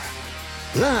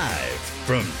Live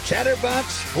from Chatterbox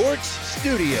Sports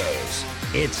Studios,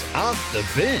 it's Off the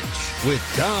Bench with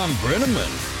Thom Brenneman.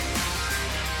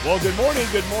 Well, good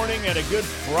morning, and a good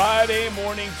Friday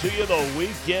morning to you. The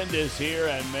weekend is here,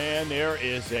 and, man, there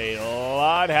is a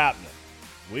lot happening.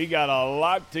 We got a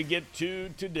lot to get to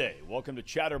today. Welcome to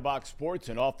Chatterbox Sports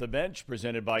and Off the Bench,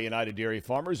 presented by United Dairy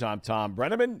Farmers. I'm Thom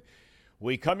Brenneman.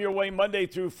 We come your way Monday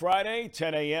through Friday,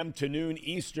 10 a.m. to noon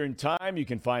Eastern Time. You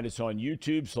can find us on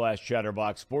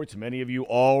YouTube/Chatterbox Sports. Many of you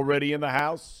already in the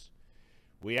house.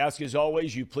 We ask, as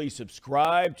always, you please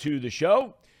subscribe to the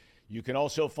show. You can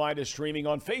also find us streaming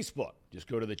on Facebook. Just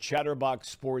go to the Chatterbox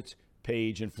Sports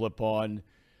page and flip on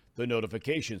the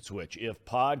notification switch. If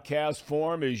podcast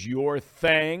form is your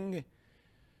thing,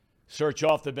 search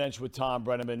Off the Bench with Thom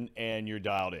Brenneman and you're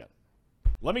dialed in.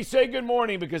 Let me say good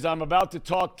morning because I'm about to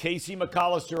talk Casey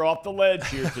McAllister off the ledge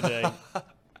here today.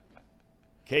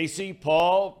 Casey,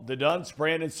 Paul, the Dunce,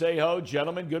 Brandon Seho,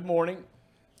 gentlemen, good morning.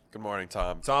 Good morning,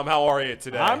 Thom. Thom, how are you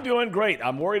today? I'm doing great.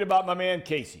 I'm worried about my man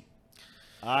Casey.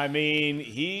 I mean,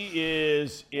 he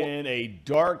is in a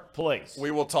dark place. We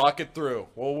will talk it through.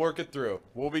 We'll work it through.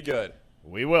 We'll be good.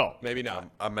 We will. Maybe not.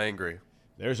 I'm angry.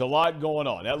 There's a lot going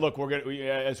on. Now, look,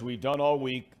 as we've done all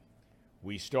week,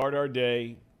 we start our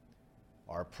day,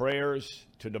 our prayers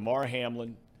to Damar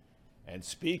Hamlin. And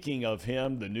speaking of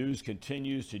him, the news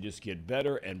continues to just get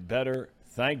better and better.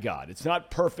 Thank God. It's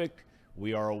not perfect.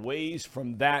 We are a ways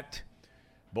from that,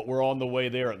 but we're on the way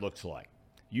there, it looks like.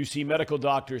 UC medical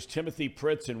doctors Timothy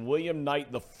Pritz and William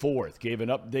Knight IV gave an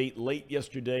update late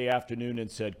yesterday afternoon and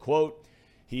said, quote,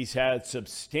 he's had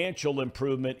substantial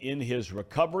improvement in his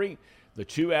recovery. The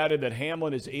two added that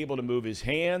Hamlin is able to move his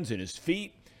hands and his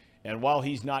feet. And while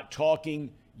he's not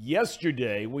talking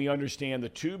yesterday, we understand the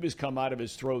tube has come out of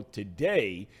his throat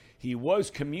today. He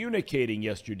was communicating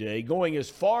yesterday, going as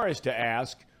far as to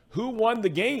ask, who won the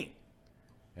game?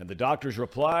 And the doctors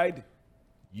replied,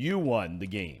 you won the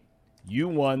game. You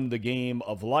won the game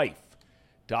of life.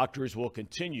 Doctors will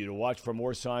continue to watch for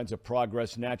more signs of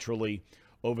progress naturally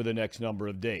over the next number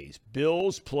of days.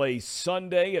 Bills play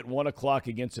Sunday at 1 o'clock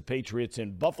against the Patriots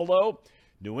in Buffalo.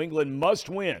 New England must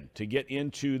win to get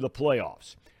into the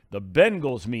playoffs. The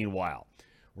Bengals, meanwhile,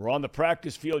 were on the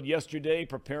practice field yesterday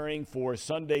preparing for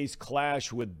Sunday's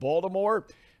clash with Baltimore.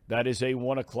 That is a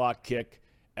 1 o'clock kick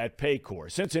at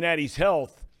Paycor. Cincinnati's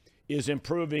health is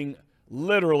improving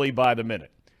literally by the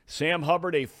minute. Sam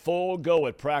Hubbard, a full go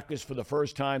at practice for the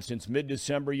first time since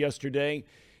mid-December yesterday.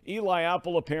 Eli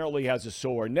Apple apparently has a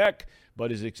sore neck,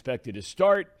 but is expected to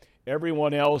start.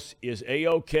 Everyone else is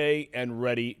A-OK and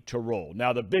ready to roll.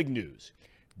 Now, the big news.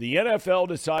 The NFL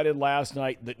decided last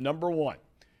night that, number one,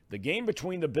 the game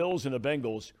between the Bills and the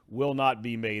Bengals will not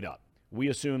be made up. We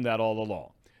assumed that all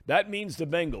along. That means the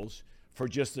Bengals, for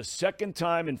just the second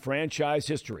time in franchise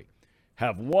history,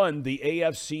 have won the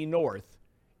AFC North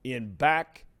in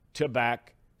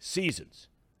back-to-back seasons.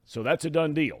 So that's a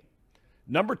done deal.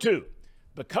 Number two,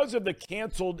 because of the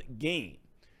canceled game,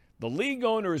 the league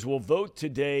owners will vote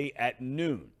today at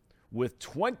noon with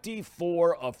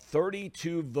 24 of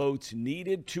 32 votes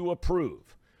needed to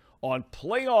approve on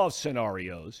playoff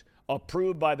scenarios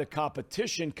approved by the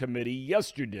competition committee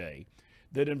yesterday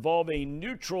that involve a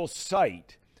neutral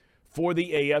site for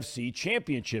the AFC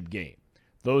championship game.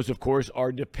 Those, of course,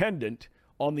 are dependent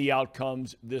on the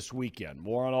outcomes this weekend.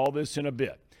 More on all this in a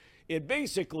bit. It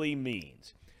basically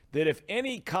means that if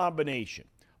any combination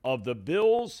of the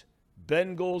Bills,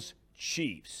 Bengals,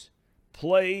 Chiefs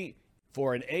play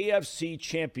for an AFC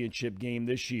championship game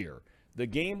this year, the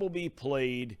game will be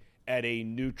played at a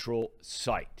neutral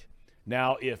site.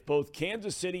 Now, if both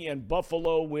Kansas City and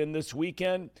Buffalo win this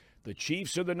weekend, the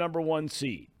Chiefs are the number one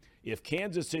seed. If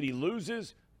Kansas City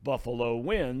loses, Buffalo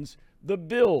wins, the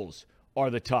Bills are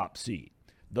the top seed.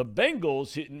 The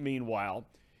Bengals, meanwhile,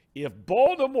 if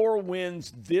Baltimore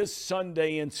wins this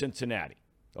Sunday in Cincinnati,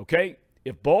 okay,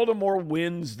 if Baltimore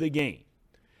wins the game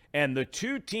and the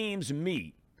two teams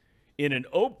meet in an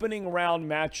opening round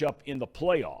matchup in the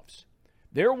playoffs,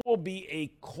 there will be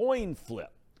a coin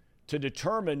flip to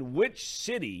determine which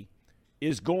city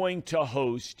is going to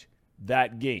host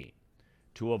that game.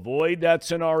 To avoid that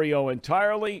scenario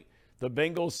entirely, the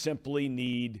Bengals simply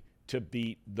need to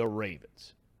beat the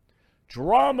Ravens.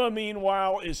 Drama,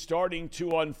 meanwhile, is starting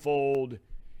to unfold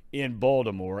in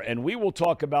Baltimore, and we will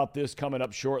talk about this coming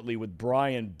up shortly with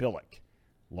Brian Billick,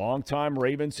 longtime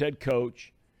Ravens head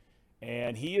coach,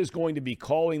 and he is going to be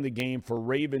calling the game for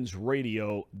Ravens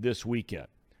radio this weekend.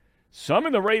 Some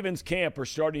in the Ravens camp are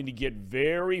starting to get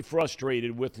very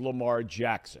frustrated with Lamar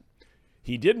Jackson.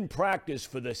 He didn't practice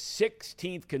for the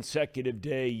 16th consecutive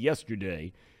day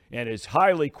yesterday and is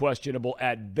highly questionable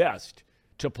at best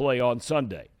to play on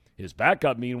Sunday. His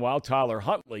backup, meanwhile, Tyler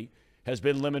Huntley, has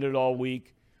been limited all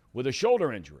week with a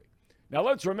shoulder injury. Now,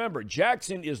 let's remember,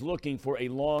 Jackson is looking for a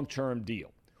long-term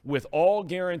deal with all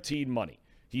guaranteed money.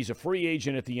 He's a free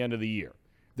agent at the end of the year.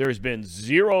 There's been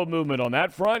zero movement on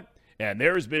that front, and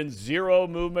there's been zero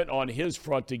movement on his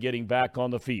front to getting back on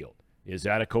the field. Is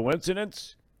that a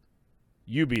coincidence?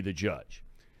 You be the judge.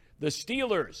 The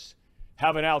Steelers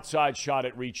have an outside shot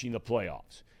at reaching the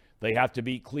playoffs. They have to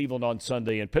beat Cleveland on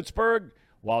Sunday in Pittsburgh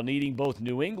while needing both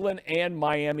New England and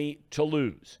Miami to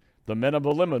lose. The men of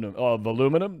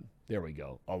aluminum, there we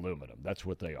go, aluminum, that's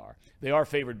what they are. They are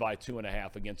favored by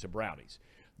 2.5 against the Brownies.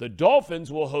 The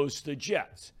Dolphins will host the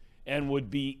Jets and would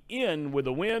be in with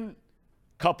a win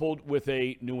coupled with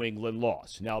a New England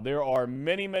loss. Now, there are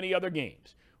many, many other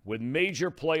games with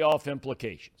major playoff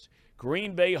implications.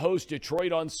 Green Bay hosts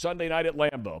Detroit on Sunday night at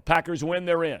Lambeau. Packers win,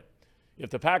 they're in.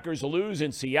 If the Packers lose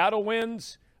and Seattle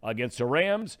wins against the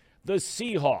Rams, the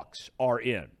Seahawks are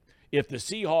in. If the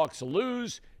Seahawks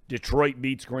lose, Detroit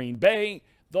beats Green Bay,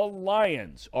 the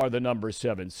Lions are the number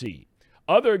 7 seed.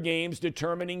 Other games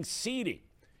determining seeding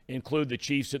include the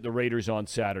Chiefs at the Raiders on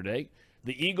Saturday.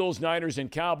 The Eagles, Niners,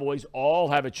 and Cowboys all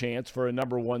have a chance for a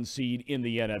number 1 seed in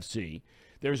the NFC.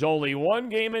 There's only one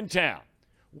game in town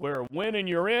where win and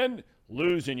you're in,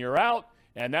 lose and you're out,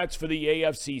 and that's for the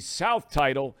AFC South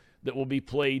title that will be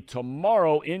played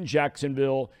tomorrow in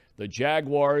Jacksonville. The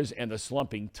Jaguars and the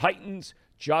slumping Titans.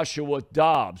 Joshua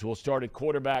Dobbs will start at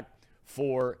quarterback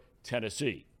for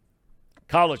Tennessee.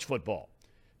 College football.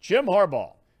 Jim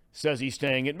Harbaugh says he's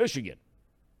staying at Michigan.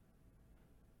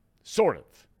 Sort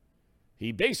of.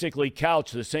 He basically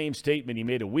couched the same statement he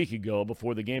made a week ago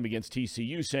before the game against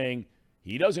TCU, saying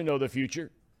he doesn't know the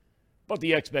future, but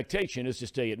the expectation is to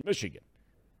stay at Michigan.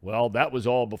 Well, that was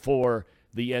all before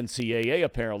the NCAA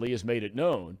apparently has made it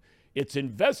known it's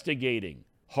investigating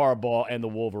Harbaugh and the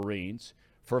Wolverines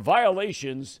for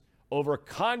violations over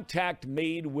contact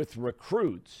made with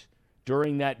recruits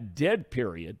during that dead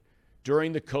period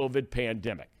during the COVID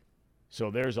pandemic.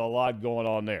 So there's a lot going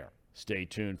on there. Stay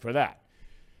tuned for that.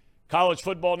 College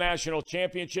football national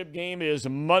championship game is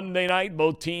Monday night.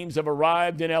 Both teams have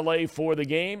arrived in LA for the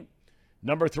game.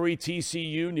 Number 3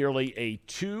 TCU, nearly a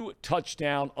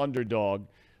 2-touchdown underdog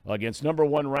against number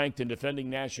 1 ranked and defending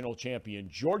national champion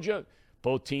Georgia.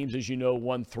 Both teams, as you know,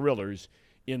 won thrillers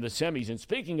in the semis. And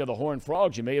speaking of the Horned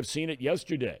Frogs, you may have seen it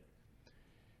yesterday.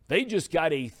 They just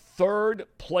got a 3rd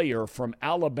player from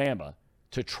Alabama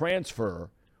to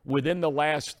transfer within the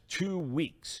last 2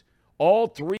 weeks. All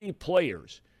 3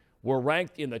 players were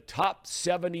ranked in the top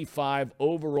 75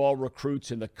 overall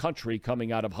recruits in the country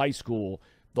coming out of high school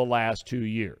the last 2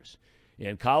 years.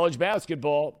 In college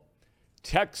basketball,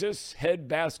 Texas head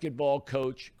basketball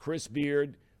coach Chris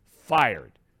Beard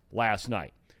fired last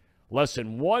night. Less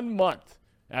than 1 month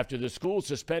after the school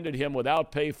suspended him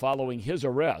without pay following his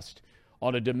arrest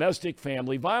on a domestic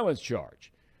family violence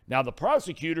charge. Now, the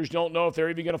prosecutors don't know if they're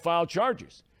even going to file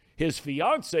charges. His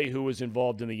fiancée, who was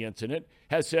involved in the incident,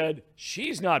 has said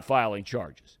she's not filing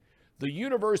charges. The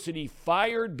university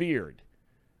fired Beard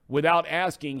without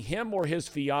asking him or his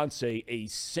fiancée a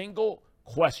single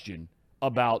question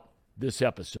about this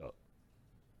episode.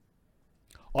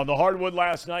 On the hardwood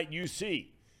last night, UC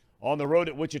on the road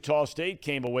at Wichita State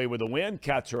came away with a win.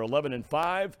 Cats are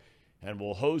 11-5 and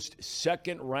will host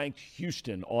 2nd-ranked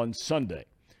Houston on Sunday.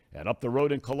 And up the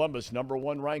road in Columbus, number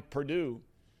 1 ranked Purdue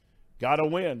got a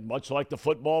win. Much like the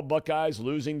football Buckeyes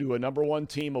losing to a number 1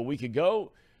 team a week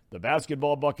ago, the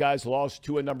basketball Buckeyes lost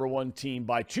to a number 1 team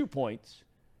by 2 points,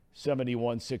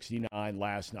 71-69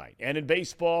 last night. And in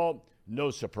baseball,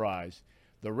 no surprise,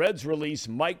 the Reds release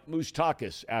Mike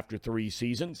Moustakas after 3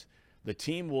 seasons. The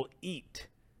team will eat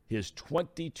his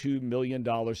 $22 million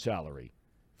salary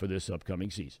for this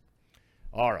upcoming season.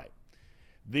 All right.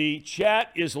 The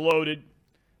chat is loaded.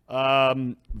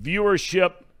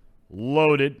 Viewership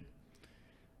loaded.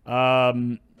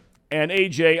 And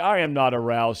AJ, I am not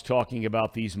aroused talking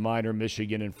about these minor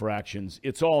Michigan infractions.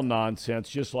 It's all nonsense,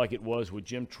 just like it was with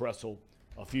Jim Tressel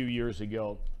a few years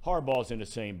ago. Harbaugh's in the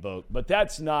same boat, but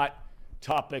that's not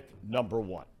topic number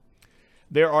 1.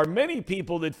 There are many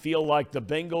people that feel like the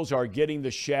Bengals are getting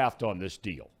the shaft on this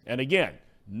deal. And again,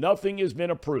 nothing has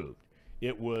been approved.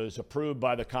 It was approved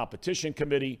by the competition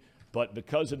committee, but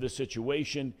because of the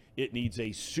situation, it needs a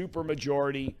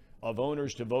supermajority of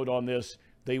owners to vote on this.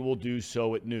 They will do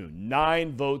so at noon.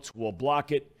 9 votes will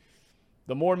block it.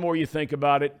 The more and more you think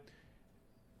about it,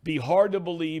 be hard to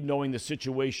believe knowing the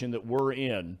situation that we're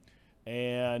in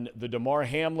and the Damar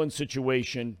Hamlin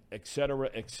situation, et cetera,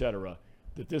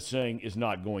 that this thing is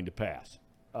not going to pass.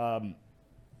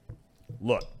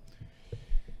 Look,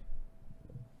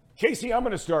 Casey, I'm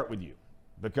going to start with you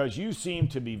because you seem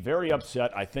to be very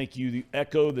upset. I think you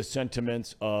echo the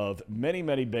sentiments of many,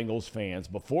 many Bengals fans.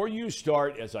 Before you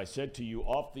start, as I said to you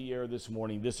off the air this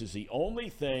morning, this is the only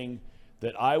thing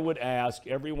that I would ask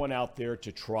everyone out there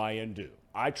to try and do.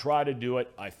 I try to do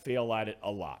it. I fail at it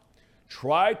a lot.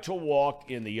 Try to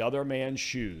walk in the other man's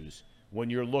shoes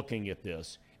when you're looking at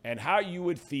this and how you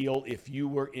would feel if you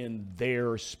were in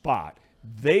their spot.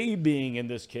 They being, in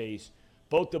this case,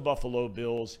 both the Buffalo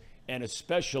Bills and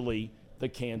especially the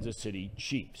Kansas City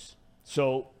Chiefs.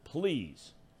 So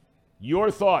please,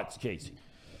 your thoughts, Casey.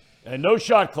 And no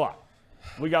shot clock.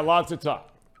 We got lots of time.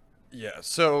 Yeah,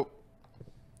 so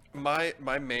my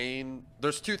main,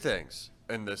 there's two things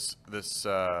in this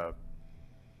I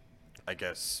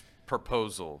guess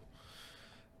proposal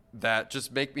that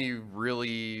just make me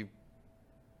really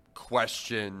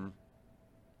question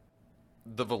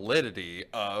the validity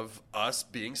of us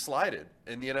being slighted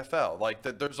in the NFL. Like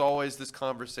that, there's always this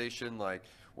conversation like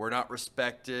we're not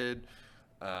respected.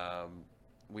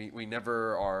 We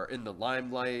never are in the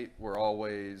limelight. We're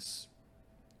always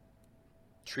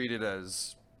treated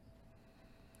as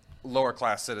lower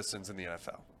class citizens in the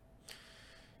NFL.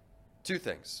 Two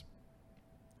things.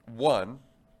 One,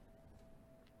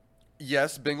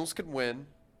 yes, Bengals can win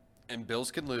and Bills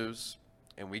can lose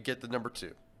and we get the number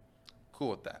 2.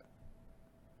 Cool with that.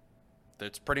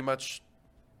 It's pretty much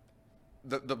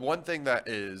the one thing that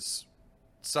is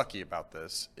sucky about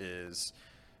this is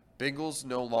Bengals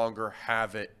no longer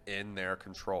have it in their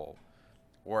control.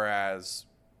 Whereas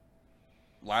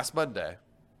last Monday,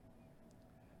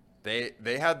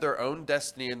 they had their own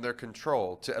destiny in their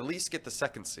control to at least get the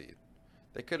 2nd seed.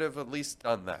 They could have at least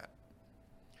done that.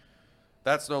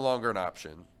 That's no longer an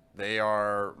option. They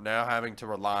are now having to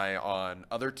rely on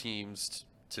other teams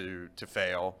to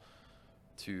fail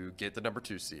to get the number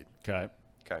 2 seed. Okay.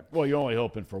 Okay. Well, you're only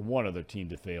hoping for one other team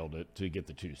to fail to get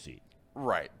the 2 seed.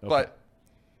 Right. Okay.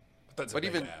 That's a But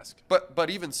big even ask. but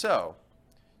even so,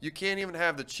 you can't even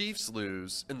have the Chiefs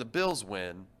lose and the Bills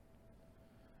win,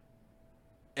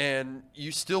 and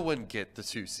you still wouldn't get the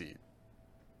 2 seed.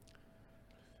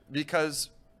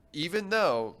 Because even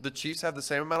though the Chiefs have the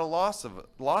same amount of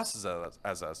losses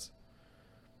as us,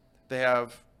 they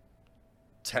have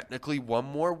technically one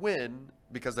more win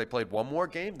because they played one more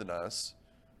game than us.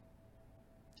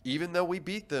 Even though we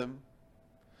beat them,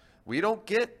 we don't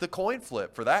get the coin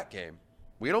flip for that game.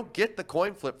 We don't get the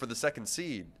coin flip for the 2nd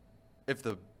seed if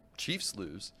the Chiefs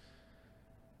lose.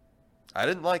 I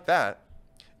didn't like that.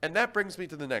 And that brings me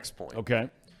to the next point. Okay.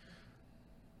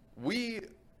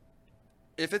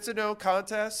 If it's a no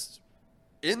contest,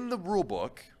 in the rule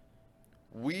book,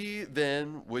 we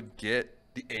then would get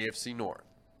the AFC North.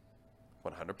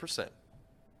 100%.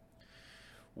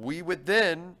 We would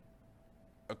then,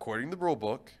 according to the rule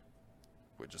book,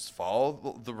 would just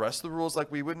follow the rest of the rules like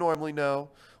we would normally know.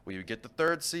 We would get the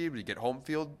 3rd seed. We'd get home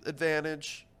field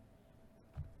advantage.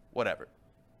 Whatever.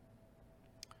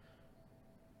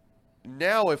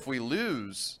 Now, if we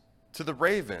lose to the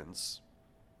Ravens,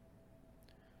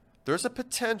 there's a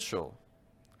potential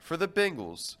for the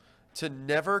Bengals to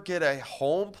never get a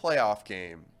home playoff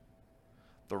game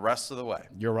the rest of the way.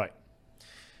 You're right.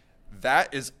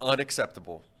 That is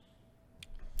unacceptable.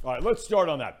 All right, let's start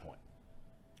on that point.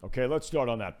 Okay, let's start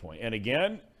on that point. And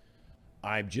again,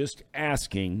 I'm just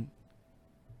asking,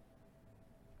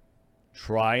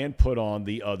 try and put on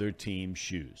the other team's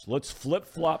shoes. Let's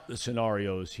flip-flop the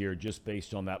scenarios here just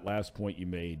based on that last point you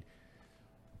made.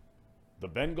 The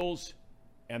Bengals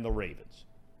and the Ravens.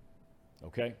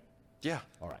 Okay? Yeah.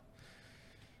 All right.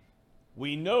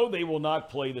 We know they will not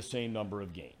play the same number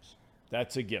of games.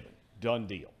 That's a given. Done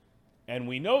deal. And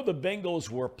we know the Bengals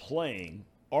were playing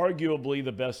arguably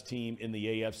the best team in the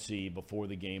AFC before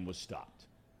the game was stopped.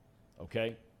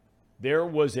 Okay? There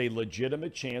was a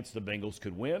legitimate chance the Bengals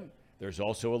could win. There's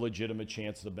also a legitimate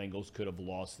chance the Bengals could have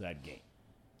lost that game.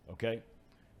 Okay?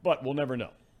 But we'll never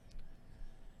know.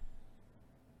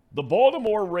 The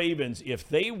Baltimore Ravens, if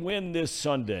they win this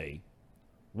Sunday,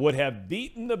 would have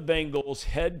beaten the Bengals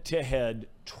head-to-head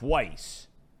twice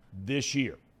this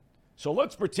year. So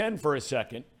let's pretend for a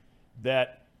second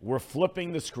that we're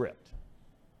flipping the script.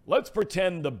 Let's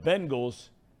pretend the Bengals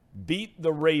beat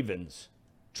the Ravens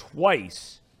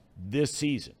twice this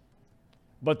season,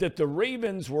 but that the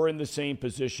Ravens were in the same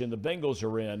position the Bengals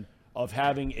are in of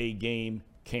having a game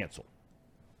canceled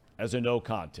as a no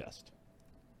contest.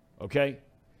 Okay?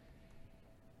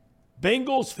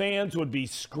 Bengals fans would be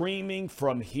screaming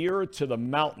from here to the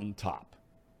mountaintop.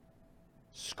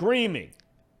 Screaming.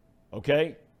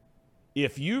 Okay?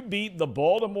 If you beat the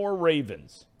Baltimore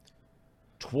Ravens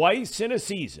twice in a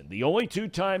season, the only 2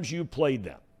 times you played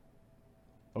them,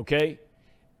 okay,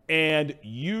 and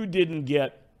you didn't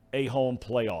get a home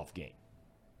playoff game.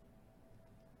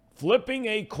 Flipping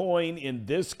a coin in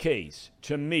this case,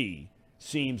 to me,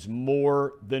 seems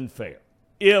more than fair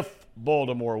if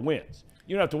Baltimore wins.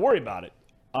 You don't have to worry about it,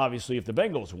 obviously, if the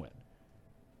Bengals win.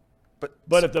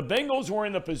 But if the Bengals were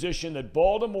in the position that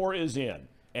Baltimore is in,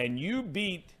 and you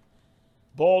beat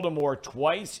Baltimore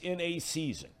twice in a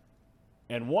season,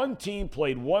 and one team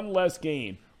played one less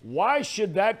game, why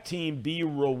should that team be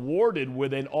rewarded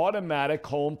with an automatic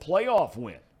home playoff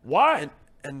win? Why?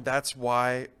 And that's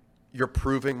why you're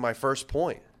proving my first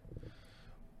point.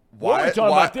 We're only talking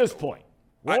about this point.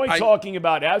 We're only talking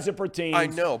about as it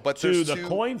pertains to the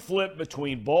coin flip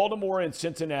between Baltimore and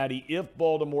Cincinnati if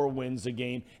Baltimore wins the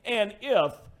game and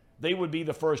if they would be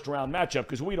the first-round matchup,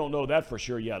 because we don't know that for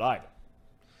sure yet either.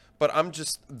 But I'm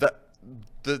just that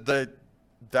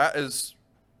is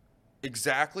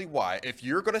exactly why. If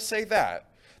you're going to say that,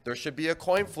 there should be a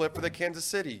coin flip for the Kansas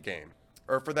City game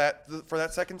or for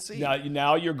that second seed.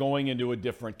 Now you're going into a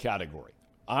different category.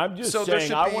 I'm just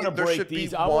saying I want to break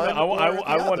these. I want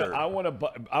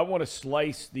to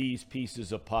slice these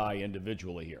pieces of pie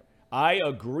individually here. I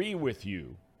agree with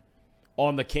you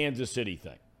on the Kansas City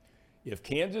thing. If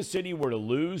Kansas City were to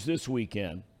lose this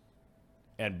weekend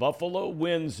and Buffalo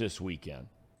wins this weekend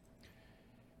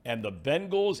and the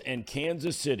Bengals and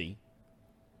Kansas City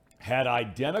had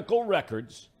identical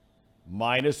records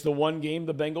minus the one game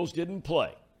the Bengals didn't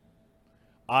play,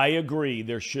 I agree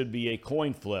there should be a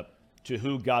coin flip to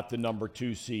who got the number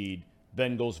 2 seed,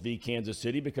 Bengals v. Kansas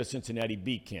City, because Cincinnati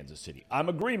beat Kansas City. I'm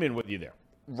agreeing with you there.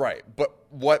 Right. But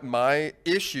what my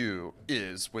issue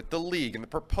is with the league and the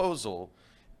proposal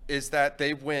is that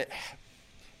they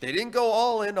didn't go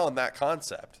all in on that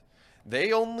concept.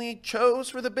 They only chose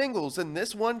for the Bengals in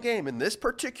this one game, in this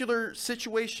particular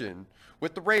situation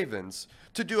with the Ravens,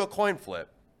 to do a coin flip.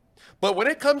 But when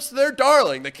it comes to their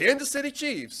darling, the Kansas City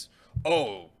Chiefs,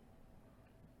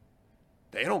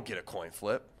 they don't get a coin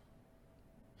flip.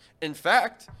 In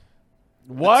fact,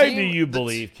 why do you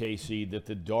believe, KC, that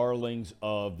the darlings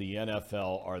of the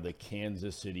NFL are the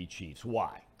Kansas City Chiefs?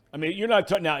 Why? I mean, you're not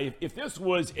talking now. If this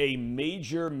was a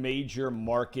major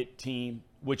market team,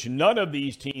 which none of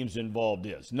these teams involved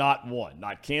is, not one,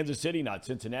 not Kansas City, not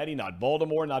Cincinnati, not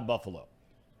Baltimore, not Buffalo.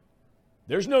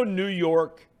 There's no New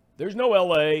York, there's no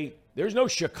LA, there's no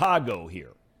Chicago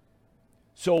here.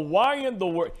 So why in the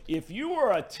world, if you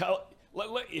are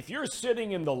if you're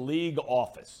sitting in the league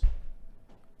office,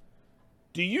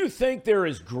 do you think there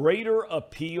is greater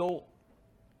appeal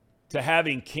to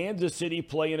having Kansas City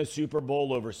play in a Super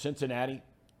Bowl over Cincinnati?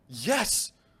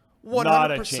 Yes, 100%.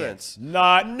 Not a chance.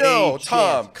 Not no, a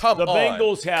Tom, chance. come the on.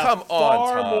 Bengals have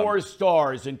far more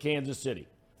stars in Kansas City.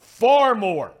 Far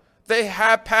more. They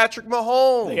have Patrick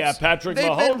Mahomes. They have Patrick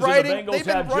Mahomes, and the Bengals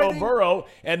have Joe Burrow.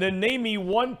 And then name me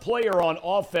one player on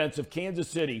offense of Kansas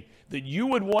City that you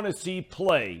would want to see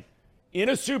play in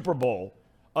a Super Bowl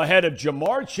ahead of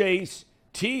Jamar Chase,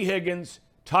 T. Higgins,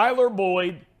 Tyler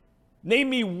Boyd. Name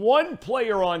me one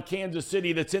player on Kansas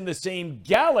City that's in the same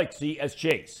galaxy as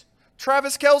Chase.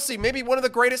 Travis Kelce, maybe one of the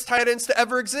greatest tight ends to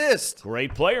ever exist.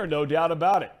 Great player, no doubt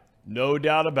about it. No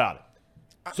doubt about it.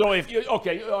 So if you all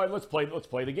right, let's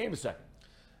play the game a second.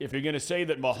 If you're going to say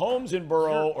that Mahomes and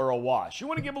Burrow are a wash, you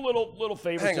want to give a little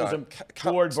favoritism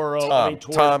toward Burrow,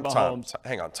 toward Mahomes.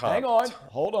 Hang on.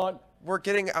 Hold on. We're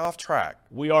getting off track.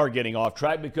 We are getting off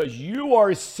track because you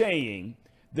are saying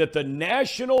that the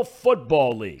National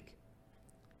Football League,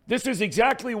 this is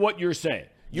exactly what you're saying.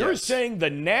 You're saying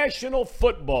the National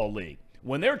Football League,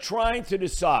 when they're trying to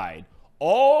decide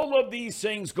all of these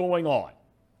things going on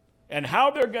and how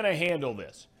they're going to handle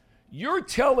this, you're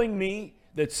telling me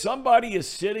that somebody is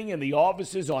sitting in the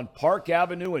offices on Park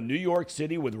Avenue in New York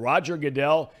City with Roger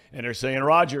Goodell, and they're saying,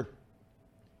 Roger,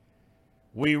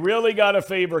 we really got to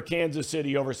favor Kansas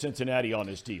City over Cincinnati on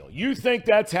this deal. You think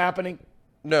that's happening?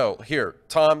 No, here,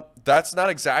 Tom, that's not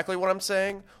exactly what I'm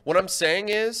saying. What I'm saying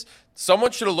is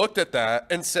someone should have looked at that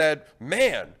and said,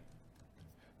 man,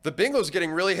 the Bengals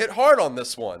getting really hit hard on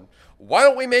this one. Why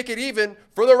don't we make it even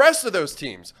for the rest of those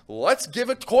teams? Let's give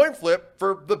a coin flip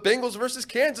for the Bengals versus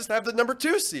Kansas to have the number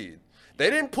 2 seed. They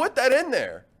didn't put that in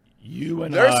there.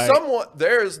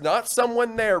 There's not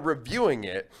someone there reviewing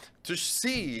it to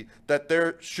see that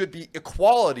there should be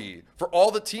equality for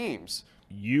all the teams.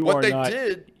 You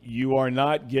are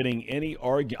not getting any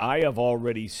argument. I have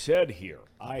already said here,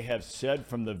 I have said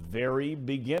from the very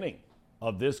beginning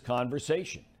of this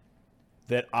conversation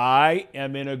that I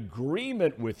am in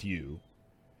agreement with you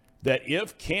that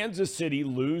if Kansas City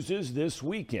loses this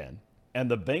weekend and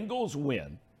the Bengals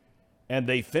win and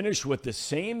they finish with the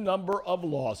same number of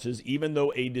losses, even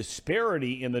though a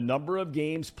disparity in the number of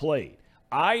games played,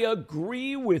 I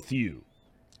agree with you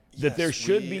that there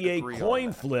should be a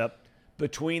coin flip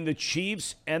between the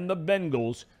Chiefs and the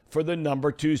Bengals for the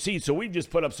number 2 seed. So we just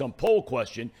put up some poll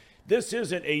question. This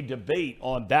isn't a debate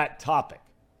on that topic.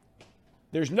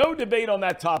 There's no debate on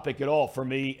that topic at all for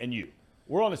me and you.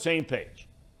 We're on the same page.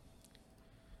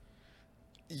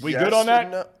 We good on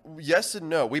that? No, yes and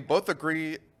no. We both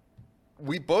agree.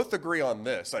 We both agree on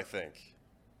this, I think,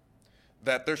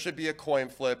 that there should be a coin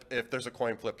flip if there's a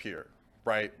coin flip here,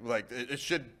 right? Like it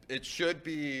should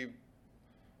be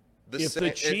the if same.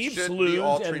 The Chiefs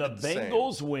lose and the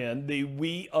Bengals win,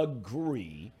 we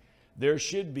agree there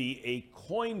should be a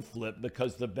coin flip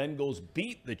because the Bengals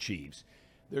beat the Chiefs.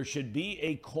 There should be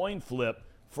a coin flip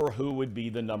for who would be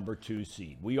the number 2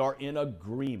 seed. We are in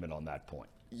agreement on that point.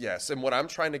 Yes, and what I'm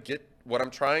trying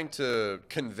to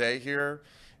convey here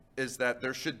is that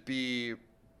there should be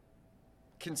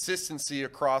consistency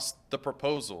across the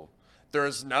proposal. There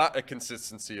is not a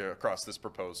consistency across this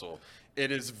proposal.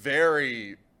 It is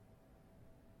very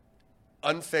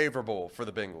unfavorable for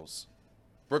the Bengals,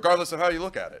 regardless of how you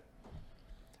look at it.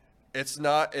 It's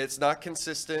not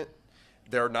consistent.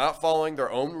 They're not following their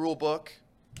own rule book.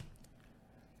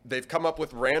 They've come up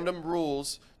with random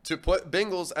rules to put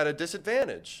Bengals at a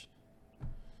disadvantage.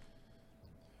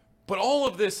 But all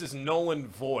of this is null and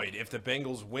void if the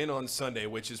Bengals win on Sunday,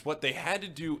 which is what they had to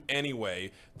do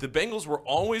anyway. The Bengals were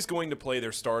always going to play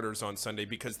their starters on Sunday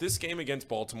because this game against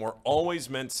Baltimore always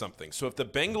meant something. So if the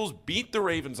Bengals beat the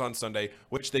Ravens on Sunday,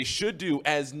 which they should do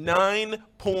as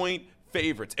 9-point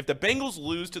favorites, if the Bengals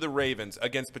lose to the Ravens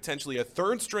against potentially a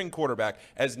third-string quarterback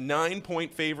as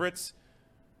 9-point favorites,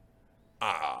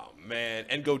 man,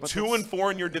 and go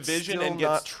 2-4 in your division still and get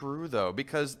not true though,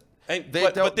 because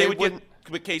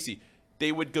but Casey,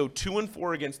 they would go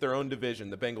 2-4 against their own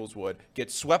division. The Bengals would get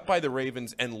swept by the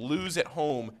Ravens and lose at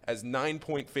home as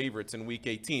 9-point favorites in Week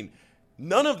 18.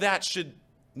 None of that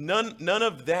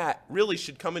really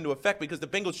should come into effect because the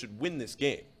Bengals should win this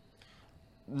game.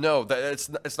 No, it's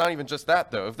not even just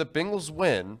that though. If the Bengals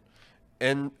win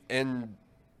and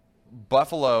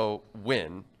Buffalo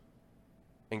win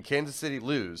and Kansas City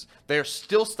lose, they are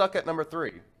still stuck at number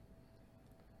 3.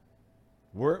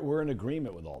 We're in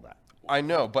agreement with all that. I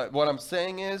know, but what I'm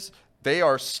saying is they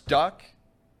are stuck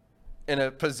in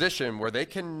a position where they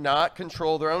cannot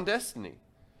control their own destiny.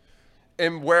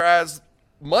 And whereas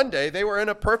Monday, they were in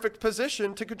a perfect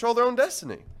position to control their own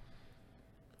destiny.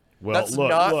 Well, that's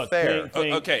not fair.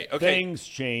 Okay. Things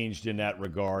changed in that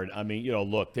regard. I mean,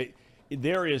 look,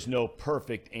 there is no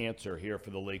perfect answer here for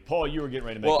the league. Paul, you were getting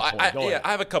ready to make a point. Go ahead.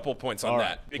 I have a couple of points on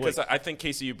that because please. I think,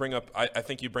 Casey, I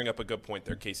think you bring up a good point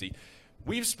there, Casey.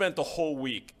 We've spent the whole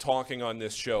week talking on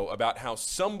this show about how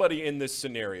somebody in this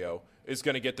scenario is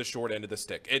going to get the short end of the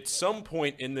stick. At some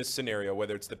point in this scenario,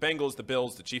 whether it's the Bengals, the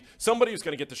Bills, the Chiefs, somebody was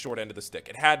going to get the short end of the stick.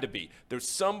 It had to be.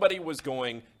 Somebody was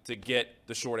going to get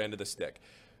the short end of the stick.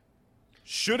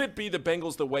 Should it be the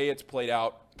Bengals the way it's played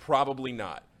out? Probably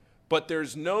not. But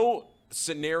there's no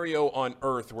scenario on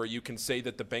earth where you can say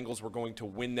that the Bengals were going to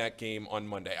win that game on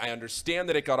Monday. I understand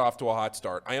that it got off to a hot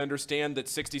start. I understand that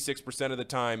 66% of the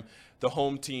time the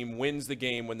home team wins the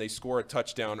game when they score a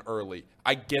touchdown early.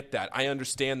 I get that. I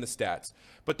understand the stats.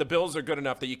 But the Bills are good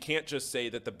enough that you can't just say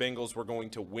that the Bengals were going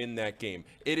to win that game.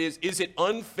 Is it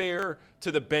unfair to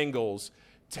the Bengals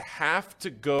to have to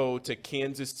go to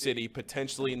Kansas City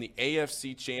potentially in the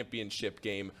AFC Championship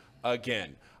game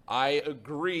again? I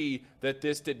agree that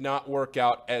this did not work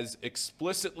out as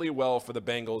explicitly well for the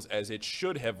Bengals as it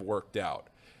should have worked out.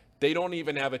 They don't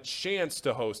even have a chance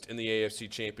to host in the AFC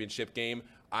Championship game.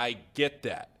 I get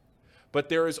that. But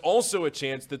there is also a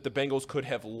chance that the Bengals could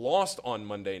have lost on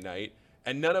Monday night,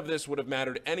 and none of this would have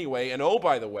mattered anyway. And oh,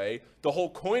 by the way, the whole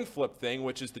coin flip thing,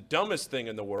 which is the dumbest thing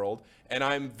in the world, and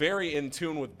I'm very in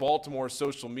tune with Baltimore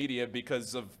social media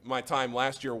because of my time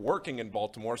last year working in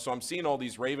Baltimore, so I'm seeing all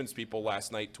these Ravens people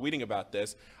last night tweeting about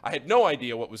this. I had no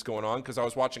idea what was going on because I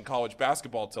was watching college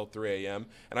basketball till 3 a.m.,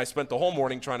 and I spent the whole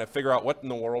morning trying to figure out what in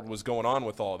the world was going on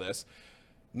with all this.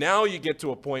 Now you get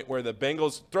to a point where the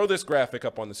Bengals – throw this graphic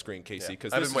up on the screen, Casey,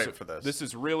 because this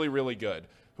is really, really good.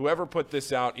 Whoever put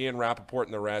this out, Ian Rappaport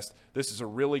and the rest, this is a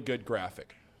really good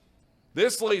graphic.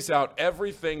 This lays out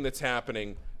everything that's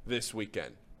happening this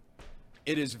weekend.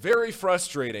 It is very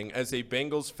frustrating as a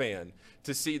Bengals fan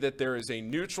to see that there is a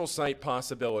neutral site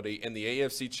possibility in the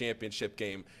AFC Championship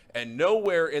game, and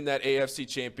nowhere in that AFC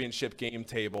Championship game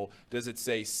table does it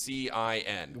say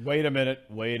CIN. Wait a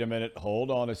minute.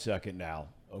 Hold on a second now.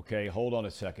 Okay, hold on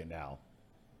a second now.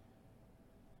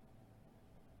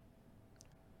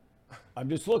 I'm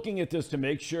just looking at this to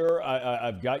make sure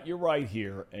I've got you right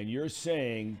here, and you're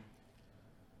saying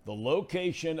the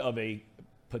location of a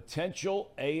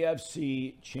potential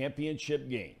AFC championship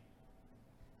game,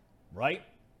 right?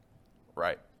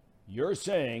 Right. You're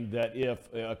saying that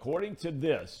if, according to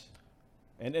this,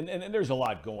 and there's a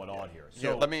lot going on here.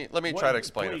 So let me try to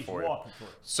explain it for you.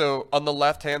 So on the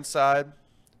left-hand side,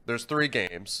 there's 3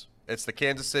 games. It's the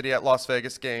Kansas City at Las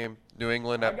Vegas game, New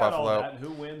England at Buffalo, all that, and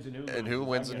who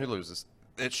wins and who loses.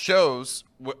 It shows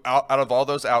out of all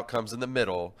those outcomes in the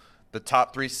middle, the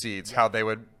top 3 seeds, how they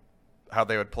would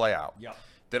play out. Yeah.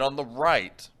 Then on the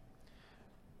right,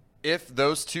 if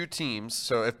those 2 teams,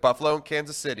 so if Buffalo and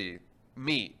Kansas City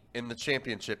meet in the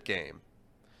championship game,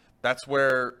 that's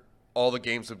where all the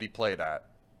games would be played at,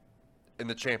 in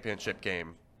the championship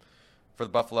game for the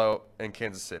Buffalo and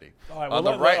Kansas City. All right, on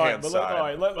the right-hand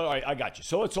side. All right, I got you.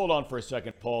 So let's hold on for a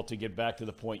second, Paul, to get back to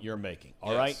the point you're making.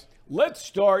 All Yes. right? Let's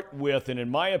start with, and in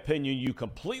my opinion, you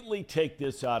completely take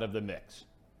this out of the mix.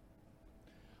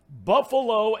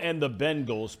 Buffalo and the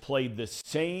Bengals played the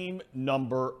same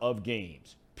number of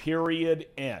games, period,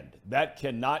 end. That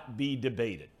cannot be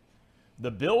debated.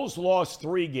 The Bills lost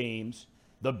 3 games.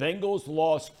 The Bengals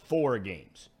lost 4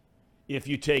 games. If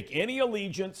you take any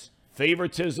allegiance,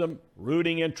 favoritism,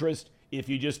 rooting interest, if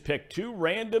you just pick 2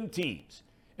 random teams,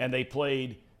 and they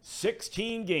played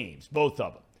 16 games, both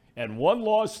of them, and one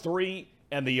lost 3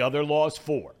 and the other lost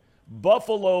 4.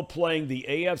 Buffalo playing the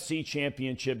AFC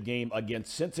Championship game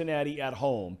against Cincinnati at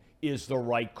home is the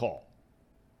right call.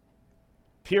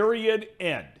 Period,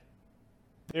 end.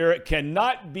 There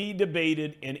cannot be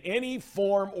debated in any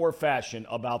form or fashion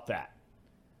about that,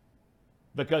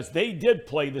 because they did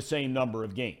play the same number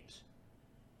of games.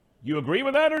 You agree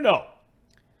with that or no?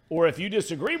 Or if you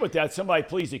disagree with that, somebody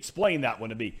please explain that one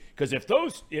to me. Because if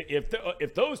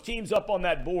those teams up on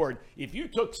that board, if you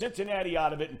took Cincinnati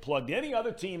out of it and plugged any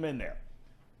other team in there,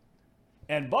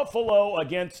 and Buffalo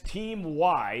against Team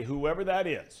Y, whoever that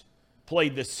is,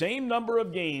 played the same number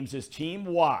of games as Team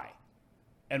Y,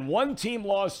 and one team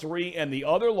lost 3 and the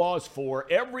other lost 4,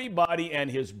 everybody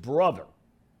and his brother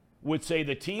would say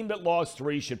the team that lost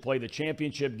 3 should play the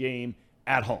championship game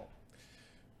at home.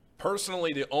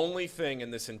 Personally, the only thing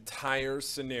in this entire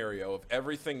scenario of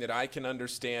everything that I can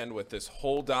understand with this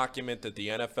whole document that the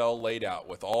NFL laid out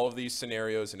with all of these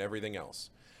scenarios and everything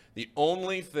else, the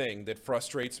only thing that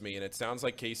frustrates me, and it sounds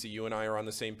like, Casey, you and I are on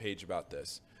the same page about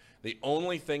this, the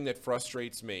only thing that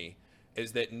frustrates me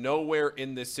is that nowhere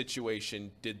in this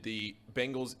situation did the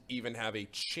Bengals even have a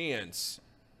chance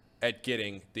at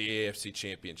getting the AFC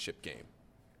Championship game.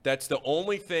 That's the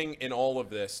only thing in all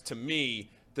of this, to me,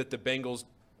 that the Bengals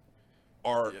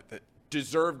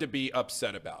deserve to be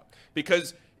upset about.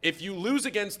 Because if you lose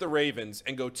against the Ravens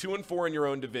and go 2-4 in your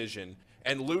own division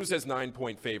and lose as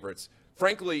 9-point favorites,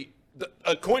 frankly,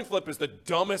 a coin flip is the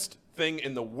dumbest thing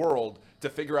in the world to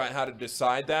figure out how to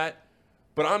decide that.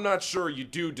 But I'm not sure you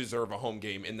do deserve a home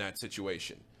game in that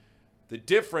situation. The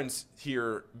difference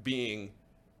here being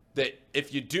that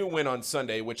if you do win on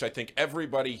Sunday, which I think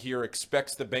everybody here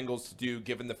expects the Bengals to do,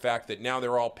 given the fact that now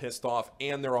they're all pissed off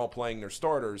and they're all playing their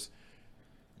starters,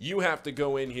 you have to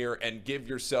go in here and give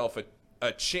yourself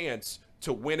a chance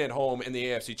to win at home in the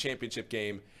AFC Championship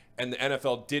game, and the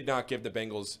NFL did not give the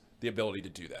Bengals the ability to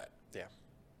do that. Yeah.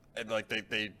 And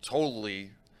they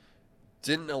totally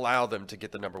didn't allow them to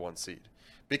get the number 1 seed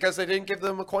because they didn't give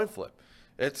them a coin flip.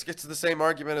 It's the same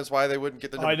argument as why they wouldn't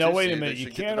get the number 2 seed. All right, now wait a minute. You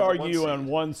can't argue on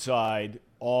one side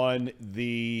on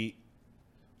the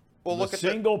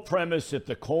single premise that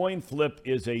the coin flip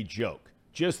is a joke.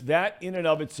 Just that in and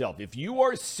of itself. If you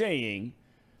are saying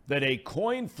that a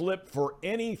coin flip for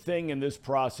anything in this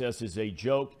process is a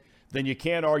joke, then you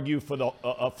can't argue for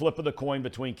a flip of the coin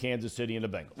between Kansas City and the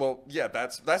Bengals. Well, yeah,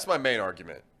 that's my main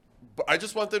argument. But I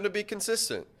just want them to be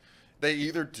consistent. They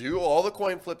either do all the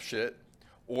coin flip shit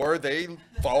or they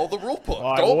follow the rule book.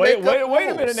 Right, Don't wait make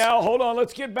a minute now. Hold on.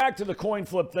 Let's get back to the coin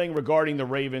flip thing regarding the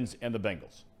Ravens and the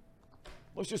Bengals.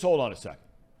 Let's just hold on a second.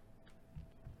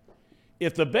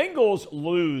 If the Bengals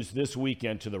lose this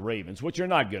weekend to the Ravens, which they're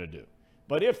not going to do,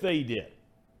 but if they did,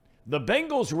 the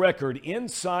Bengals' record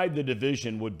inside the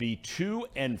division would be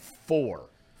 2-4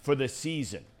 for the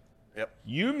season. Yep.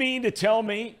 You mean to tell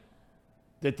me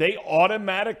that they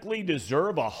automatically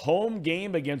deserve a home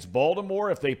game against Baltimore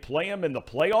if they play them in the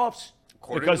playoffs?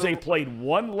 Because they played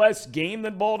one less game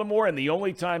than Baltimore, and the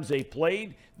only times they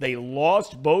played, they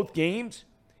lost both games?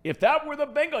 If that were the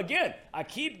Bengals, again, I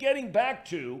keep getting back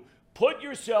to put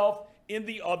yourself in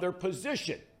the other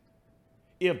position.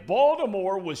 If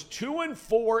Baltimore was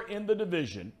 2-4 in the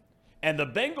division and the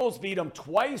Bengals beat them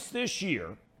twice this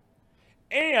year,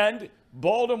 and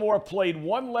Baltimore played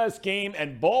one less game,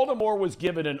 and Baltimore was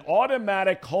given an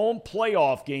automatic home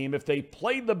playoff game if they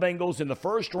played the Bengals in the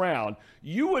first round,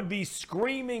 you would be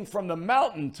screaming from the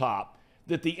mountaintop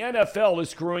that the NFL is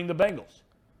screwing the Bengals.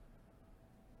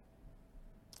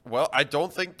 Well, I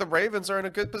don't think the Ravens are in a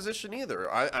good position either.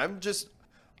 I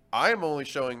am only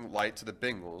showing light to the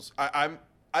Bengals.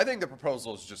 I think the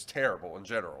proposal is just terrible in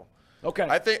general. Okay.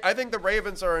 I think the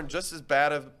Ravens are in just as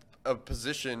bad of a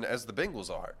position as the Bengals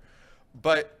are.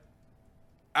 But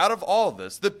out of all of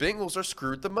this, the Bengals are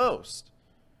screwed the most.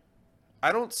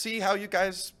 I don't see how you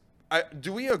guys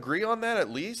do we agree on that at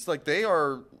least? Like they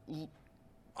are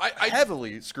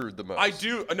heavily screwed the most. I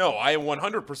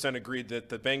 100% agreed that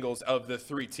the Bengals of the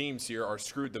three teams here are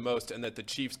screwed the most and that the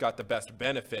Chiefs got the best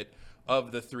benefit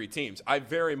of the three teams. I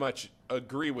very much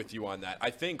agree with you on that.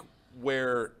 I think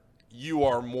where you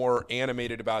are more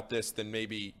animated about this than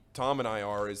maybe Thom and I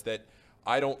are is that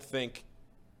I don't think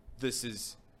that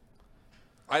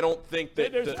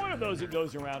there's one of those that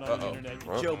goes around on the internet.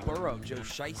 Joe Burrow, Joe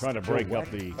Shiesty. Trying to break up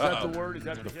the. Is that the word? Is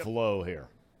that the flow here?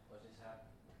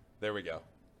 There we go.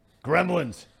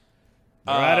 Gremlins.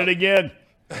 We're at it again.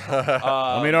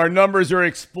 Our numbers are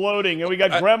exploding, and we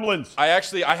got gremlins.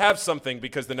 I have something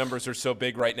because the numbers are so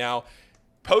big right now.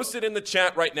 Post it in the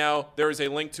chat right now. There is a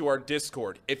link to our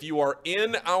Discord. If you are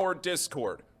in our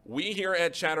Discord, we here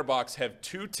at Chatterbox have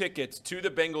 2 tickets to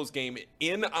the Bengals game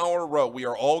in our row. We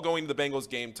are all going to the Bengals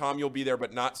game. Thom, you'll be there,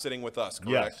 but not sitting with us,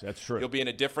 correct? Yes, that's true. You'll be in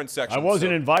a different section. I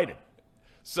wasn't invited.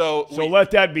 So let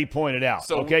that be pointed out,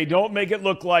 okay? Don't make it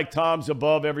look like Tom's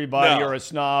above everybody or a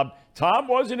snob. Tom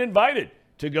wasn't invited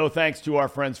to go thanks to our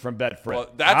friends from Betfred. Well,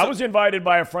 I was invited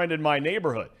by a friend in my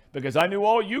neighborhood because I knew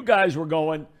all you guys were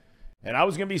going, and I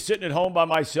was going to be sitting at home by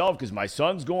myself because my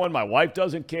son's going, my wife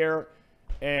doesn't care,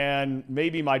 and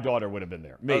maybe my daughter would have been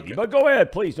there. Maybe. Okay. But go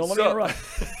ahead, please. Don't let me interrupt.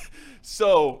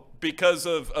 So because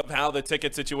of how the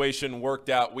ticket situation worked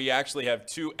out, we actually have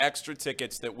 2 extra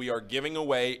tickets that we are giving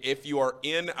away. If you are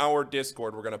in our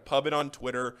Discord, we're going to pub it on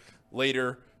Twitter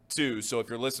later too. So if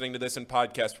you're listening to this in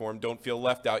podcast form, don't feel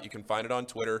left out. You can find it on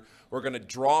Twitter. We're going to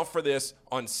draw for this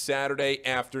on Saturday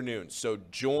afternoon. So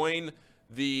join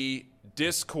the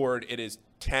Discord. It is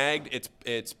tagged.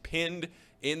 It's pinned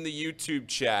in the YouTube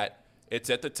chat. It's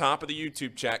at the top of the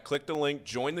YouTube chat. Click the link.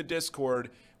 Join the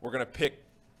Discord. We're going to pick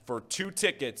for 2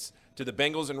 tickets to the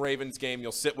Bengals and Ravens game.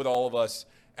 You'll sit with all of us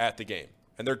at the game.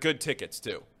 And they're good tickets,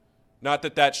 too. Not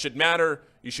that should matter.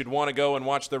 You should want to go and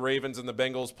watch the Ravens and the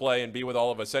Bengals play and be with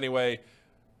all of us anyway,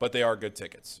 but they are good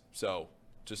tickets. So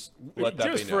just let that be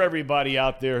known. Just for everybody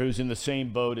out there who's in the same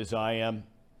boat as I am,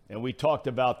 and we talked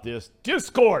about this,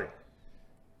 Discord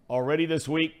already this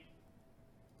week.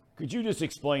 Could you just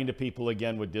explain to people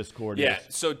again what Discord is? Yeah,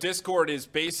 so Discord is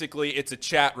basically, it's a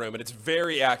chat room, and it's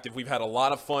very active. We've had a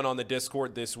lot of fun on the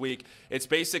Discord this week. It's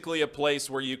basically a place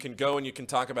where you can go and you can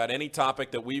talk about any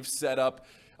topic that we've set up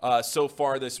so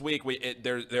far this week.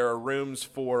 There are rooms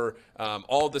for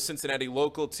all the Cincinnati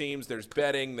local teams. There's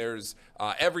betting. There's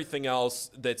everything else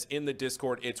that's in the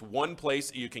Discord. It's one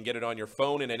place. You can get it on your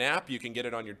phone in an app. You can get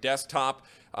it on your desktop,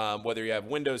 whether you have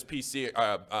Windows, PC,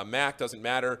 Mac, doesn't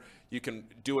matter. You can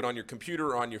do it on your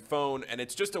computer or on your phone, and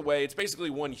it's just a way. It's basically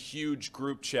one huge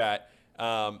group chat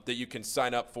that you can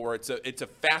sign up for. It's a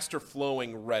faster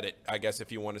flowing Reddit, I guess,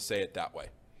 if you want to say it that way.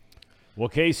 Well,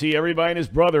 Casey, everybody and his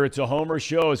brother, it's a Homer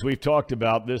show, as we've talked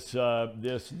about, this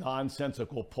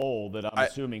nonsensical poll that I'm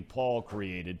assuming Paul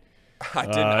created.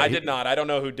 I did not. I don't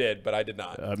know who did, but I did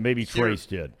not. Maybe Trace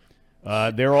did.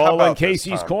 They're all on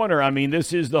Casey's corner. I mean,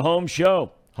 this is the home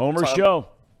show, Homer show.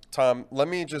 Thom, let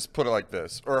me just put it like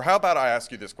this. Or how about I ask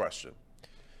you this question?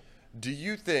 Do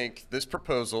you think this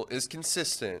proposal is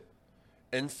consistent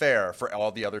and fair for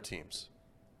all the other teams?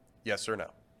 Yes or no?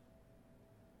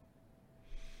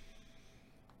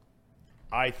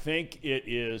 I think it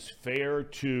is fair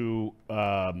to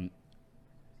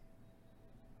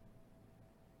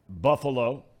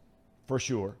Buffalo, for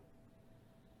sure,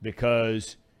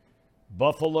 because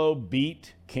Buffalo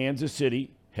beat Kansas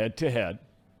City head-to-head.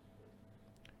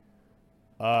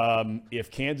 If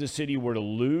Kansas City were to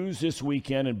lose this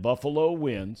weekend and Buffalo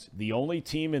wins, the only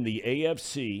team in the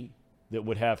AFC that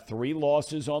would have 3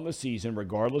 losses on the season,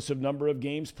 regardless of number of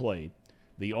games played,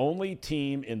 the only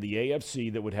team in the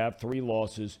AFC that would have 3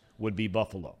 losses would be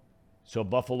Buffalo. So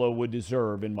Buffalo would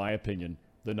deserve, in my opinion,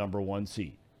 the number 1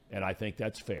 seed. And I think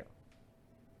that's fair.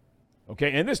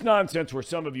 Okay, and this nonsense where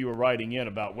some of you are writing in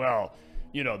about, well,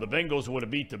 you know, the Bengals would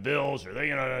have beat the Bills, or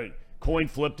they, coin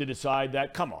flip to decide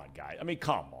that. Come on, guys. I mean,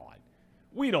 come on.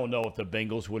 We don't know if the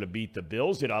Bengals would have beat the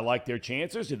Bills. Did I like their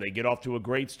chances? Did they get off to a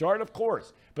great start? Of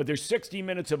course. But there's 60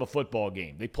 minutes of a football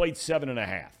game. They played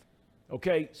 7.5.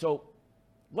 Okay, so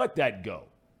Let that go.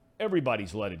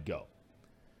 Everybody's let it go.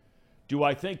 Do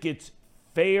I think it's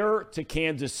fair to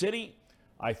Kansas City?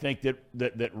 I think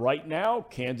that right now,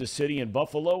 Kansas City and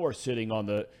Buffalo are sitting on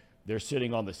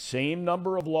the same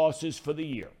number of losses for the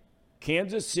year.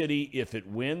 Kansas City, if it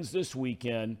wins this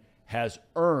weekend, has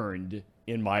earned,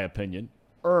 in my opinion,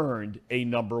 a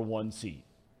number 1 seed.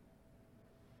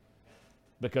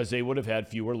 Because they would have had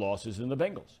fewer losses than the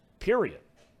Bengals. Period.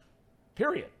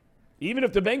 Even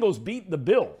if the Bengals beat the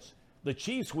Bills, the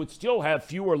Chiefs would still have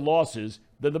fewer losses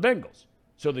than the Bengals.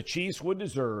 So the Chiefs would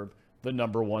deserve the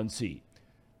number 1 seed.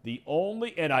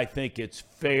 And I think it's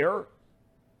fair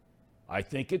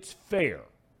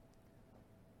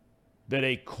that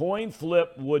a coin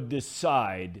flip would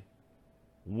decide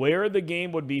where the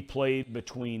game would be played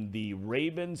between the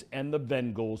Ravens and the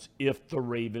Bengals if the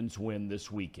Ravens win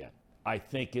this weekend. I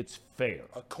think it's fair.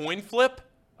 A coin flip?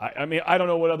 I mean, I don't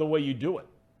know what other way you do it.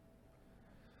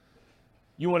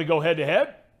 You want to go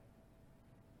head-to-head?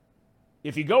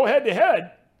 If you go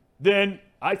head-to-head, then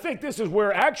I think this is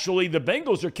where actually the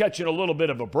Bengals are catching a little bit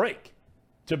of a break,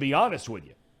 to be honest with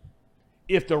you.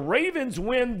 If the Ravens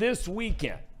win this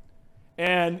weekend,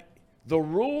 and the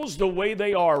rules the way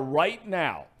they are right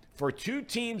now for 2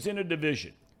 teams in a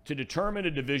division to determine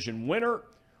a division winner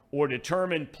or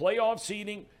determine playoff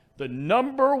seeding, the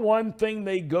number 1 thing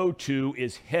they go to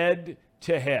is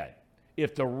head-to-head.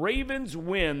 If the Ravens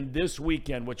win this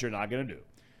weekend, which they're not going to do,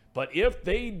 but if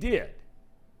they did,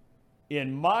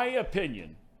 in my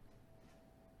opinion,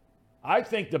 I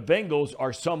think the Bengals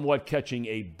are somewhat catching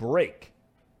a break.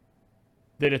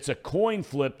 That it's a coin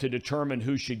flip to determine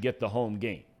who should get the home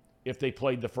game if they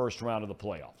played the first round of the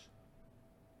playoffs.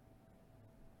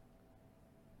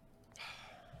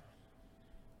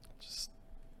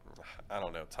 I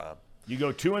don't know, Tom. You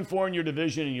go 2-4 in your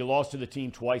division and you lost to the team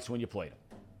twice when you played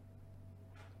them.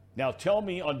 Now tell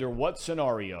me under what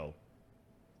scenario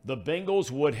the Bengals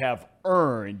would have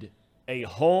earned a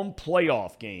home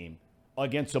playoff game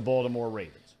against the Baltimore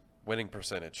Ravens. Winning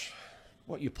percentage.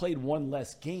 Well, you played one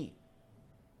less game.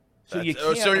 So That's, you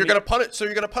can't. so you're going to punish. So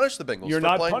you're going to punish the Bengals. You're for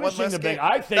not playing punishing one the less Bengals. game.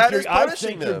 I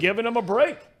think you're giving them a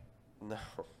break. No.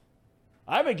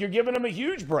 I think you're giving them a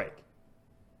huge break.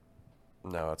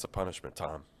 No, it's a punishment,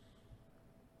 Tom.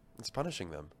 It's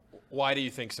punishing them. Why do you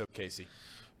think so, Casey?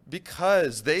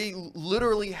 Because they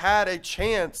literally had a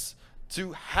chance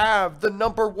to have the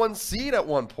number 1 seed at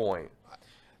one point.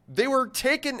 They were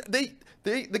taken.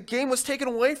 The game was taken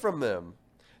away from them.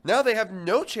 Now they have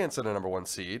no chance at a number 1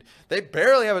 seed. They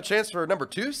barely have a chance for a number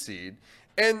 2 seed.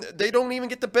 And they don't even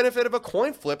get the benefit of a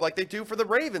coin flip like they do for the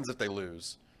Ravens if they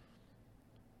lose.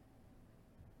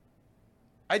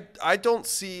 I don't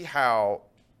see how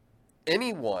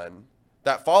anyone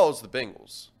that follows the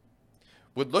Bengals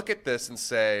would look at this and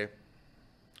say,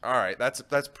 all right,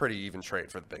 that's pretty even trade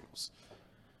for the Bengals.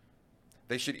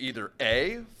 They should either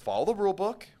A, follow the rule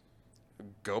book,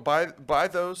 go by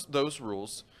those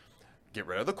rules, get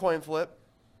rid of the coin flip,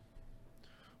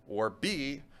 or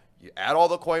B, you add all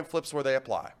the coin flips where they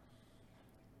apply.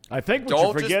 I think what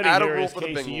you're forgetting here is,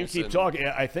 Casey, you keep talking.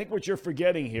 I think what you're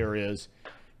forgetting here is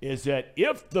that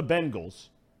if the Bengals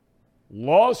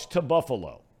lost to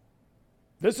Buffalo,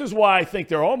 this is why I think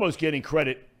they're almost getting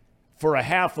credit for a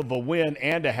half of a win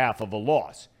and a half of a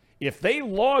loss. If they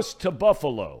lost to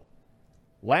Buffalo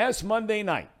last Monday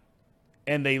night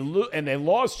and they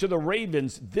lost to the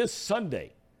Ravens this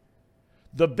Sunday,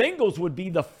 the Bengals would be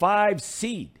the 5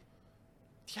 seed.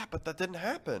 Yeah, but that didn't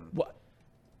happen.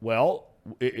 Well,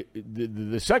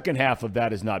 the second half of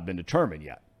that has not been determined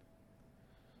yet.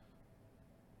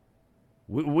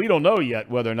 We don't know yet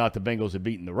whether or not the Bengals have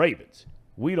beaten the Ravens.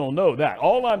 We don't know that.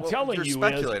 All I'm telling you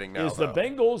is the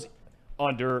Bengals,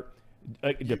 under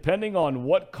depending on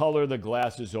what color the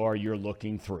glasses are you're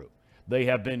looking through, they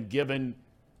have been given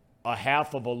a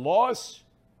half of a loss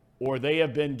or they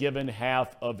have been given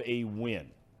half of a win.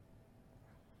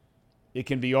 It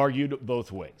can be argued both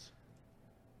ways.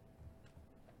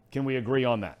 Can we agree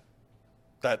on that?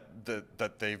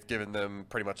 That they've given them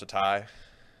pretty much a tie?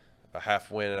 A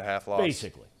half win and a half loss?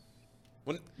 Basically.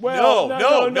 No, it's it's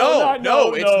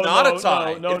not a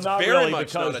tie. No, it's not very really, much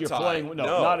because not a you're tie. playing.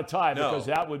 Not a tie, no. because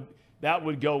that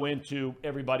would go into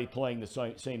everybody playing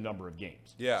the same number of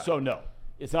games. Yeah. So no,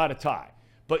 it's not a tie.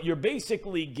 But you're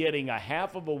basically getting a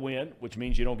half of a win, which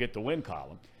means you don't get the win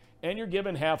column, and you're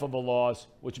given half of a loss,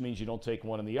 which means you don't take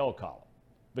one in the L column.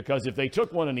 Because if they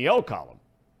took one in the L column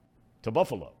to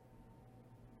Buffalo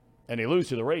and they lose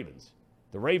to the Ravens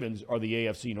are the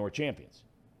AFC North champions.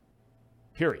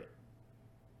 Period.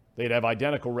 They'd have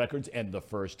identical records, and the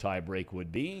first tie break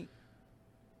would be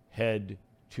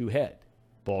head-to-head.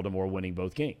 Baltimore winning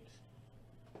both games.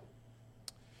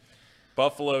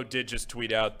 Buffalo did just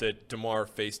tweet out that DeMar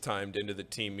FaceTimed into the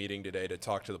team meeting today to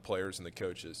talk to the players and the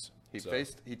coaches.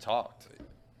 He talked.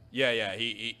 Yeah.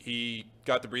 He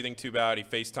got the breathing tube out. He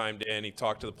FaceTimed in. He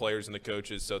talked to the players and the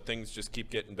coaches. So things just keep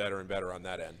getting better and better on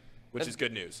that end, which is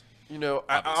good news. You know,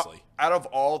 obviously. Out of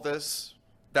all this,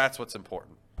 that's what's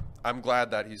important. I'm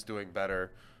glad that he's doing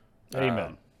better.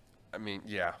 Amen.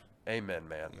 Yeah. Amen,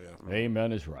 man. Yeah.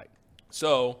 Amen is right.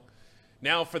 So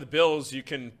now for the Bills, you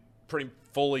can pretty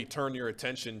fully turn your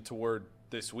attention toward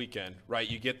this weekend, right?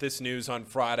 You get this news on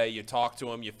Friday, you talk to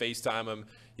them, you FaceTime them,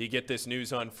 you get this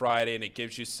news on Friday, and it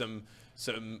gives you some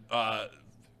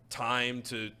time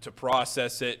to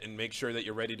process it and make sure that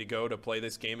you're ready to go to play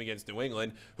this game against New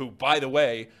England, who, by the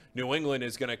way, New England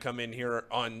is going to come in here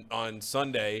on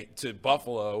Sunday to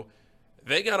Buffalo.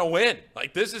 They got to win.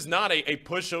 Like, this is not a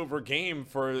pushover game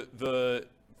for the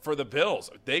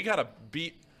Bills. They got to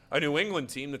beat a New England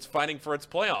team that's fighting for its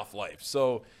playoff life.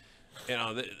 So, you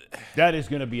know, that is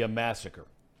going to be a massacre.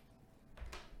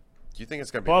 Do you think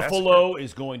it's going to be Buffalo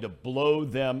is going to blow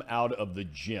them out of the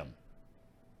gym.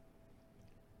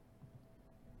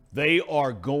 They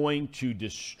are going to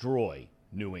destroy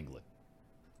New England.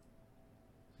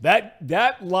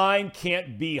 That line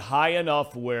can't be high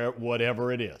enough where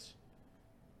whatever it is.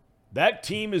 That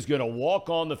team is going to walk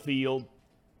on the field,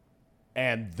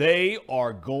 and they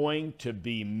are going to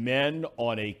be men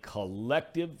on a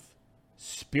collective,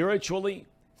 spiritually,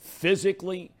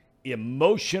 physically,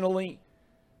 emotionally,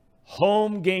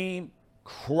 home game,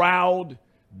 crowd.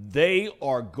 They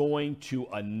are going to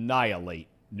annihilate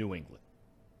New England.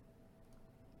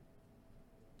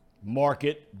 Mark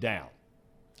it down.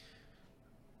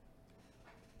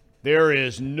 There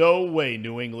is no way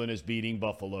New England is beating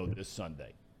Buffalo this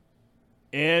Sunday.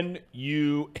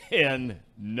 N-U-N,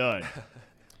 none.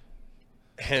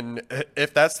 And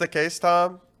if that's the case,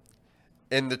 Tom,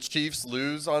 and the Chiefs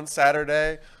lose on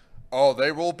Saturday,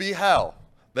 there will be hell.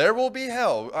 There will be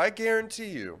hell, I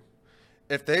guarantee you.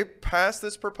 If they pass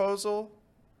this proposal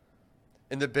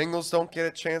and the Bengals don't get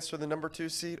a chance for the number 2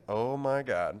 seed, oh my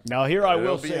God. Now here I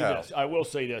will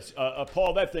say this.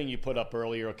 Paul, that thing you put up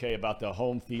earlier, okay, about the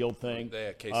home field thing.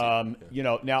 Yeah, Casey. You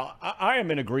know, now I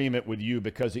am in agreement with you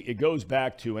because it goes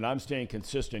back to, and I'm staying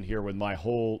consistent here with my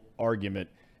whole argument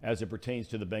as it pertains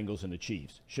to the Bengals and the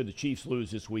Chiefs. Should the Chiefs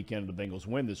lose this weekend and the Bengals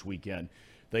win this weekend,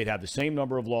 they'd have the same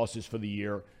number of losses for the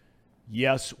year.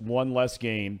 Yes, one less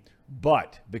game,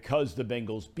 but because the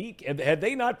Bengals had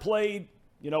they not played,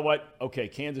 you know what? Okay,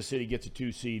 Kansas City gets a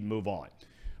 2 seed, move on.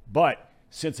 But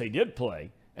since they did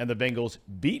play and the Bengals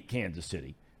beat Kansas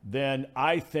City, then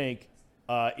I think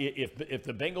if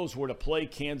the Bengals were to play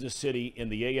Kansas City in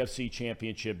the AFC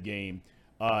Championship game,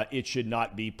 it should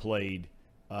not be played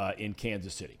in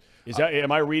Kansas City.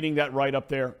 Am I reading that right up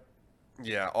there?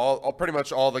 Yeah, pretty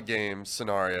much all the game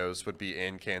scenarios would be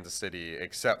in Kansas City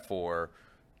except for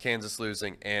Kansas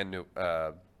losing and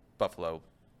Buffalo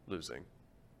losing.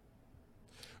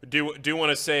 Do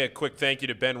want to say a quick thank you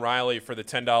to Ben Riley for the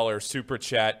 $10 super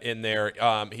chat in there.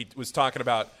 He was talking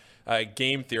about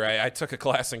game theory. I took a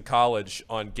class in college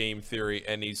on game theory,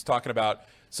 and he's talking about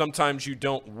sometimes you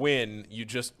don't win, you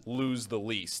just lose the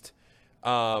least.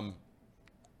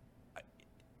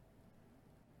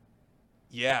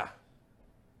 Yeah.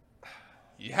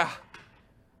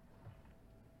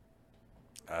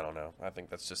 I don't know. I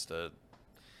think that's just that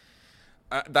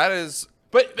is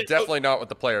but definitely not what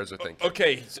the players are thinking.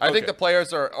 Okay. I think the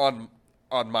players are on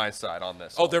my side on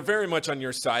this. They're very much on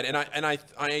your side. And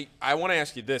I want to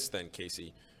ask you this then,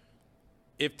 Casey.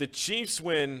 If the Chiefs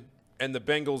win and the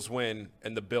Bengals win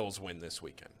and the Bills win this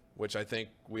weekend, which I think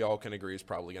we all can agree is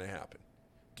probably going to happen,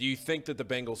 do you think that the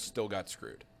Bengals still got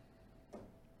screwed?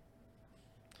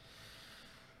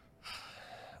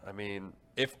 I mean,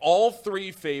 if all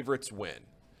 3 favorites win,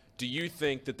 do you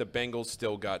think that the Bengals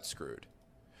still got screwed?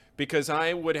 Because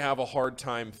I would have a hard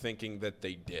time thinking that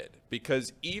they did.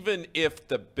 Because even if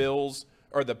the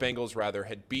Bengals rather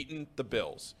had beaten the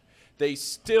Bills, they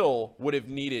still would have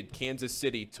needed Kansas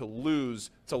City to lose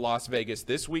to Las Vegas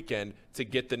this weekend to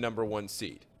get the number 1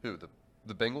 seed. Who,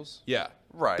 the Bengals? Yeah.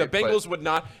 Right. The Bengals would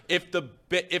not if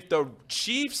the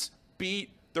Chiefs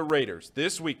beat the Raiders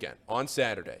this weekend on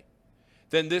Saturday,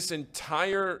 then this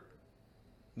entire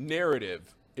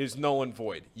narrative is null and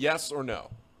void. Yes or no?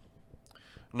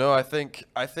 No, I think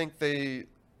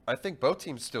both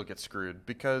teams still get screwed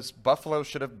because Buffalo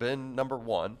should have been number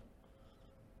 1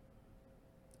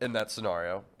 in that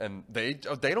scenario, and they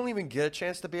don't even get a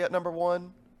chance to be at number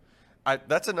 1.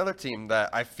 That's another team that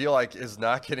I feel like is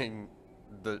not getting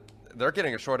they're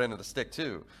getting a short end of the stick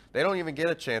too. They don't even get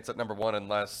a chance at number 1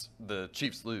 unless the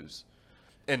Chiefs lose.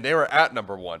 And they were at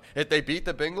number 1. If they beat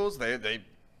the Bengals,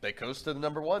 They coasted the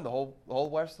number 1 the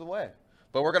whole rest of the way.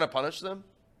 But we're going to punish them?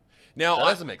 Now, That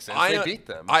doesn't make sense. They beat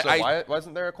them. Why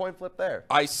wasn't there a coin flip there?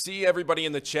 I see everybody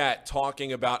in the chat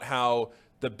talking about how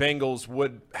the Bengals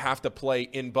would have to play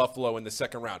in Buffalo in the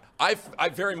second round. I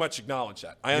very much acknowledge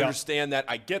that. I understand that.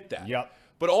 I get that. Yep.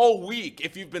 But all week,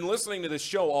 if you've been listening to this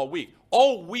show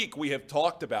all week we have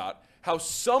talked about how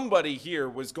somebody here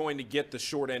was going to get the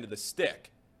short end of the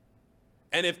stick.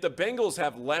 And if the Bengals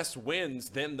have less wins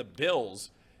than the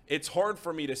Bills, it's hard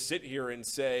for me to sit here and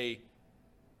say,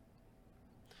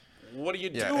 what do you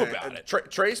do about it?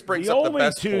 Trace brings up the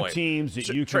best point. The only two teams that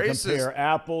you can compare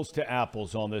apples to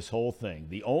apples on this whole thing,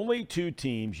 the only two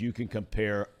teams you can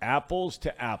compare apples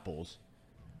to apples,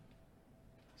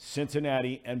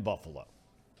 Cincinnati and Buffalo.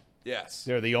 Yes.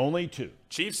 They're the only two.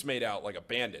 Chiefs made out like a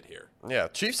bandit here. Yeah,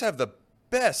 Chiefs have the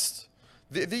best,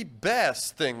 the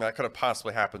best thing that could have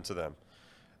possibly happened to them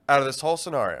out of this whole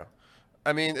scenario.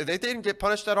 I mean, they didn't get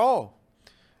punished at all.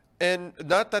 And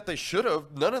not that they should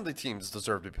have. None of the teams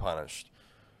deserve to be punished.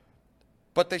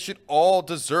 But they should all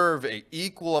deserve an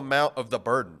equal amount of the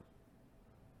burden.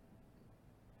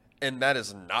 And that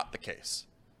is not the case.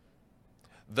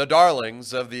 The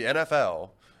darlings of the NFL,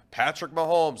 Patrick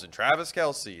Mahomes and Travis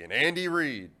Kelce and Andy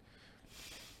Reid,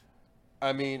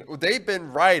 I mean, they've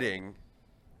been riding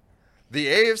the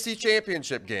AFC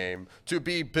Championship game to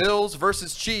be Bills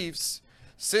versus Chiefs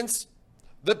since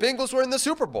the Bengals were in the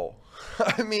Super Bowl.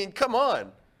 I mean, come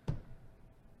on.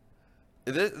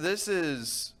 This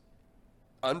is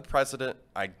unprecedented.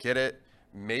 I get it.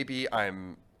 Maybe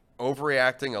I'm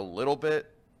overreacting a little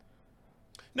bit.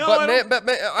 No,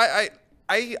 I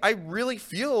really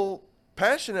feel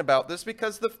passionate about this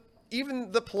because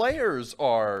even the players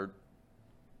are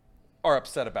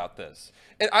upset about this.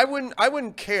 And I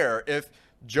wouldn't care if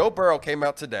Joe Burrow came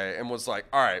out today and was like,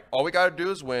 all right, all we got to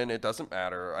do is win. It doesn't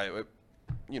matter.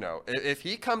 If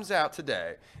he comes out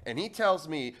today and he tells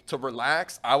me to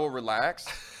relax, I will relax.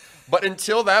 But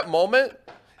until that moment,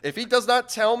 if he does not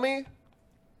tell me,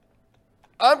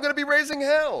 I'm going to be raising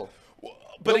hell.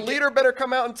 But the leader better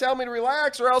come out and tell me to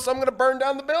relax, or else I'm going to burn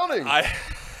down the building. I'm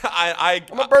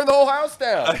going to burn the whole house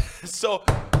down. So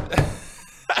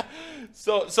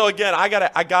again, I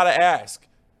gotta ask,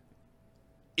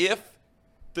 if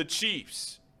the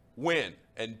Chiefs win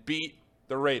and beat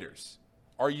the Raiders,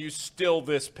 are you still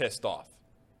this pissed off?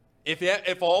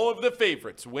 If all of the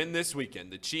favorites win this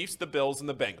weekend, the Chiefs, the Bills, and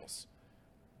the Bengals,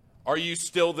 are you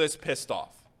still this pissed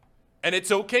off? And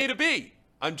it's okay to be.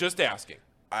 I'm just asking.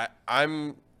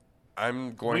 I'm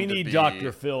going to be. We need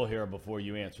Dr. Phil here before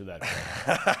you answer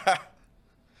that.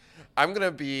 I'm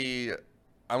gonna be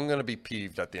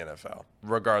peeved at the NFL,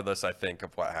 regardless, I think,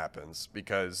 of what happens,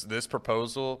 because this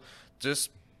proposal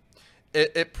just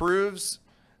it proves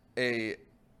a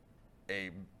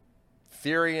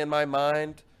theory in my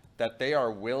mind that they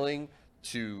are willing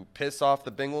to piss off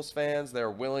the Bengals fans. They're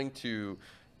willing to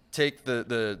take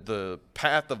the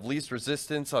path of least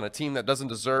resistance on a team that doesn't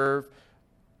deserve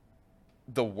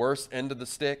the worst end of the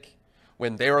stick,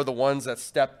 when they are the ones that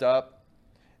stepped up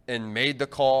and made the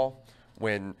call,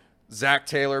 when Zach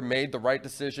Taylor made the right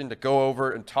decision to go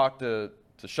over and talk to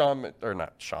McDermott.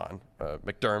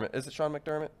 Is it Sean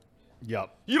McDermott?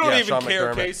 Yep. You don't even Sean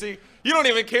care, McDermott. Casey. You don't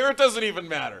even care. It doesn't even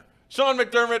matter. Sean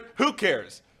McDermott, who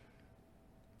cares?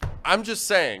 I'm just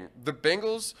saying, the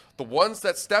Bengals, the ones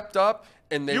that stepped up,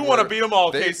 and You want to beat them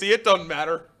all, Casey. It doesn't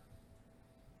matter.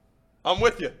 I'm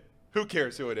with you. Who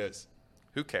cares who it is?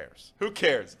 Who cares? Who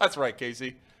cares? That's right,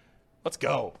 Casey. Let's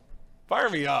go. Fire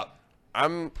me up.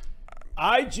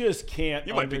 I just can't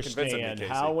You might be convincing me, understand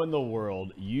Casey. how in the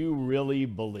world you really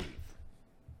believe.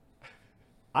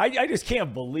 I just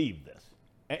can't believe this.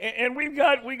 And we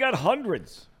got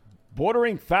hundreds,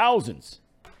 bordering thousands,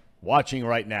 watching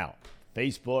right now.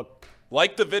 Facebook.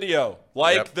 Like the video.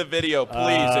 The video,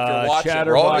 please, if you're watching.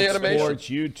 Chatterbox Sports,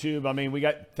 YouTube. I mean, we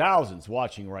got thousands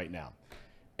watching right now.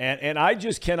 And I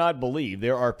just cannot believe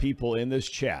there are people in this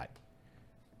chat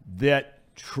that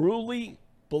truly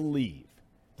believe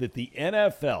that the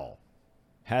NFL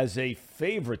has a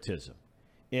favoritism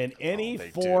in any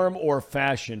form or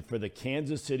fashion for the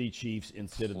Kansas City Chiefs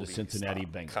instead of the Cincinnati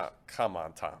Bengals. Come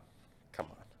on, Tom. Come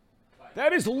on.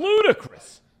 That is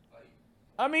ludicrous.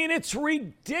 I mean, it's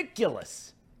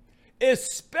ridiculous,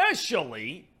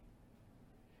 especially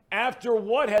after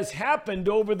what has happened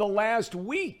over the last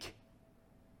week.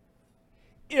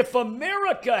 If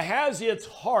America has its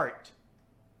heart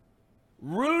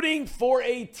rooting for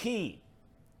a team,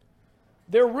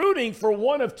 they're rooting for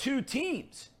one of two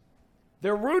teams.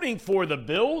 They're rooting for the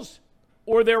Bills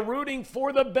or they're rooting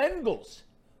for the Bengals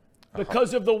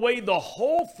because of the way the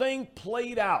whole thing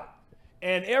played out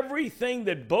and everything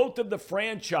that both of the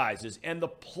franchises and the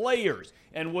players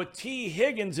and what T.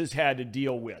 Higgins has had to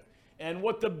deal with and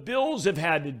what the Bills have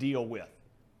had to deal with,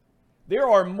 there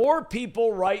are more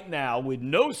people right now with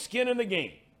no skin in the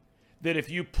game that if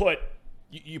you put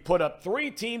up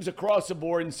 3 teams across the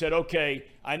board and said, okay,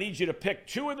 I need you to pick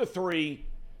 2 of the 3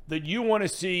 that you want to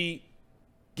see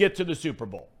get to the Super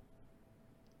Bowl.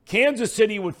 Kansas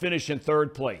City would finish in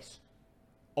 3rd place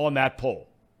on that poll.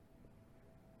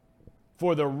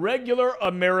 For the regular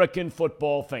American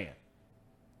football fan,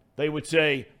 they would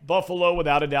say Buffalo,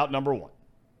 without a doubt, number 1.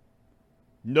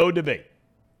 No debate.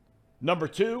 Number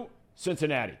 2,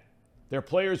 Cincinnati. Their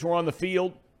players were on the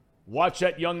field. Watch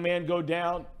that young man go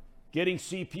down, getting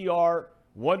CPR,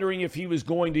 wondering if he was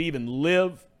going to even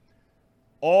live.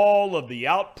 All of the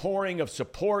outpouring of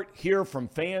support here from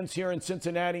fans here in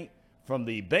Cincinnati, from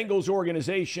the Bengals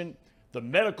organization, the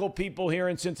medical people here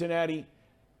in Cincinnati.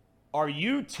 Are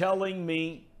you telling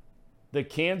me that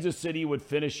Kansas City would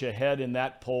finish ahead in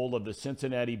that poll of the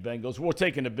Cincinnati Bengals? We're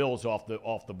taking the Bills off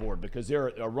the board because they're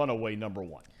a runaway number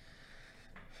 1.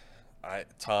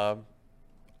 Thom,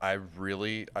 I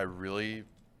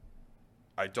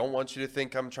don't want you to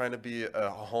think I'm trying to be a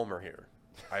homer here.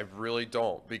 I really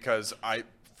don't, because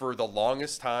for the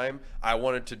longest time, I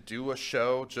wanted to do a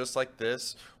show just like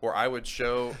this where I would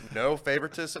show no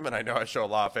favoritism, and I know I show a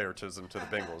lot of favoritism to the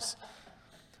Bengals.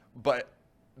 But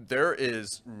there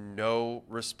is no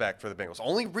respect for the Bengals.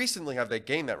 Only recently have they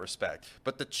gained that respect.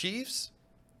 But the Chiefs,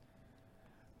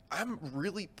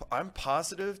 I'm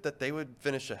positive that they would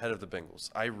finish ahead of the Bengals.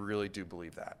 I really do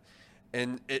believe that.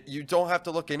 And you don't have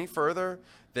to look any further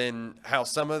than how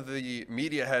some of the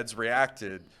media heads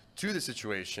reacted to the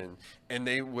situation, and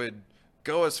they would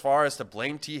go as far as to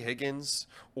blame T. Higgins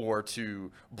or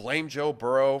to blame Joe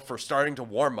Burrow for starting to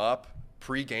warm up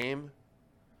pre-game.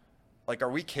 Like, are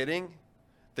we kidding?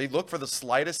 They look for the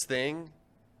slightest thing.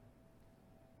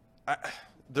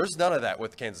 There's none of that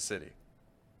with Kansas City.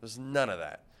 There's none of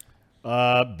that.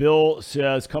 Bill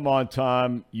says, come on,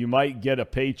 Tom. You might get a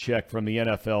paycheck from the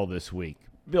NFL this week.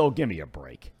 Bill, give me a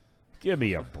break. Give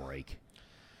me a break.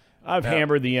 I've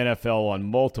hammered the NFL on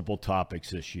multiple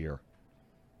topics this year.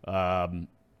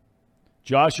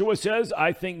 Joshua says,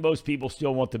 I think most people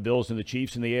still want the Bills and the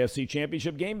Chiefs in the AFC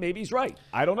Championship game. Maybe he's right.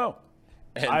 I don't know.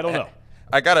 I don't know.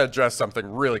 I got to address something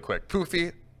really quick.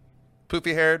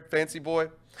 Poofy-haired, fancy boy.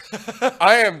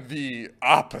 I am the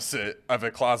opposite of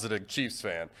a closeted Chiefs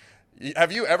fan.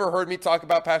 Have you ever heard me talk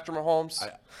about Patrick Mahomes?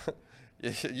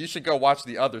 You should go watch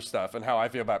the other stuff and how I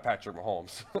feel about Patrick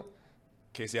Mahomes.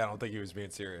 Casey, I don't think he was being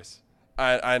serious.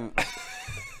 I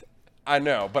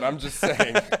know, but I'm just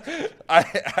saying.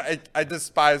 I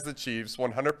despise the Chiefs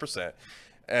 100%.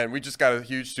 And we just got a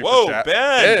huge super chat. Whoa,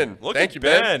 Ben! Look Thank at you,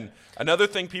 Ben. Another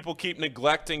thing people keep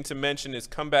neglecting to mention is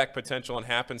comeback potential and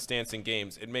happenstance in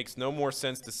games. It makes no more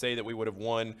sense to say that we would have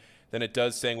won than it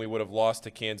does saying we would have lost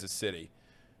to Kansas City.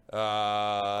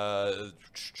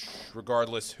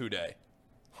 Regardless, who day.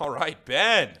 All right,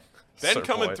 Ben. Ben Sir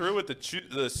coming boy. through with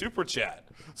the super chat.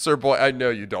 Sir boy, I know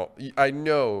you don't. I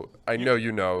know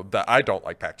you know that I don't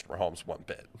like Patrick Mahomes one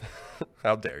bit.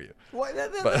 How dare you? Well,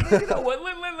 you know what?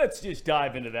 Let's just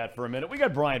dive into that for a minute. We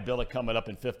got Brian Billick coming up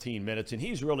in 15 minutes, and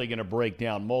he's really going to break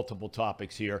down multiple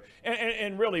topics here.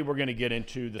 And really, we're going to get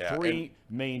into the 3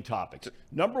 main topics.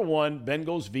 Number 1,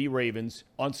 Bengals v. Ravens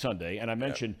on Sunday. And I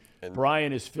mentioned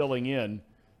Brian is filling in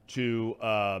to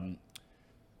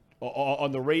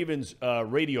on the Ravens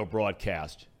radio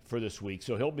broadcast for this week.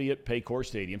 So he'll be at Paycor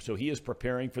Stadium. So he is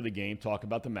preparing for the game, talk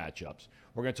about the matchups.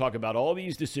 We're going to talk about all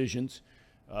these decisions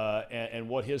and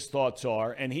what his thoughts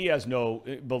are. And he has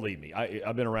believe me,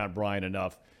 I've been around Brian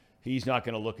enough. He's not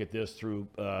going to look at this through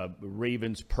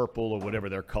Ravens purple or whatever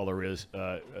their color is,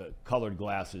 colored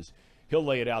glasses. He'll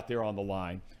lay it out there on the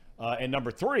line. And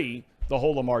number 3, the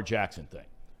whole Lamar Jackson thing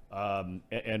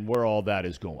and where all that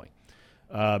is going.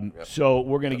 So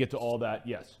we're going to get to all that.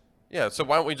 Yes. Yeah, so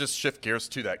why don't we just shift gears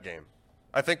to that game?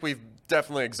 I think we've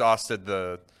definitely exhausted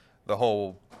the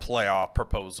whole playoff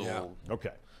proposal. Yeah.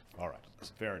 Okay. All right.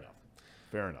 Fair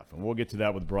enough. And we'll get to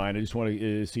that with Brian. I just want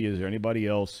to see, is there anybody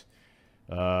else?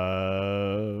 This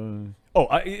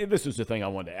is the thing I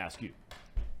wanted to ask you.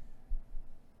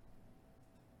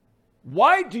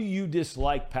 Why do you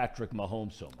dislike Patrick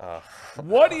Mahomes so much?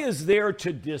 What is there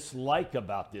to dislike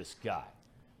about this guy?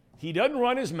 He doesn't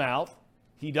run his mouth.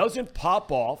 He doesn't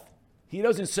pop off. He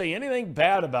doesn't say anything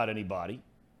bad about anybody.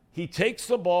 He takes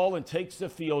the ball and takes the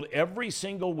field every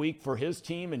single week for his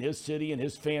team and his city and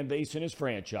his fan base and his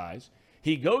franchise.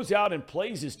 He goes out and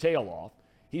plays his tail off.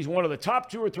 He's one of the top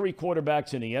 2 or 3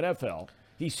 quarterbacks in the NFL.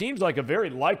 He seems like a very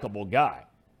likable guy.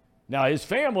 Now, his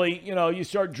family, you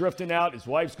start drifting out. His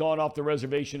wife's gone off the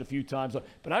reservation a few times.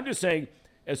 But I'm just saying,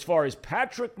 as far as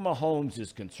Patrick Mahomes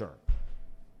is concerned,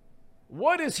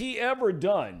 what has he ever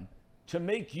done to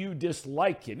make you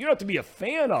dislike him? You don't have to be a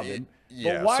fan of him,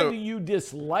 but why do you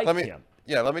dislike him?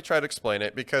 Yeah, let me try to explain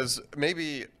it, because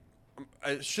maybe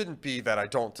it shouldn't be that I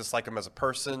don't dislike him as a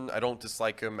person. I don't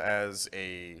dislike him as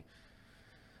a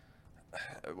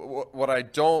 – what I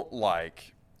don't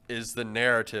like is the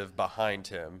narrative behind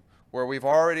him, where we've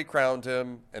already crowned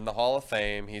him in the Hall of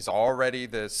Fame. He's already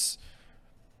this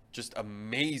just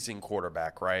amazing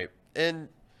quarterback, right? And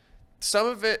some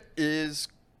of it is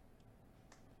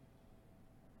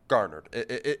garnered.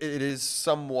 It is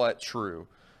somewhat true.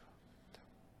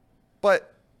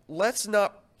 But let's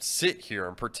not sit here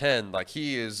and pretend like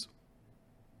he is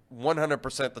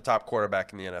 100% the top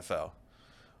quarterback in the NFL,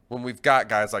 when we've got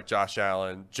guys like Josh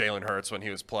Allen, Jalen Hurts when he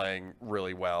was playing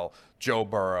really well, Joe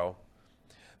Burrow.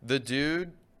 The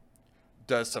dude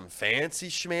does some fancy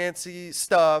schmancy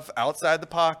stuff outside the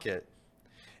pocket,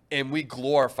 and we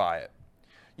glorify it.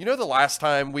 You know the last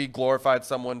time we glorified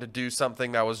someone to do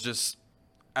something that was just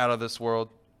out of this world?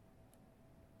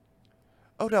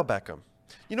 Odell Beckham.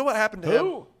 You know what happened to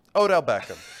him? Odell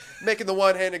Beckham. Making the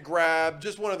one-handed grab,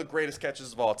 just one of the greatest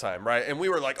catches of all time, right? And we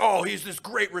were like, oh, he's this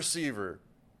great receiver.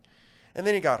 And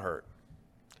then he got hurt.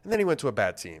 And then he went to a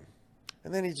bad team.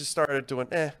 And then he just started doing,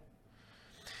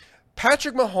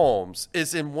 Patrick Mahomes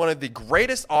is in one of the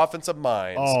greatest offensive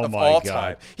minds of all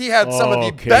time. He had some of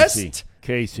the best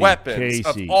weapons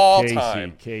of all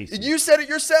time. You said it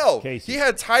yourself. He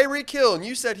had Tyreek Hill, and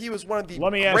you said he was one of the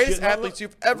greatest athletes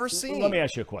you've ever seen. Let me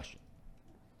ask you a question.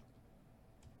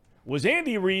 Was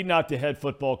Andy Reid not the head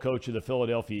football coach of the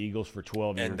Philadelphia Eagles for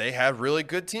 12 years? And they had really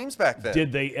good teams back then.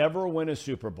 Did they ever win a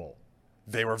Super Bowl?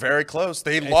 They were very close.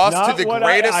 They lost to the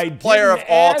greatest player of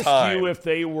all time. I asked you if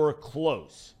they were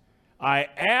close. I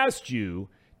asked you,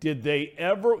 did they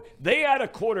ever – they had a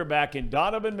quarterback in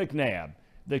Donovan McNabb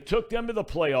that took them to the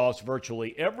playoffs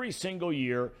virtually every single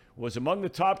year, was among the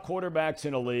top quarterbacks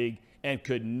in the league, and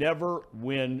could never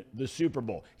win the Super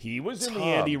Bowl. He was in the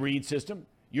Andy Reid system.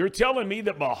 You're telling me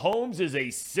that Mahomes is a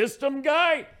system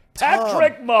guy?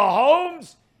 Patrick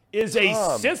Mahomes is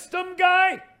a system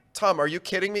guy? Tom, are you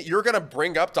kidding me? You're going to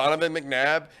bring up Donovan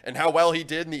McNabb and how well he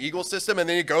did in the Eagles system, and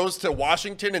then he goes to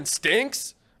Washington and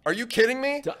stinks? Are you kidding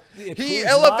me? He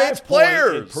elevates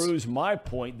players. It proves my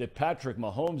point that Patrick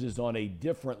Mahomes is on a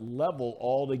different level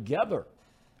altogether.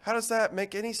 How does that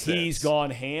make any sense? He's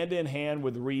gone hand in hand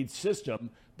with Reid's system,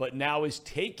 but now is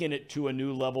taking it to a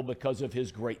new level because of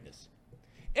his greatness.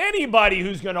 Anybody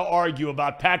who's going to argue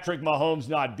about Patrick Mahomes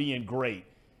not being great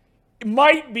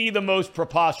might be the most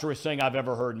preposterous thing I've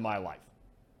ever heard in my life.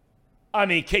 I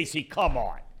mean, Casey, come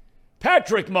on.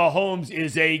 Patrick Mahomes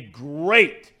is a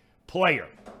great player.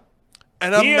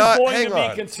 And he is going to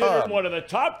be considered one of the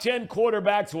top 10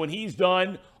 quarterbacks when he's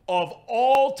done of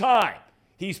all time.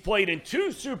 He's played in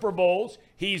 2 Super Bowls.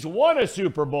 He's won a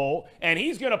Super Bowl. And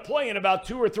he's going to play in about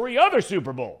 2 or 3 other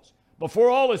Super Bowls before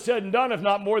all is said and done, if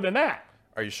not more than that.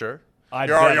 Are you sure?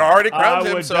 You already crowned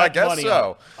him, so I guess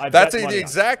so. This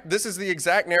is the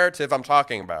exact narrative I'm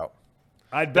talking about.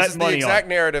 This is the exact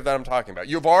narrative that I'm talking about.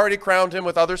 You've already crowned him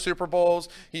with other Super Bowls.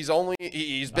 He's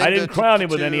been. I didn't crown him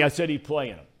with any. I said he'd play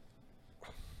in them.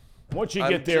 Once you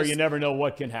get there, you never know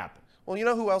what can happen. Well, you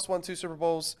know who else won 2 Super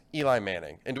Bowls? Eli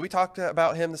Manning. And do we talk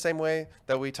about him the same way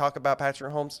that we talk about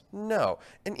Patrick Mahomes? No.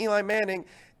 And Eli Manning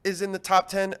is in the top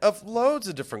 10 of loads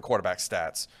of different quarterback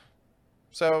stats.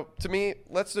 So, to me,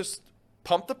 let's just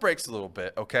pump the brakes a little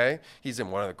bit, okay? He's in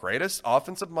one of the greatest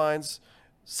offensive minds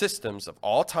systems of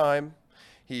all time.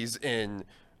 He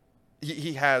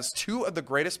has 2 of the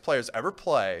greatest players ever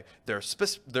play their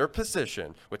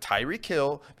position, with Tyreek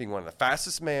Hill being one of the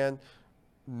fastest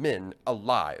men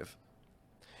alive.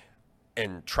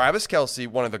 And Travis Kelce,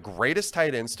 one of the greatest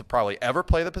tight ends to probably ever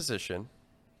play the position.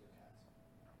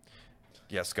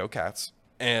 Yes, go Cats.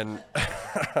 And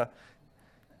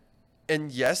and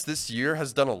yes, this year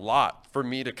has done a lot for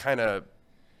me to kind of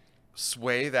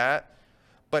sway that.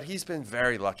 But he's been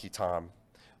very lucky, Tom.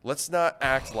 Let's not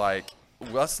act like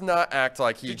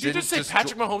he Did you just say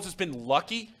Patrick Mahomes has been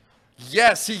lucky?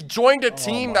 Yes, he joined a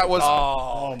team that was.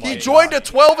 He joined a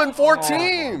 12-4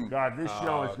 team. God, this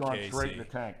show has gone straight in the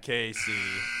tank. Casey.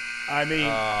 I mean,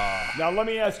 now let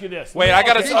me ask you this. Wait, I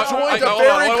got to. He joined a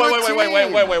very good team.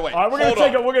 Wait. All right, we're going to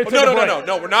take a break.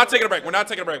 No, we're not taking a break. We're not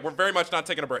taking a break. We're very much not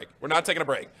taking a break. We're not taking a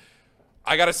break.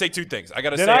 I got to say 2 things.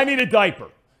 I need a diaper.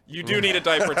 You do need a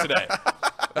diaper today.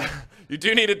 You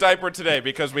do need a diaper today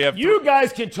because we have. You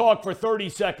guys can talk for 30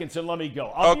 seconds and let me go.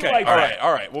 I'll be right back.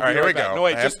 All right. We'll be here right we back. go. No,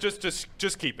 wait, just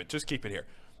keep it. Just keep it here.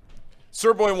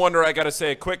 Sir Boy Wonder, I got to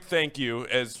say a quick thank you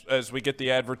as we get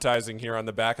the advertising here on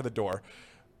the back of the door.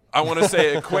 I want to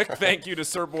say a quick thank you to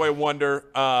Sir Boy Wonder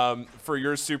for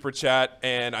your super chat,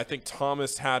 and I think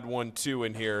Thomas had one too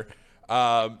in here.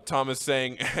 Thomas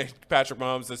saying Patrick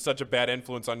Mahomes is such a bad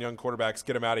influence on young quarterbacks.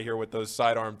 Get him out of here with those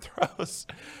sidearm throws.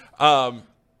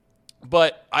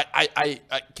 But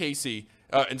Casey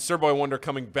and Sir Boy Wonder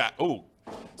coming back. Oh,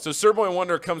 so Sir Boy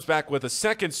Wonder comes back with a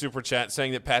second super chat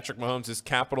saying that Patrick Mahomes is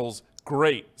Capitals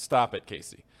great. Stop it,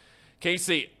 Casey.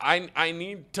 Casey, I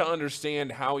need to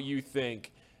understand how you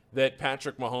think that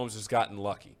Patrick Mahomes has gotten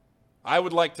lucky. I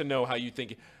would like to know how you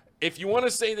think. If you want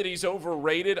to say that he's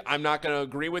overrated, I'm not going to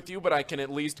agree with you, but I can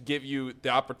at least give you the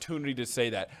opportunity to say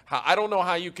that. I don't know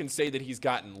how you can say that he's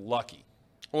gotten lucky.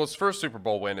 Well, his first Super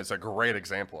Bowl win is a great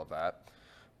example of that.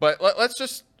 But let's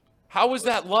just... How is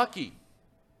that lucky?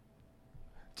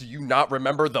 Do you not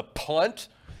remember the punt?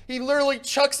 He literally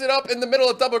chucks it up in the middle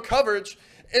of double coverage,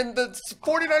 and the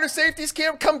 49er safeties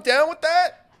can't come down with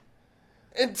that?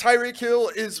 And Tyreek Hill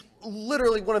is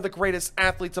literally one of the greatest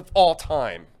athletes of all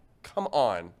time. Come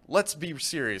on. Let's be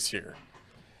serious here.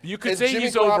 You could And say Jimmy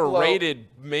he's Garoppolo- overrated.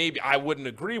 Maybe I wouldn't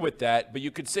agree with that, but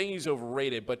you could say he's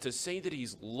overrated. But to say that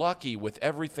he's lucky with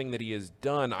everything that he has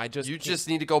done, You just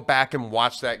need to go back and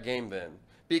watch that game then,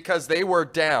 because they were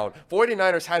down.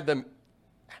 49ers had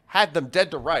them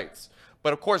dead to rights.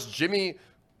 But, of course, Jimmy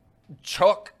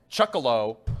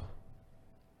Chuckalo,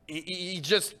 he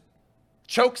just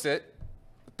chokes it,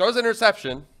 throws an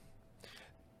interception.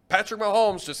 Patrick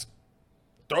Mahomes just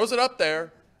throws it up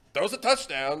there, throws a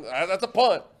touchdown. That's a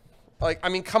punt.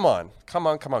 Come on.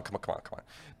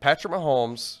 Patrick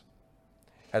Mahomes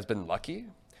has been lucky,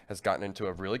 has gotten into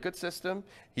a really good system.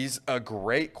 He's a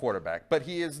great quarterback, but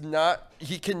he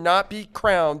cannot be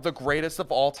crowned the greatest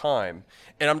of all time.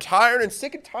 And I'm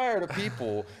sick and tired of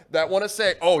people that want to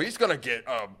say, "Oh, he's going to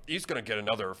get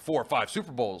another 4 or 5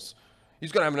 Super Bowls.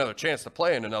 He's going to have another chance to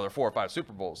play in another 4 or 5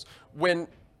 Super Bowls." When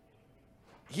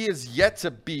he is yet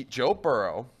to beat Joe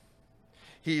Burrow.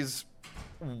 He's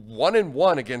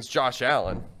 1-1 against Josh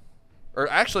Allen. Or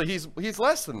actually, he's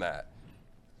less than that.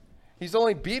 He's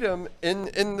only beat him in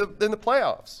the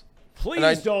playoffs.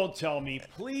 Please don't tell me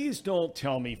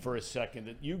for a second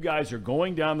that you guys are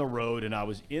going down the road and I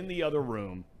was in the other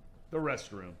room, the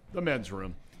restroom, the men's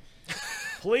room.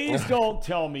 Please don't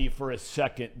tell me for a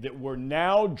second that we're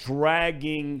now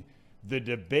dragging the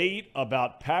debate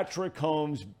about Patrick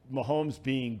Mahomes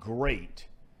being great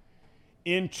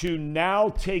into now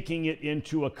taking it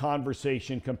into a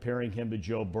conversation comparing him to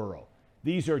Joe Burrow.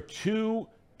 These are two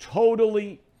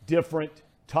totally different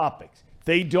topics.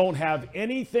 They don't have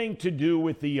anything to do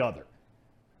with the other.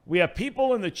 We have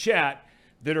people in the chat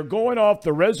that are going off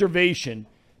the reservation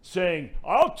saying,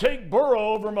 "I'll take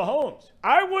Burrow over Mahomes."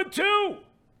 I would too.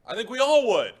 I think we all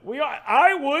would.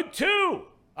 I would too.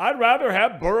 I'd rather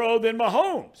have Burrow than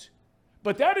Mahomes.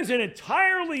 But that is an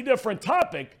entirely different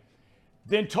topic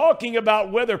than talking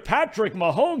about whether Patrick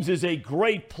Mahomes is a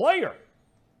great player.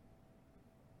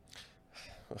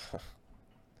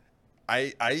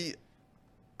 I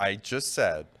just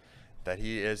said that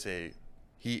he is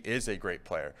a great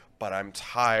player, but I'm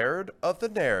tired of the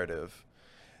narrative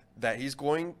that he's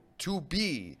going to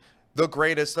be the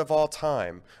greatest of all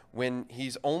time when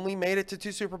he's only made it to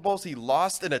 2 Super Bowls. He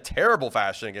lost in a terrible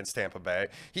fashion against Tampa Bay.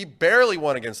 He barely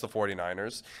won against the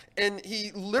 49ers, and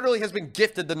he literally has been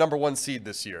gifted the number 1 seed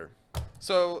this year.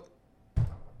 So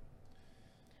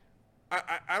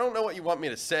I don't know what you want me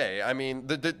to say. I mean,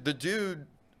 the dude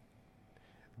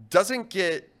doesn't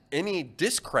get any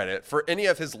discredit for any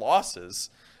of his losses.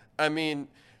 I mean,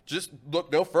 just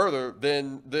look no further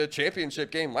than the championship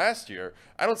game last year.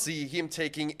 I don't see him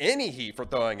taking any heat for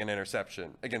throwing an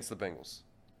interception against the Bengals.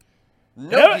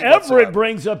 No heat Everett whatsoever.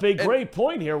 brings up a great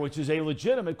point here, which is a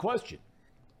legitimate question.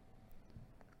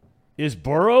 Is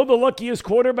Burrow the luckiest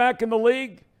quarterback in the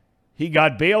league? He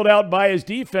got bailed out by his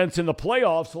defense in the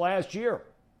playoffs last year.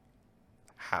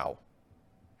 How?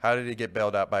 How did he get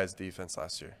bailed out by his defense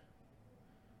last year?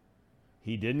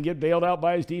 He didn't get bailed out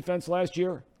by his defense last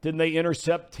year? Didn't they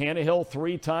intercept Tannehill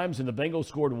 3 times and the Bengals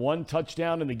scored 1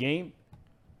 touchdown in the game?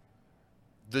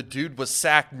 The dude was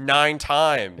sacked 9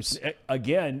 times.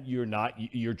 Again,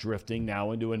 you're drifting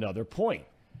now into another point.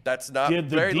 That's not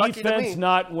Did the very lucky to defense me.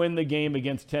 not win the game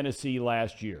against Tennessee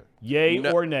last year? Yay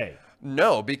or nay?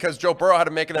 No, because Joe Burrow had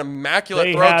to make an immaculate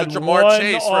They throw had to Jamar one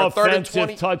Chase for a 3rd and 20.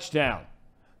 offensive touchdown.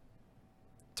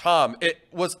 Thom, it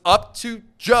was up to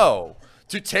Joe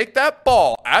to take that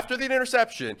ball after the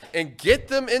interception and get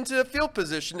them into the field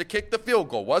position to kick the field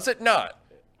goal. Was it not?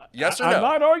 Yes or no? I'm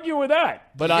not arguing with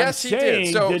that, but Yes, I'm he did.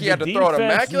 saying So did he had the to throw an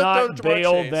defense immaculate throw not to Jamar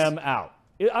bail Chase. them out?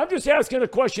 I'm just asking a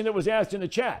question that was asked in the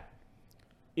chat.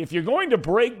 If you're going to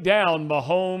break down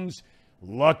Mahomes,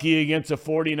 lucky against the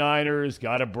 49ers,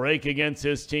 got a break against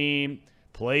his team,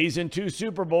 plays in 2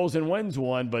 Super Bowls and wins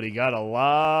one, but he got a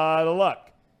lot of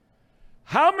luck.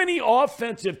 How many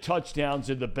offensive touchdowns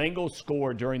did the Bengals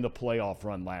score during the playoff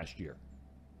run last year?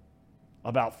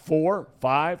 About 4,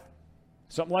 5,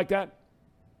 something like that?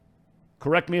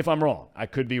 Correct me if I'm wrong. I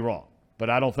could be wrong, but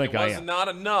I don't think I am. It was not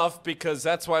enough because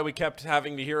that's why we kept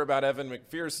having to hear about Evan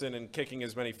McPherson and kicking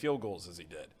as many field goals as he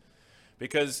did.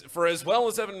 Because for as well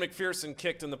as Evan McPherson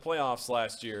kicked in the playoffs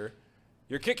last year,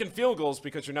 you're kicking field goals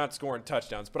because you're not scoring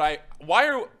touchdowns. But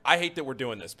I hate that we're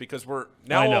doing this because we're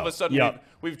now all of a sudden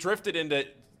we've drifted into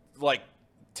like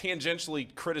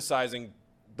tangentially criticizing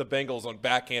the Bengals on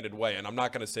backhanded way, and I'm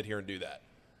not going to sit here and do that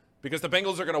because the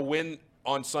Bengals are going to win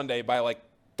on Sunday by like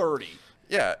 30.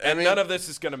 Yeah, and none of this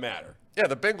is going to matter. Yeah,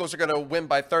 the Bengals are going to win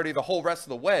by 30 the whole rest of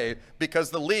the way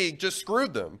because the league just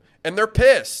screwed them, and they're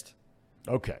pissed.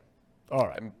 Okay, all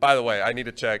right. And by the way, I need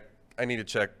to check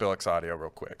Billick's audio real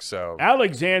quick. So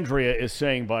Alexandria is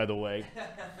saying, by the way,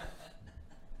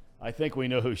 I think we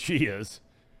know who she is,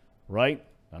 right?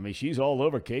 I mean, she's all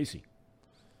over Casey.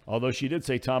 Although she did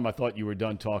say, Tom, I thought you were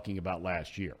done talking about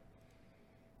last year.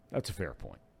 That's a fair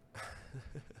point.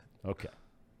 Okay.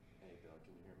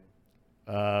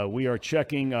 We are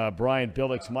checking Brian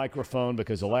Billick's microphone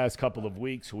because the last couple of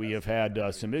weeks we have had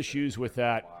some issues with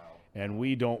that, and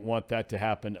we don't want that to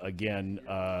happen again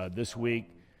this week.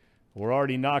 We're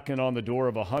already knocking on the door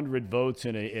of 100 votes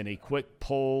in a quick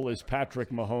poll. Is Patrick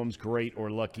Mahomes great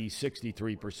or lucky?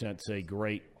 63% say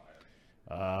great.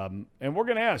 And we're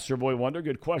going to ask Sir Boy Wonder,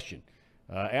 good question.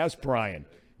 Ask Brian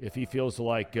if he feels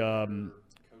like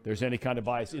there's any kind of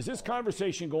bias. Is this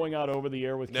conversation going out over the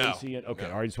air with Casey? Okay,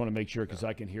 all right, I just want to make sure because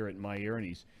I can hear it in my ear, and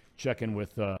he's checking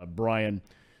with Brian,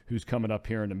 who's coming up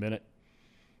here in a minute.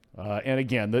 And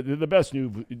again, the best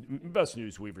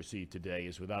news we've received today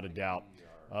is without a doubt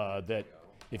that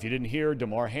if you didn't hear,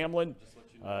 Damar Hamlin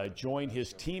joined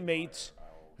his teammates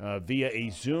via a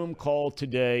Zoom call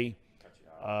today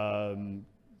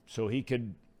so he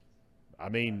could,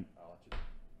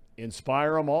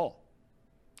 inspire them all.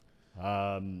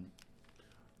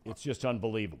 It's just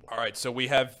unbelievable. All right, so we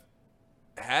have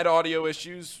had audio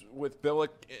issues with Billick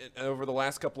over the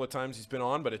last couple of times he's been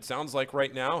on, but it sounds like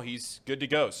right now he's good to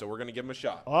go, so we're going to give him a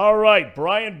shot. All right,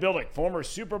 Brian Billick, former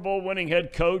Super Bowl winning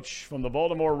head coach from the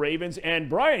Baltimore Ravens. And,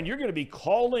 Brian, you're going to be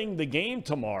calling the game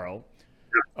tomorrow,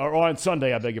 or on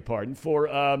Sunday, I beg your pardon,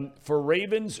 for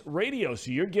Ravens radio.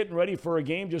 So you're getting ready for a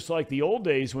game just like the old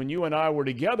days when you and I were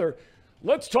together.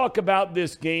 Let's talk about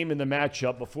this game and the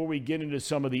matchup before we get into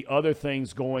some of the other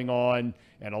things going on.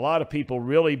 And a lot of people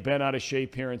really bent out of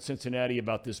shape here in Cincinnati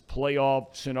about this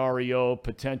playoff scenario,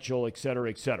 potential, et cetera,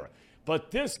 et cetera. But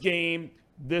this game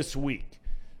this week,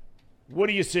 what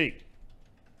do you see?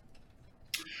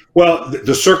 Well,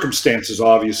 the circumstances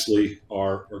obviously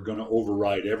are going to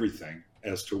override everything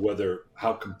as to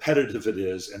how competitive it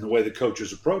is and the way the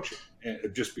coaches approach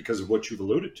it, just because of what you've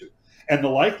alluded to. And the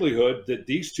likelihood that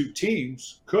these two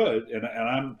teams could, and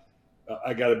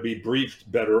I got to be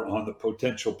briefed better on the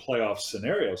potential playoff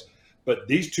scenarios, but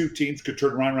these two teams could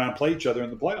turn around and play each other in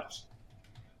the playoffs.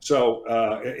 So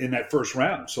in that first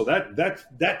round, so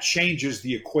that changes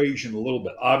the equation a little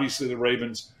bit. Obviously, the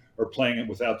Ravens are playing it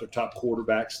without their top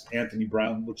quarterbacks. Anthony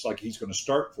Brown looks like he's going to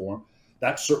start for them.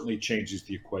 That certainly changes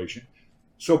the equation.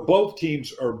 So both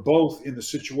teams are both in the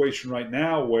situation right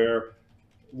now where,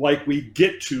 like we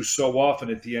get to so often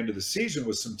at the end of the season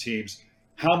with some teams,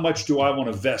 how much do I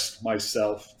want to vest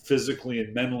myself physically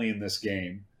and mentally in this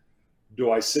game?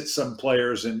 Do I sit some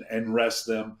players and rest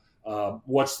them?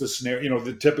 What's the scenario?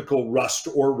 The typical rust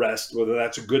or rest, whether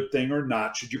that's a good thing or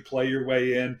not. Should you play your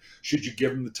way in? Should you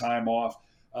give them the time off?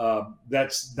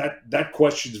 That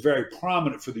question is very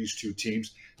prominent for these two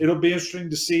teams. It'll be interesting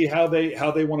to see how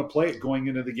they want to play it going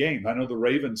into the game. I know the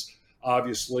Ravens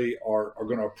obviously are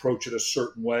going to approach it a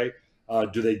certain way.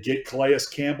 Do they get Calais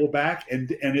Campbell back? And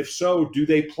if so, do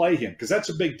they play him? Because that's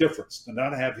a big difference to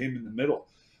not have him in the middle.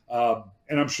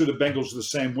 And I'm sure the Bengals are the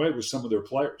same way with some of their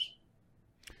players.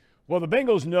 Well, the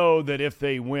Bengals know that if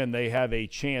they win, they have a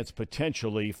chance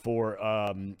potentially for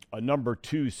a number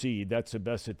 2 seed. That's the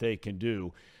best that they can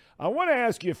do. I want to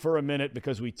ask you for a minute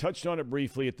because we touched on it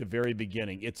briefly at the very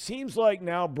beginning. It seems like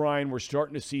now, Brian, we're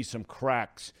starting to see some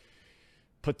cracks,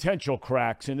 potential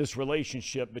cracks in this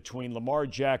relationship between Lamar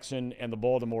Jackson and the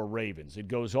Baltimore Ravens. It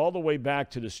goes all the way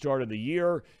back to the start of the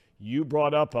year. You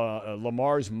brought up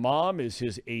Lamar's mom is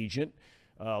his agent.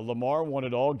 Lamar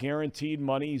wanted all guaranteed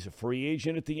money. He's a free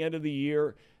agent at the end of the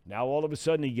year. Now all of a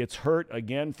sudden he gets hurt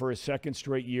again for a second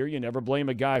straight year. You never blame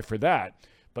a guy for that.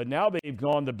 But now they've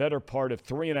gone the better part of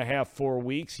 3.5, 4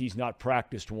 weeks. He's not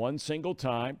practiced one single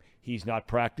time. He's not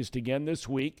practiced again this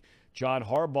week. John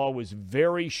Harbaugh was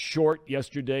very short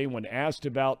yesterday when asked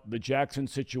about the Jackson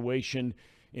situation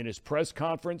in his press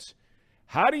conference.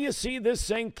 How do you see this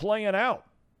thing playing out?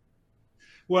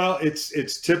 Well,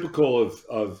 it's typical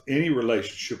of any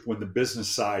relationship when the business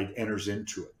side enters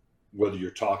into it, whether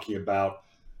you're talking about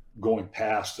going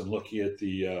past and looking at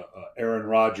the Aaron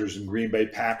Rodgers and Green Bay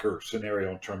Packer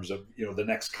scenario in terms of, the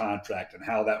next contract and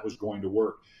how that was going to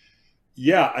work.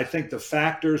 Yeah, I think the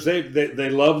factors, they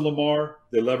love Lamar.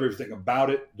 They love everything about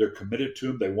it. They're committed to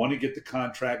him. They want to get the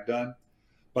contract done.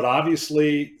 But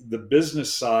obviously, the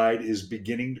business side is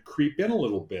beginning to creep in a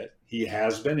little bit. He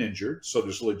has been injured, so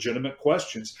there's legitimate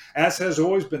questions, as has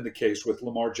always been the case with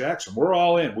Lamar Jackson. We're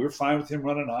all in. We're fine with him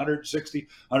running 160,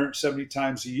 170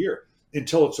 times a year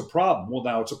until it's a problem. Well,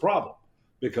 now it's a problem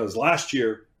because last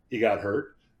year he got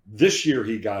hurt. This year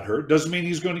he got hurt. Doesn't mean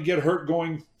he's going to get hurt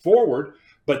going forward,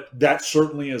 but that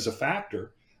certainly is a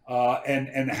factor.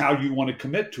 And how you want to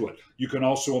commit to it. You can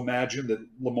also imagine that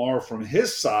Lamar from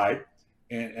his side,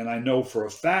 and I know for a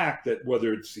fact that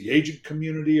whether it's the agent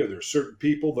community or there's certain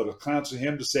people that will counsel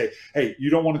him to say, hey, you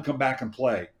don't want to come back and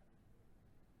play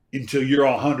until you're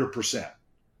 100%.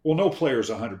 Well, no player is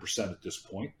 100% at this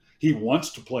point. He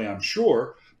wants to play, I'm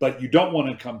sure, but you don't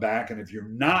want to come back. And if you're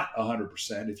not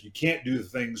 100%, if you can't do the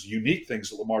things, unique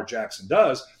things that Lamar Jackson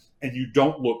does, and you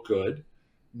don't look good,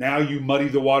 now you muddy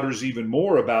the waters even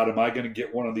more about, am I going to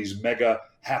get one of these mega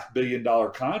 $500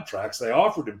 million contracts? They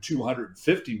offered him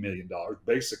 $250 million,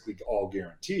 basically all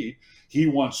guaranteed. He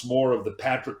wants more of the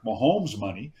Patrick Mahomes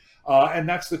money, and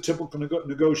that's the typical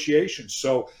negotiation.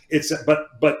 So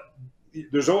but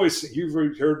there's always, you've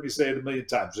heard me say it a million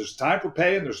times, there's a time for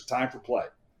pay and there's a time for play.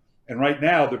 And right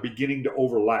now they're beginning to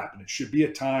overlap, and it should be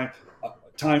a time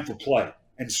for play,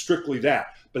 and strictly that.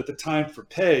 But the time for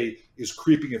pay is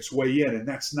creeping its way in, and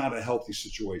that's not a healthy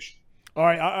situation. All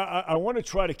right, I want to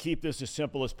try to keep this as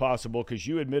simple as possible because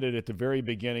you admitted at the very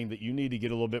beginning that you need to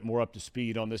get a little bit more up to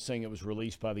speed on this thing that was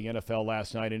released by the NFL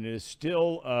last night, and it is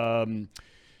still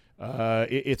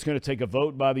it's going to take a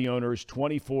vote by the owners,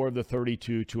 24 of the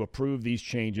 32, to approve these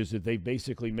changes that they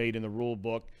basically made in the rule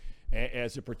book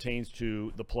as it pertains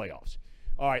to the playoffs.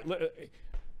 All right,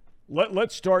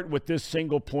 let's start with this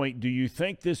single point. Do you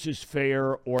think this is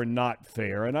fair or not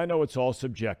fair? And I know it's all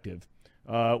subjective.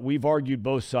 We've argued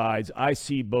both sides. I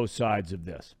see both sides of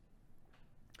this.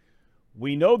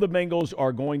 We know the Bengals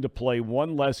are going to play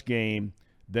one less game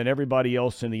than everybody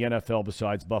else in the NFL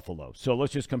besides Buffalo. So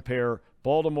let's just compare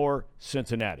Baltimore,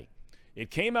 Cincinnati. It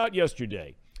came out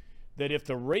yesterday that if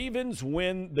the Ravens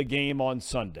win the game on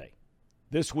Sunday,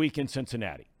 this week in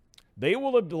Cincinnati, they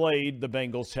will have delayed the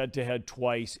Bengals head-to-head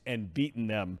twice and beaten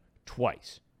them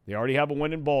twice. They already have a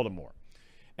win in Baltimore.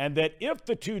 And that if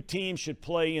the two teams should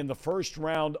play in the first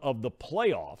round of the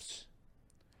playoffs,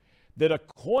 that a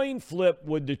coin flip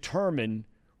would determine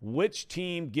which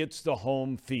team gets the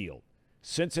home field,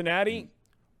 Cincinnati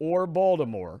or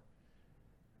Baltimore.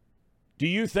 Do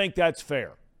you think that's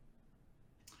fair?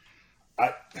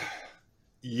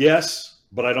 Yes,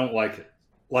 but I don't like it,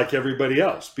 like everybody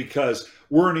else, because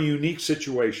we're in a unique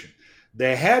situation.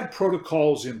 They had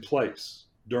protocols in place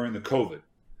during the COVID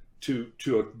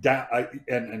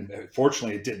and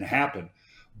fortunately it didn't happen,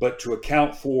 but to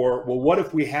account for, well, what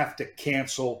if we have to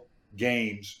cancel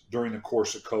games during the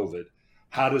course of COVID?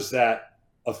 How does that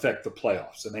affect the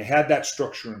playoffs? And they had that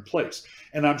structure in place.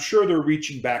 And I'm sure they're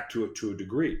reaching back to it to a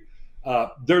degree.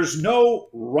 There's no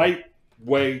right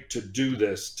way to do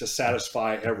this to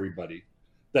satisfy everybody,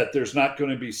 that there's not going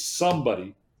to be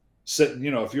somebody sitting,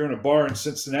 if you're in a bar in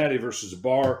Cincinnati versus a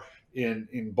bar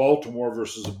in Baltimore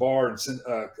versus a bar in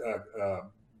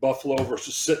Buffalo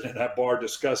versus sitting in that bar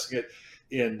discussing it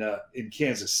in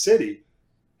Kansas City.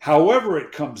 However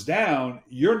it comes down,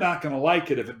 you're not going to like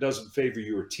it if it doesn't favor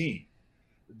your team.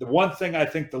 The one thing I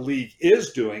think the league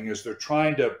is doing is they're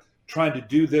trying to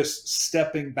do this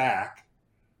stepping back,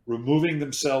 removing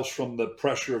themselves from the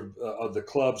pressure of the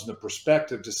clubs and the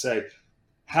perspective to say,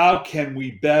 how can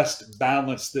we best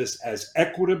balance this as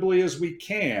equitably as we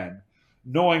can,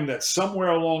 knowing that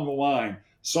somewhere along the line,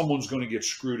 someone's going to get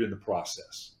screwed in the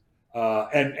process,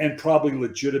 and probably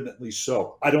legitimately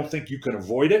so. I don't think you can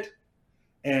avoid it.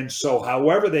 And so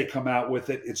however they come out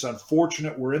with it, it's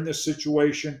unfortunate we're in this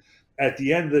situation. At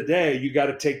the end of the day, you got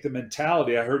to take the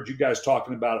mentality. I heard you guys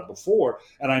talking about it before,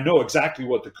 and I know exactly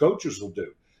what the coaches will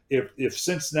do. If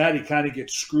Cincinnati kind of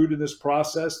gets screwed in this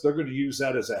process, they're going to use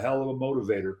that as a hell of a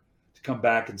motivator to come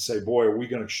back and say, boy, are we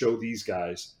going to show these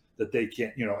guys that they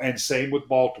can't, and same with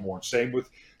Baltimore, and same with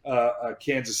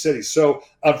Kansas City. So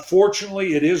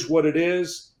unfortunately, it is what it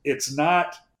is. It's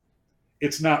not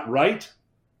right,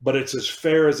 but it's as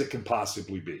fair as it can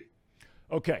possibly be.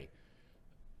 Okay.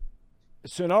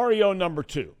 Scenario number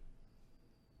 2.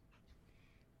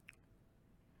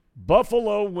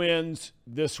 Buffalo wins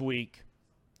this week.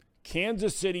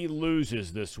 Kansas City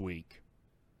loses this week.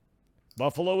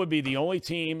 Buffalo would be the only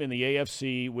team in the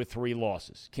AFC with 3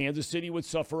 losses. Kansas City would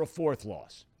suffer a 4th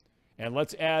loss. And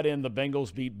let's add in the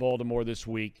Bengals beat Baltimore this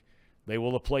week. They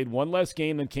will have played 1 less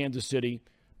game than Kansas City,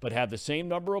 but have the same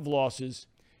number of losses.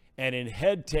 And in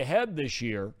head-to-head this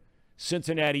year,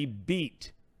 Cincinnati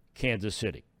beat Kansas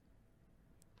City.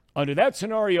 Under that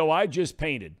scenario I just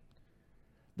painted,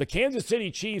 the Kansas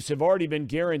City Chiefs have already been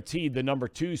guaranteed the number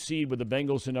 2 seed with the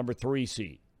Bengals the number 3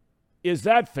 seed. Is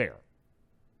that fair?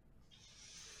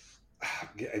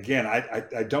 Again,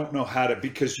 I don't know how to,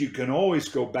 because you can always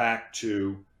go back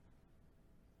to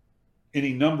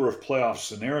any number of playoff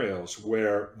scenarios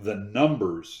where the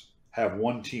numbers have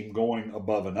one team going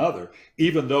above another,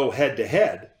 even though head to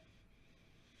head,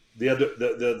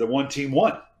 the one team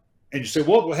won. And you say,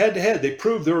 well, head to head, they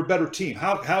proved they're a better team.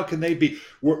 How can they be?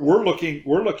 We're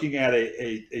looking at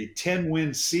a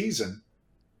 10-win season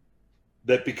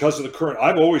that, because of the current,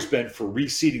 I've always been for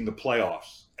reseeding the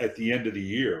playoffs at the end of the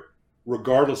year,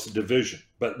 regardless of division.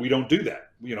 But we don't do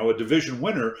that. A division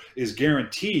winner is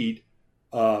guaranteed,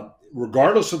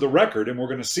 regardless of the record, and we're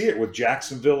going to see it with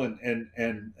Jacksonville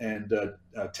and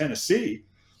Tennessee,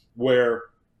 where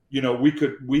we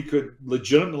could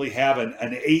legitimately have an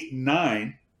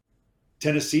 8-9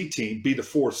 Tennessee team be the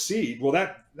 4th seed. Well,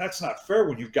 that's not fair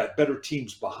when you've got better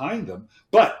teams behind them,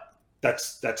 but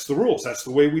that's the rules. That's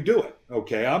the way we do it.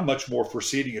 Okay, I'm much more for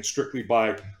seeding it strictly by,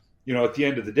 at the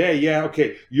end of the day,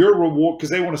 your reward,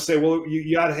 because they want to say, well,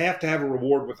 you have to have a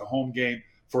reward with a home game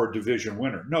for a division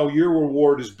winner. No, your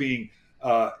reward is being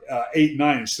 8-9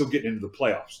 and still getting into the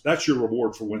playoffs. That's your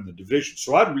reward for winning the division.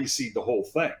 So I'd reseed the whole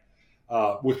thing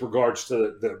with regards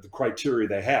to the criteria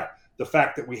they have. The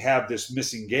fact that we have this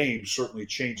missing game certainly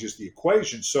changes the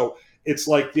equation. So it's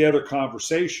like the other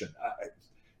conversation.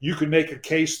 You can make a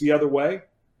case the other way,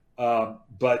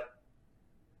 but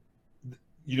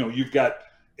you've got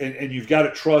and you've got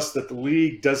to trust that the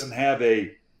league doesn't have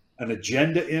an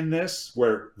agenda in this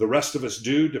where the rest of us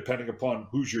do, depending upon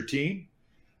who's your team,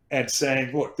 and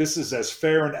saying, look, this is as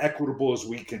fair and equitable as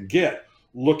we can get,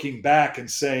 looking back and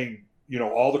saying,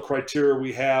 all the criteria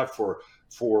we have for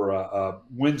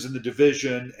wins in the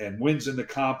division and wins in the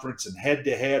conference and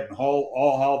head-to-head and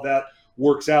all how that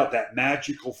works out, that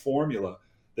magical formula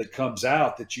that comes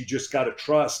out that you just got to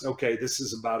trust, okay, this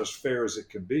is about as fair as it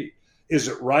can be. Is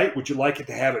it right? Would you like it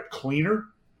to have it cleaner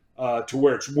to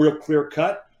where it's real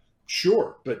clear-cut?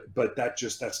 Sure, but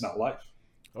that's not life.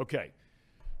 Okay.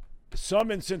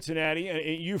 Some in Cincinnati,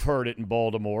 and you've heard it in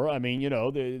Baltimore. I mean,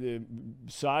 the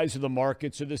size of the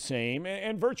markets are the same.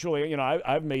 And virtually,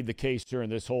 I've made the case during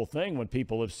this whole thing when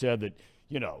people have said that,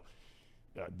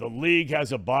 the league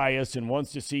has a bias and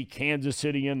wants to see Kansas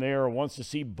City in there or wants to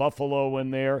see Buffalo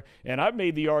in there. And I've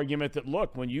made the argument that,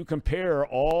 look, when you compare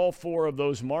all 4 of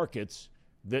those markets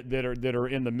that are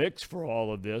in the mix for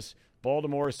all of this,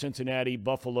 Baltimore, Cincinnati,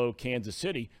 Buffalo, Kansas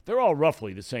City, they're all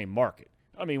roughly the same market.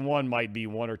 I mean, one might be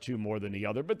 1 or 2 more than the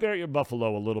other, but they're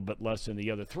Buffalo a little bit less than the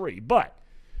other 3. But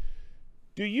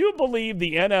do you believe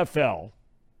the NFL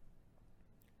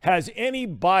has any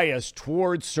bias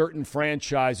towards certain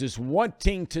franchises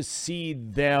wanting to see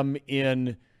them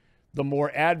in the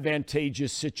more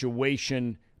advantageous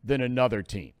situation than another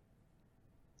team?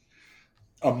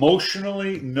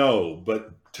 Emotionally, no,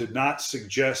 but to not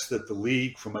suggest that the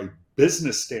league, from a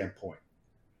business standpoint,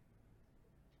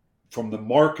 from the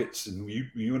markets, and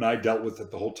you and I dealt with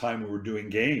it the whole time we were doing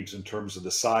games in terms of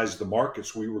the size of the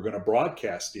markets we were going to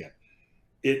broadcast in.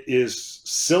 It is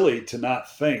silly to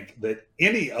not think that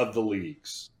any of the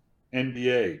leagues,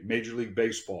 NBA, Major League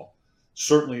Baseball,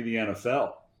 certainly the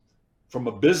NFL, from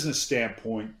a business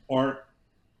standpoint, aren't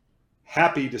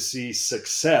happy to see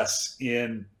success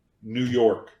in New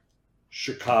York,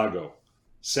 Chicago,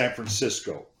 San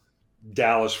Francisco,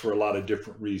 Dallas for a lot of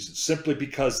different reasons, simply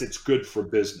because it's good for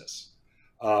business.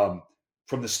 From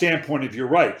the standpoint of, you're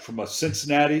right, from a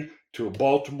Cincinnati to a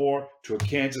Baltimore to a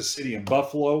Kansas City and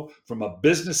Buffalo, from a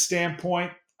business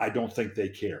standpoint, I don't think they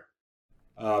care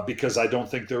because I don't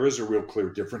think there is a real clear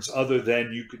difference, other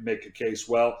than you could make a case,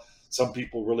 well, some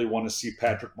people really want to see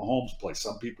Patrick Mahomes play.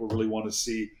 Some people really want to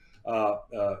see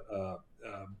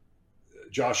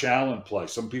Josh Allen play.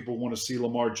 Some people want to see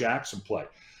Lamar Jackson play.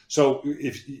 So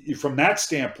if from that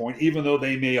standpoint, even though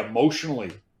they may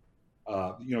emotionally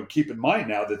Keep in mind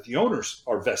now that the owners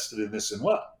are vested in this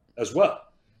as well,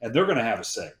 and they're going to have a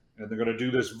say, and they're going to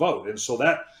do this vote, and so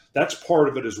that's part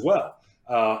of it as well.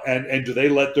 And do they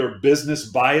let their business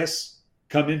bias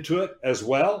come into it as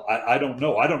well? I don't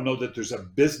know. I don't know that there's a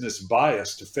business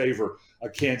bias to favor a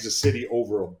Kansas City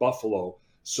over a Buffalo.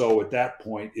 So at that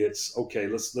point, it's okay.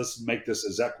 Let's make this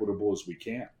as equitable as we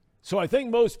can. So I think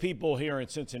most people here in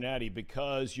Cincinnati,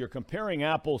 because you're comparing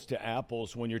apples to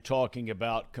apples when you're talking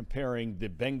about comparing the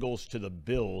Bengals to the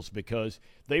Bills, because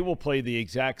they will play the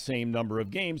exact same number of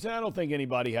games. And I don't think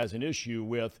anybody has an issue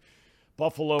with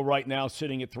Buffalo right now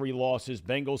sitting at 3 losses.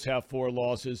 Bengals have 4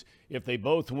 losses. If they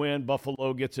both win,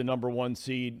 Buffalo gets a number 1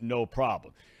 seed, no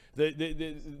problem.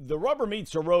 The rubber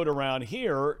meets the road around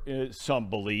here, some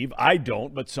believe, I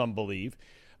don't, but some believe,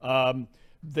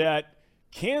 that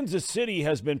Kansas City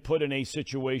has been put in a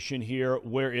situation here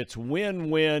where it's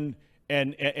win-win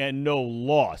and no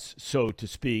loss, so to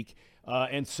speak,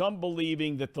 and some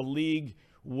believing that the league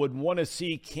would want to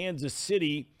see Kansas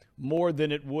City more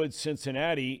than it would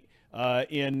Cincinnati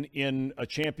in a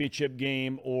championship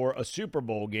game or a Super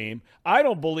Bowl game. I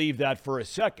don't believe that for a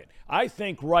second. I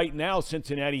think right now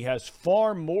Cincinnati has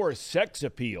far more sex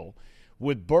appeal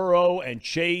with Burrow and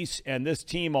Chase and this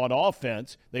team on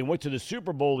offense. They went to the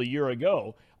Super Bowl a year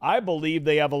ago. I believe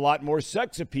they have a lot more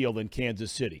sex appeal than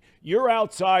Kansas City. You're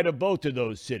outside of both of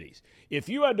those cities. If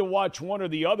you had to watch one or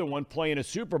the other one play in a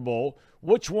Super Bowl,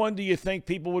 which one do you think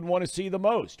people would want to see the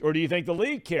most? Or do you think the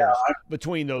league cares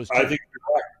between those two? I think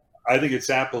you're right. I think it's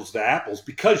apples to apples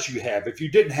because if you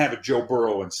didn't have a Joe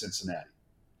Burrow in Cincinnati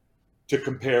to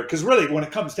compare, because really when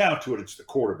it comes down to it, it's the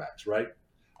quarterbacks, right?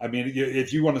 I mean,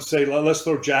 if you want to say, let's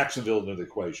throw Jacksonville into the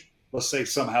equation. Let's say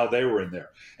somehow they were in there.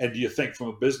 And do you think from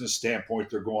a business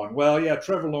standpoint, they're going, well, yeah,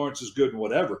 Trevor Lawrence is good and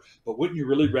whatever, but wouldn't you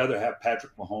really rather have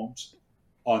Patrick Mahomes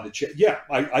on the chair? Yeah,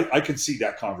 I can see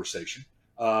that conversation.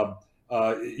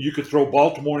 You could throw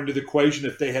Baltimore into the equation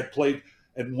if they had played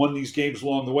and won these games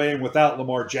along the way. And without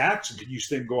Lamar Jackson, can you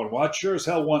see them going, well, I sure as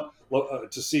hell want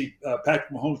to see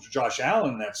Patrick Mahomes or Josh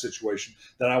Allen in that situation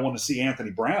than I want to see Anthony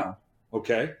Brown.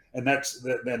 Okay, and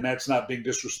that's not being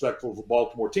disrespectful of the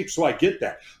Baltimore team. So I get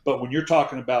that. But when you're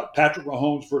talking about Patrick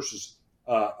Mahomes versus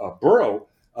Burrow,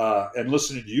 and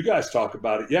listening to you guys talk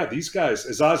about it, yeah, these guys,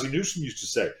 as Ozzie Newsome used to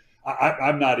say,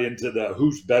 I'm not into the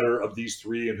who's better of these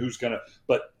three and who's going to –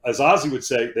 but as Ozzie would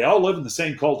say, they all live in the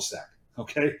same cul-de-sac,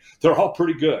 okay? They're all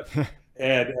pretty good.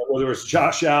 And whether it's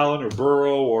Josh Allen or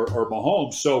Burrow or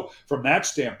Mahomes. So from that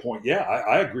standpoint, yeah,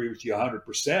 I agree with you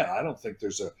 100%. I don't think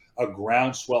there's a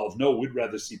groundswell of no, we'd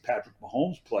rather see Patrick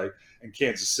Mahomes play in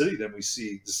Kansas City than we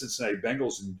see the Cincinnati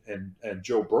Bengals and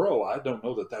Joe Burrow. I don't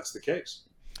know that that's the case.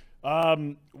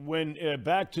 When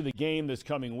back to the game this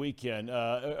coming weekend,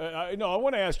 I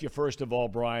want to ask you first of all,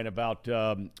 Brian, about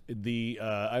I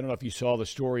don't know if you saw the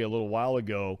story a little while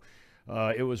ago.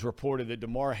 It was reported that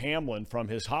Damar Hamlin from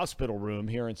his hospital room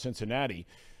here in Cincinnati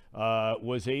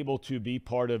was able to be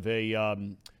part of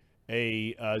a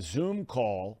Zoom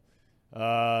call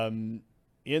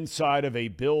inside of a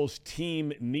Bills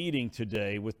team meeting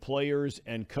today with players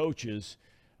and coaches.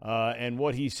 And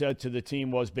what he said to the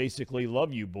team was basically,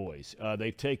 love you boys.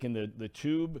 They've taken the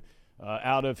tube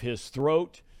out of his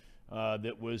throat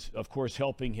that was, of course,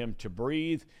 helping him to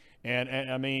breathe.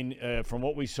 And I mean, from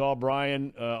what we saw,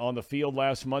 Brian, on the field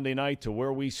last Monday night to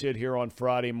where we sit here on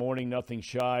Friday morning, nothing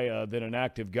shy than an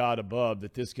act of God above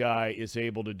that this guy is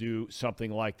able to do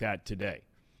something like that today.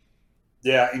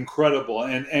 Yeah, incredible.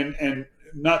 And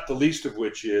not the least of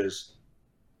which is,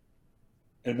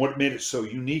 and what made it so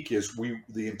unique is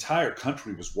the entire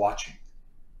country was watching.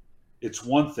 It's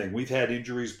one thing. We've had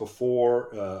injuries before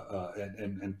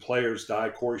and players die.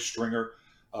 Corey Stringer,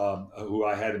 who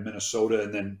I had in Minnesota,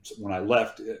 and then when I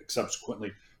left,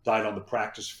 subsequently died on the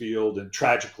practice field, and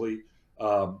tragically,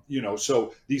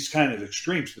 so these kind of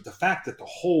extremes. But the fact that the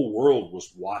whole world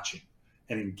was watching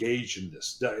and engaged in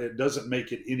this, it doesn't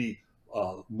make it any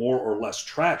more or less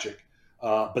tragic.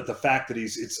 But the fact that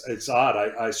it's odd.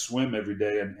 I swim every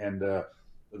day, and the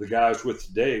guy I was with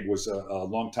today was a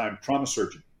longtime trauma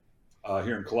surgeon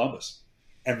here in Columbus,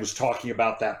 and was talking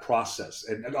about that process,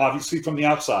 and obviously from the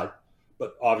outside,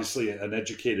 but obviously an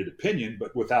educated opinion,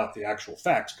 but without the actual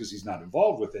facts because he's not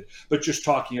involved with it, but just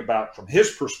talking about from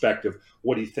his perspective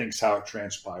what he thinks, how it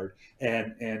transpired.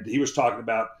 And he was talking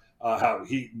about how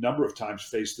he a number of times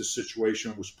faced this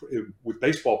situation with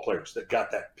baseball players that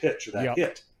got that pitch or that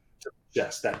hit to the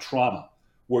chest, that trauma,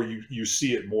 where you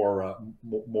see it more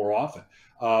often.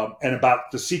 And about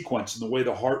the sequence and the way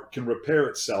the heart can repair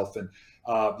itself. And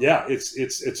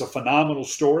it's a phenomenal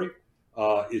story.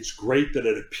 It's great that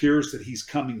it appears that he's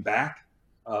coming back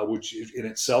which in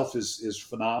itself is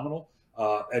phenomenal,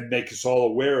 and make us all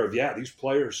aware of, these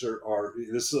players are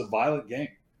this is a violent game,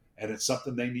 and it's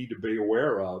something they need to be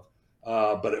aware of.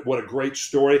 But what a great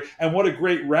story, and what a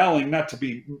great rallying, not to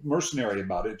be mercenary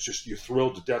about it, it's just you're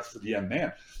thrilled to death for the young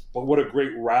man, but what a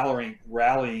great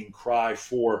rallying cry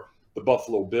for the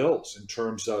Buffalo Bills in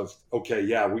terms of, okay,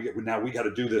 we got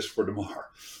to do this for tomorrow.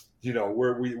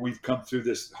 We've come through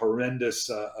this horrendous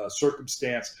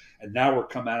circumstance, and now we're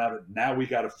coming out of it. Now we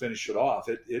got to finish it off.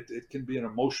 It can be an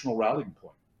emotional rallying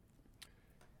point.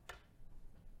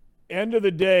 End of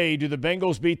the day, do the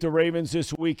Bengals beat the Ravens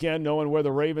this weekend, knowing where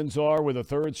the Ravens are with a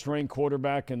third-string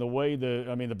quarterback and the way the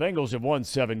Bengals have won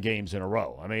 7 games in a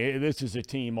row. I mean, this is a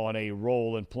team on a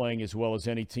roll and playing as well as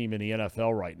any team in the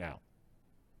NFL right now.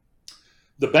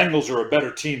 The Bengals are a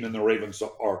better team than the Ravens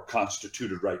are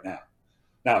constituted right now.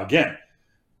 Now, again,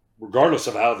 regardless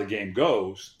of how the game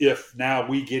goes, if now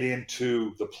we get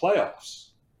into the playoffs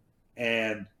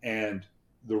and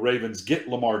the Ravens get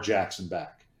Lamar Jackson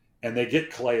back, and they get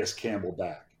Calais Campbell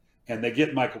back, and they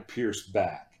get Michael Pierce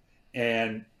back,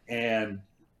 and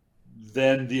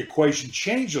then the equation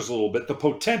changes a little bit, the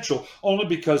potential, only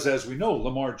because, as we know,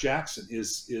 Lamar Jackson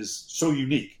is so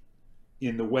unique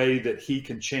in the way that he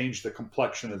can change the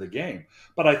complexion of the game.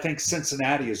 But I think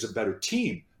Cincinnati is a better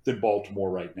team than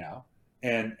Baltimore right now,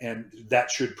 and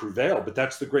that should prevail. But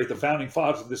that's the founding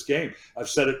fathers of this game. I've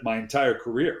said it my entire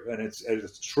career, and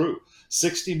it's true.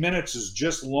 60 minutes is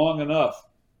just long enough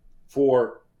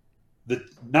for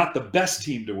not the best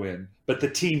team to win, but the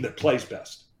team that plays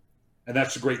best. And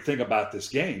that's the great thing about this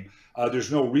game.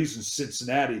 There's no reason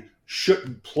Cincinnati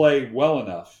shouldn't play well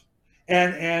enough.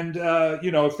 And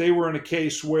if they were in a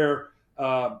case where,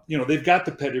 they've got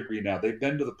the pedigree now. They've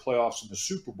been to the playoffs and the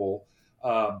Super Bowl.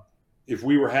 If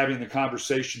we were having the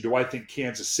conversation, do I think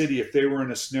Kansas City, if they were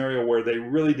in a scenario where they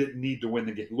really didn't need to win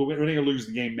the game, winning or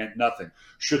losing the game meant nothing,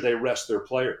 should they rest their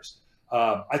players?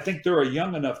 I think they're a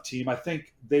young enough team. I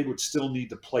think they would still need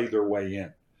to play their way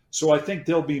in. So I think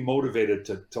they'll be motivated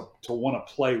to want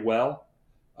to play well,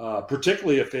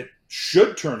 particularly if it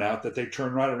should turn out that they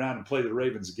turn right around and play the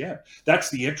Ravens again. That's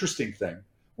the interesting thing.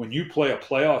 When you play a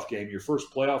playoff game, your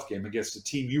first playoff game against a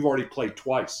team you've already played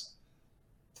twice,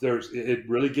 it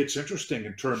really gets interesting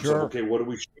in terms of, okay, what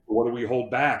do we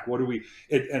hold back? And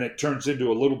it turns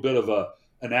into a little bit of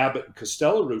an Abbott and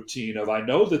Costello routine of, I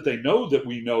know that they know that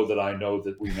we know that I know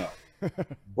that we know,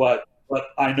 but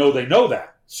I know they know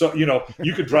that. So,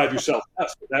 you could drive yourself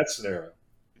nuts with that scenario.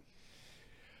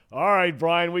 All right,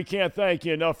 Brian, we can't thank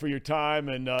you enough for your time,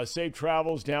 and safe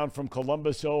travels down from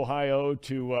Columbus, Ohio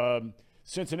to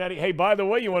Cincinnati. Hey, by the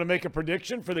way, you want to make a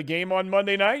prediction for the game on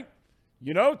Monday night?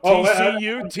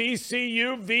 TCU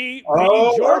v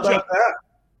Georgia.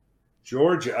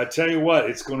 Georgia, I tell you what,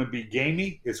 it's going to be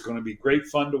gamey. It's going to be great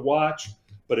fun to watch.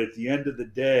 But at the end of the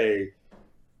day,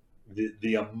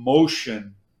 the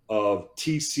emotion of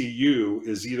TCU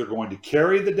is either going to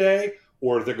carry the day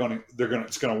or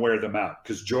it's going to wear them out,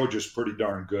 because Georgia's pretty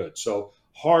darn good. So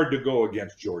hard to go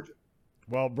against Georgia.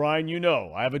 Well, Brian,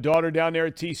 I have a daughter down there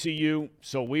at TCU,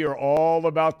 so we are all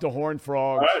about the Horned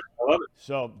Frogs. All right, I love it.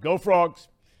 So go Frogs.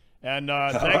 And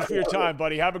thanks for your time,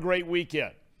 buddy. Have a great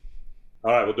weekend.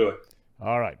 All right, we'll do it.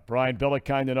 All right. Brian Billick,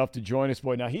 kind enough to join us.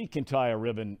 Boy, now he can tie a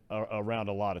ribbon around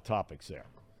a lot of topics there.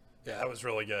 Yeah, that was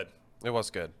really good. It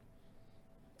was good.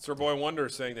 Sir Boy Wonder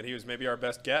saying that he was maybe our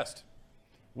best guest.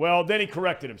 Well, then he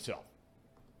corrected himself.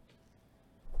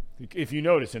 If you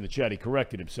notice in the chat, he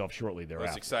corrected himself shortly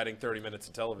thereafter. Most exciting 30 minutes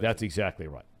of television. That's exactly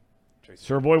right.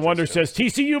 Sir Boy Wonder says,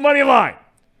 TCU money line.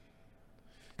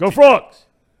 Go Frogs.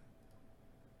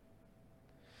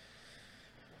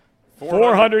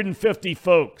 450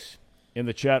 folks in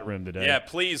the chat room today. Yeah,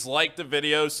 please like the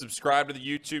video, subscribe to the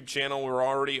YouTube channel. We're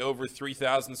already over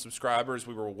 3,000 subscribers.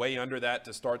 We were way under that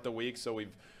to start the week, so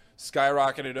we've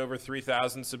skyrocketed over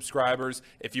 3,000 subscribers.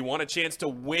 If you want a chance to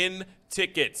win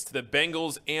tickets to the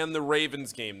Bengals and the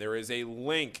Ravens game, there is a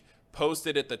link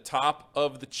posted at the top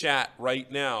of the chat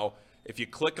right now. If you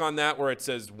click on that where it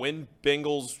says win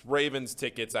Bengals Ravens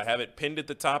tickets, I have it pinned at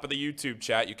the top of the YouTube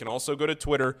chat. You can also go to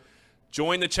Twitter,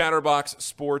 join the Chatterbox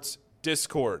Sports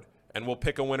Discord, and we'll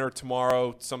pick a winner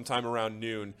tomorrow sometime around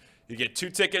noon. You get 2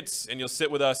 tickets, and you'll sit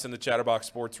with us in the Chatterbox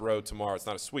Sports row tomorrow. It's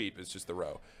not a suite, it's just the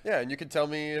row. Yeah, and you can tell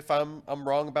me if I'm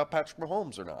wrong about Patrick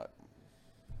Mahomes or not.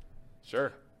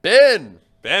 Sure. Ben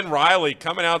Riley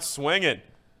coming out swinging.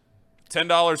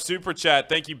 $10 super chat.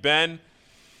 Thank you, Ben.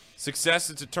 Success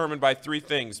is determined by 3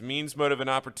 things: means, motive, and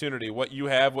opportunity. What you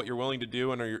have, what you're willing to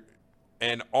do,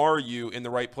 and are you in the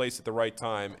right place at the right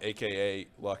time, a.k.a.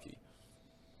 lucky.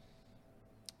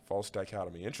 False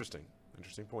dichotomy. Interesting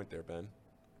point there, Ben.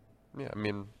 Yeah, I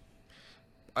mean,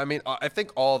 I mean, I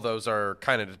think all those are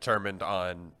kind of determined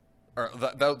on, or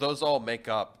those all make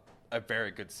up a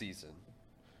very good season.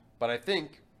 But I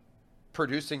think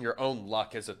producing your own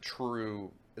luck is a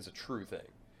true thing.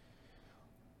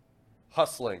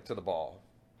 Hustling to the ball,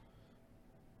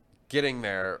 getting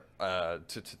there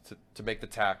to make the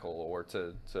tackle or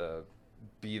to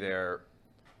be there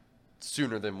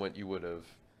sooner than what you would have.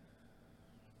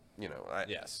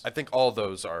 Yes. I think all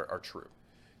those are true.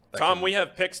 Tom, we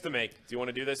have picks to make. Do you want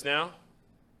to do this now?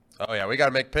 Oh yeah, we got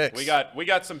to make picks. We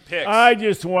got some picks. I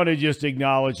just want to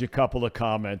acknowledge a couple of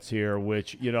comments here,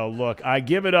 which, look, I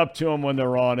give it up to them when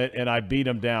they're on it, and I beat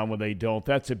them down when they don't.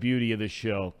 That's the beauty of the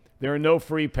show. There are no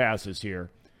free passes here.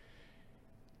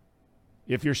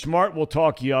 If you're smart, we'll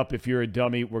talk you up. If you're a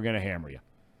dummy, we're going to hammer you.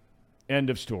 End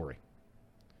of story.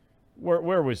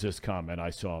 Where was this comment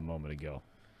I saw a moment ago?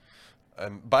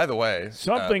 By the way,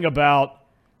 something about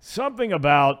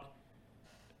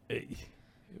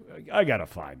I got to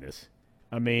find this.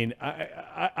 I mean,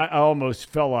 I almost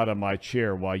fell out of my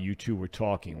chair while you two were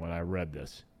talking when I read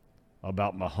this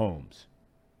about Mahomes.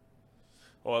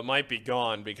 Well, it might be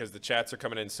gone because the chats are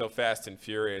coming in so fast and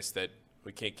furious that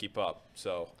we can't keep up.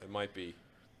 So it might be.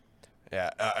 Yeah,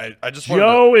 I just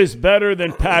Joe is better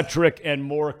than Patrick and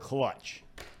more clutch.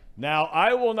 Now,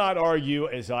 I will not argue,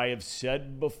 as I have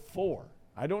said before.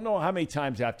 I don't know how many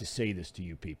times I have to say this to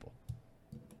you people.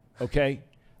 Okay?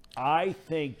 I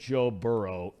think Joe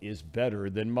Burrow is better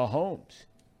than Mahomes.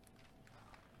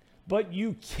 But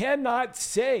you cannot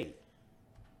say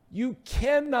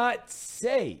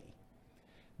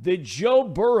that Joe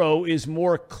Burrow is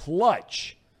more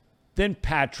clutch than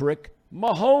Patrick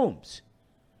Mahomes.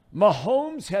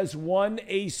 Mahomes has won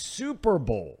a Super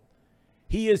Bowl.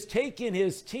 He has taken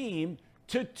his team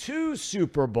to 2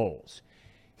 Super Bowls.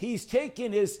 He's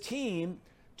taken his team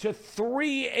to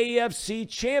 3 AFC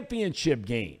championship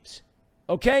games.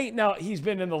 Okay? Now, he's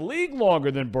been in the league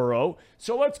longer than Burrow,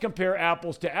 so let's compare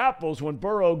apples to apples when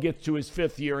Burrow gets to his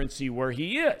 5th year and see where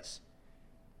he is.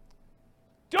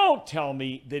 Don't tell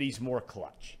me that he's more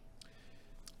clutch.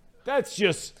 That's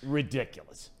just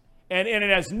ridiculous. And it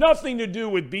has nothing to do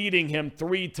with beating him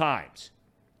 3 times.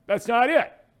 That's not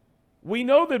it. We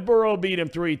know that Burrow beat him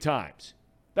 3 times.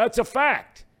 That's a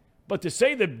fact. But to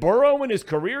say that Burrow in his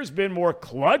career has been more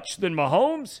clutch than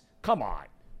Mahomes? Come on.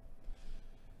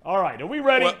 All right, are we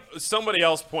ready? Well, somebody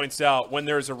else points out when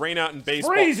there's a rainout in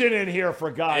baseball. Freezing in here,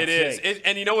 for God's sake. It is.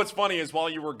 And you know what's funny is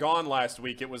while you were gone last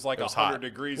week, it was like 100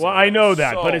 degrees. Well, I know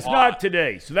that, but it's not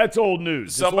today, so that's old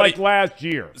news. It's like last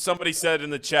year. Somebody said in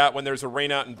the chat when there's a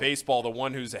rainout in baseball, the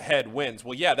one who's ahead wins.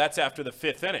 Well, yeah, that's after the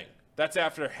 5th inning. That's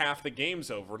after half the game's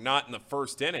over, not in the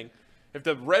first inning. If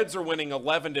the Reds are winning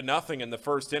 11-0 in the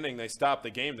first inning, they stop the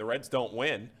game. The Reds don't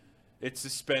win. It's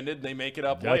suspended, and they make it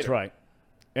up later. That's right.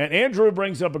 And Andrew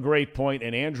brings up a great point,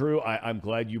 and Andrew, I'm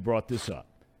glad you brought this up.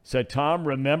 Said, Tom,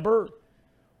 remember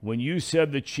when you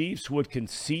said the Chiefs would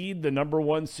concede the number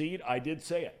 1 seed? I did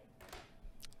say it.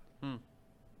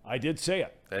 I did say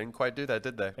it. They didn't quite do that,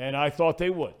 did they? And I thought they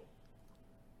would.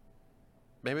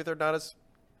 Maybe they're not as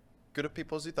good of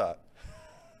people as you thought.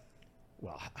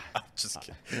 Well, I'm just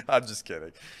kidding. I'm just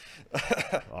kidding.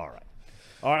 All right.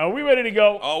 Are we ready to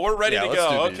go? Oh, we're ready to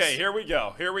go. Okay, these. here we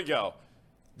go.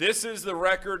 This is the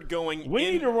record going. We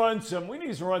need to run some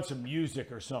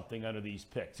music or something under these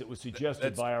picks. It was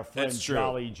suggested by our friend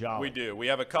Jolly. We do. We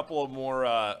have a couple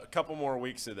more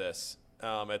weeks of this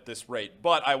at this rate.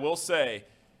 But I will say,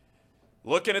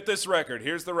 looking at this record,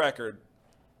 here's the record.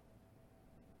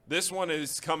 This one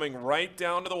is coming right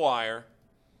down to the wire,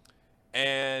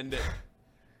 and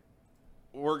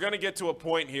we're going to get to a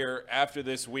point here after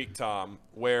this week, Tom,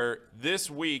 where this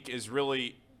week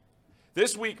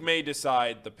may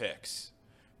decide the picks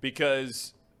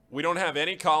because we don't have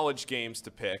any college games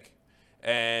to pick,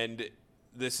 and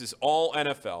this is all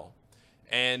NFL.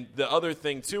 And the other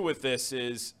thing, too, with this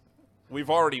is we've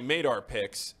already made our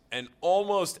picks, and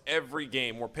almost every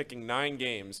game, we're picking 9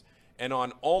 games, and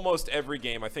on almost every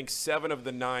game, I think 7 of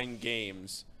the 9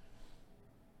 games,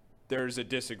 there's a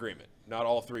disagreement. Not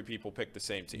all 3 people pick the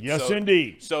same team. Yes,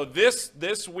 indeed. So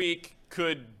this week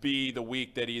could be the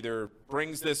week that either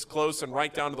brings this close and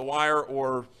right down to the wire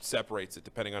or separates it,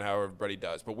 depending on how everybody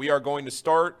does. But we are going to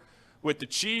start with the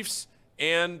Chiefs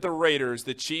and the Raiders.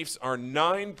 The Chiefs are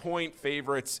 9-point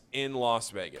favorites in Las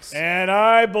Vegas. And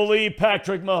I believe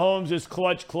Patrick Mahomes is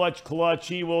clutch.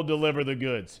 He will deliver the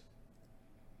goods.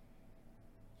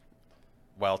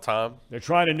 Well, Tom, they're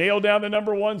trying to nail down the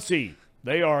number 1 seed.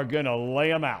 They are going to lay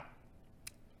them out.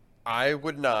 I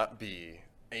would not be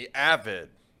an avid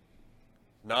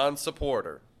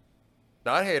non-supporter,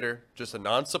 not hater, just a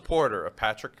non-supporter of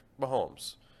Patrick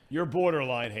Mahomes. You're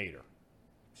borderline hater.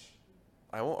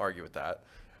 I won't argue with that.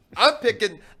 I'm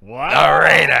picking Wow. the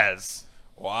Raiders.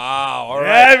 Wow. All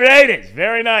right. Raiders.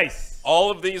 Very nice.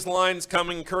 All of these lines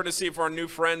coming courtesy of our new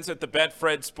friends at the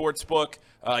Betfred Sportsbook.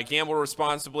 Gamble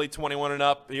responsibly, 21 and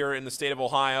up here in the state of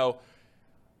Ohio.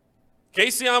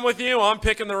 Casey, I'm with you. I'm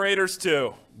picking the Raiders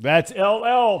too. That's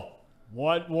LL.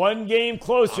 One game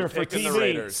closer I'm for picking TV. the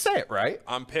Raiders. Say it right.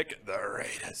 I'm picking the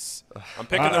Raiders. I'm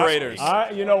picking the Raiders.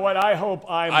 You know what? I hope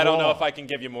I'm I don't know wrong. if I can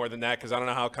give you more than that because I don't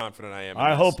know how confident I am. in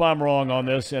I this. hope I'm wrong on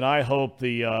this, and I hope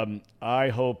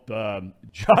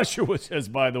Joshua says,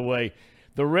 by the way,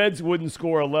 the Reds wouldn't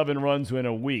score 11 runs in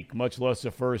a week, much less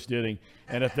the first inning.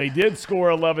 And if they did score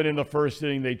 11 in the first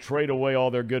inning, they'd trade away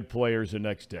all their good players the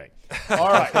next day. All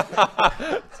right.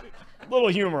 A little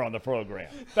humor on the program.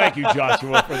 Thank you,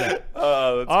 Joshua, for that.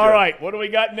 All right, what do we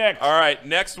got next? All right,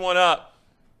 next one up.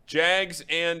 Jags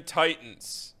and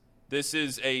Titans. This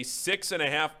is a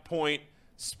 6.5-point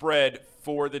spread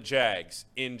for the Jags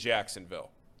in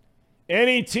Jacksonville.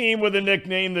 Any team with a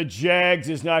nickname the Jags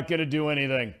is not going to do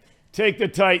anything. Take the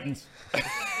Titans.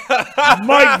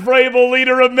 Mike Vrabel,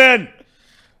 leader of men.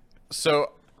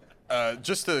 So,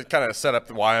 just to kind of set up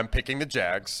why I'm picking the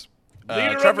Jags.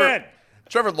 Leader of men.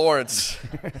 Trevor Lawrence.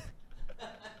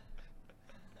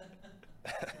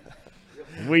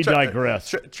 We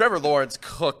digress. Trevor Lawrence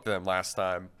cooked them last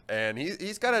time, and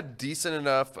he's got a decent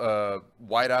enough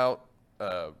wideouts,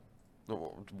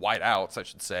 I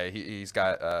should say. He's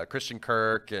got Christian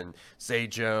Kirk and Zay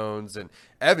Jones and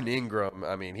Evan Ingram.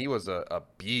 I mean, he was a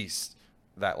beast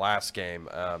that last game.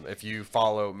 If you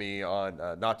follow me on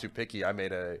Not Too Picky, I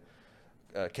made a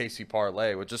KC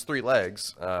parlay with just 3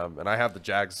 legs, and I have the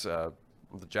Jags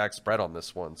spread on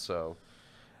this one. So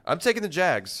I'm taking the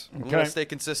Jags. I'm going to stay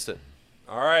consistent.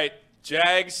 All right,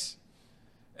 Jags,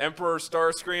 Emperor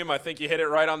Starscream, I think you hit it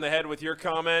right on the head with your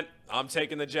comment. I'm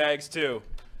taking the Jags too.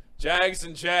 Jags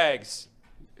and Jags.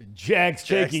 Jags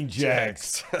taking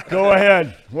Jags. Go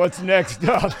ahead. What's next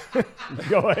up?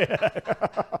 Go ahead.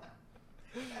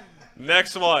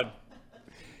 Next one.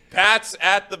 Pats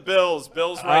at the Bills.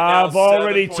 Bills right now. I've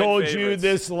already 7-point told you favorites.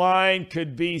 this line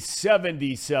could be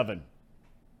 77.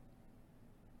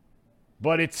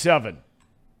 But it's 7.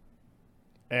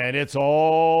 And it's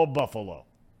all Buffalo.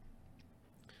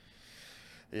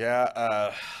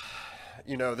 Yeah,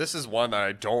 this is one that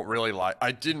I don't really like.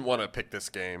 I didn't want to pick this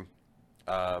game.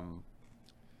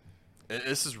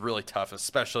 This is really tough,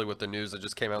 especially with the news that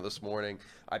just came out this morning.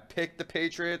 I picked the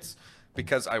Patriots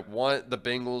because I want the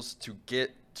Bengals to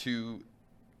get to.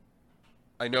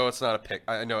 I know it's not a pick.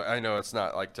 I know it's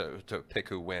not like to pick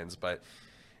who wins, but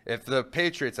if the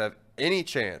Patriots have any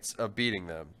chance of beating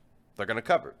them, they're going to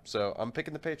cover. So I'm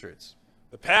picking the Patriots.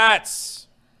 The Pats.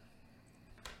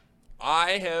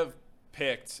 I have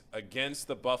picked against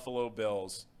the Buffalo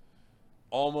Bills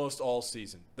almost all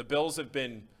season. The Bills have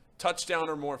been touchdown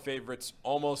or more favorites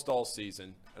almost all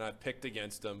season, and I've picked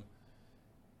against them.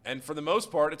 And for the most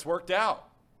part, it's worked out.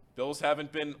 Bills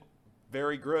haven't been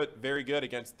very good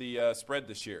against the spread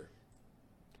this year.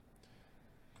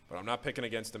 But I'm not picking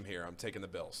against them here. I'm taking the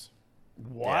Bills.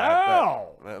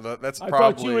 Wow. Yeah, that's I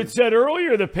probably. thought you had said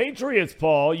earlier the Patriots,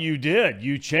 Paul. You did.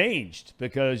 You changed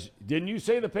because didn't you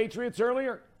say the Patriots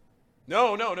earlier?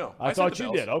 No. I said thought the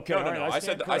you Bills. did. Okay. No. All right. I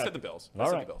said the Bills. I said the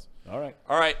Bills. All right.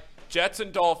 All right. Jets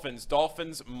and Dolphins.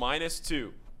 Dolphins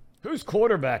 -2. Who's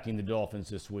quarterbacking the Dolphins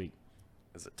this week?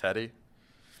 Is it Teddy?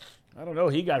 I don't know.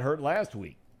 He got hurt last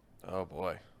week. Oh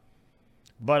boy.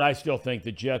 But I still think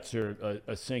the Jets are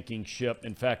a sinking ship.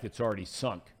 In fact, it's already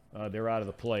sunk. They're out of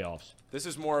the playoffs. This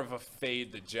is more of a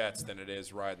fade the Jets than it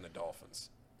is riding the Dolphins.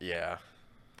 Yeah.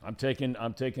 I'm taking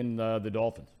the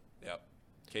Dolphins. Yep.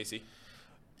 Casey?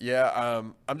 Yeah,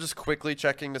 I'm just quickly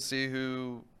checking to see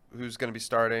who's going to be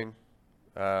starting.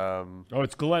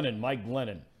 It's Glennon, Mike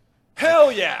Glennon.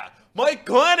 Hell yeah! Mike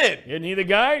Glennon! Isn't he the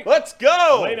guy? Let's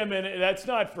go! Wait a minute. That's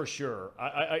not for sure.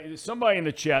 Somebody in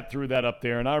the chat threw that up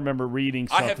there, and I remember reading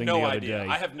something I have no the other idea. day.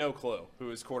 I have no clue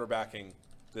who is quarterbacking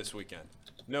this weekend.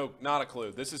 No, not a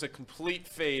clue. This is a complete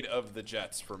fade of the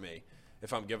Jets for me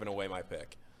if I'm giving away my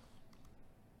pick.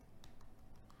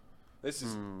 This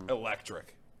is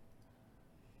electric.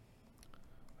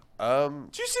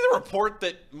 Did you see the report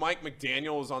that Mike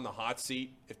McDaniel is on the hot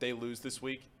seat if they lose this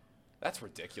week? That's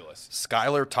ridiculous.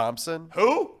 Skylar Thompson?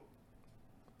 Who?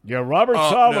 Yeah, Robert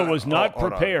Saleh no. was not Hold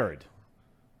on. prepared.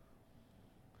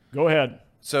 Go ahead.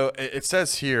 So it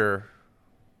says here,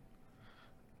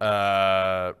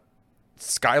 Skylar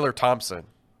Thompson,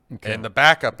 and the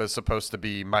backup is supposed to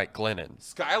be Mike Glennon.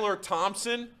 Skylar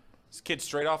Thompson? This kid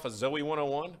straight off of Zoe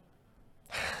 101?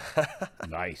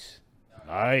 Nice.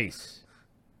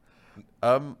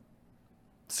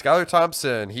 Skylar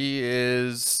Thompson, he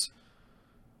is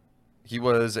He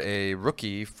was a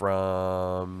rookie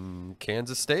from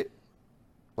Kansas State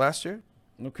last year.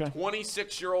 Okay.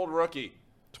 26-year-old rookie.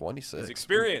 26. He's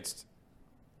experienced.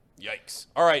 Yikes.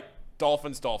 All right,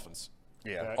 Dolphins.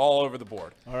 Yeah. Okay. All over the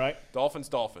board. All right. Dolphins.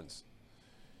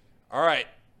 All right,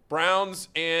 Browns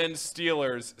and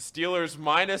Steelers. Steelers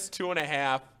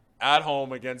 -2.5 at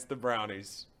home against the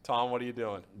Brownies. Tom, what are you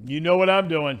doing? You know what I'm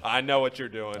doing. I know what you're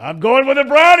doing. I'm going with the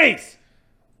Brownies.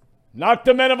 Knock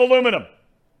the men of aluminum.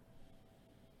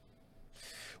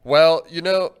 Well,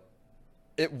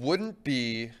 it wouldn't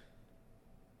be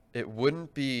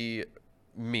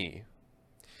me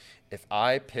if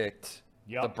I picked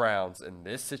Yep. the Browns in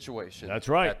this situation. That's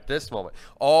right. At this moment,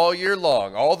 all year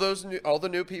long, all the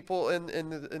new people in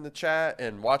the chat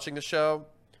and watching the show,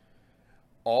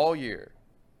 all year,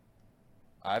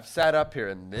 I've sat up here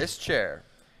in this chair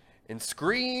and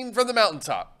screamed from the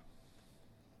mountaintop.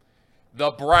 The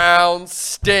Browns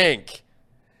stink.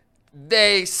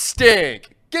 They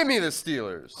stink. Give me the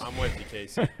Steelers. I'm with you,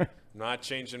 Casey. I'm not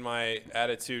changing my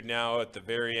attitude now at the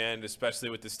very end, especially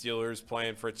with the Steelers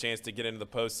playing for a chance to get into the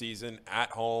postseason at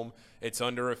home. It's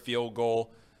under a field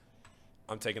goal.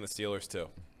 I'm taking the Steelers too.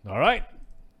 All right.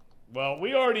 Well,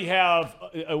 we already have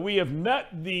we have met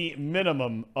the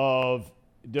minimum of,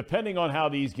 depending on how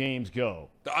these games go.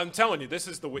 I'm telling you, this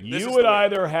is the week. You would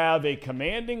either have a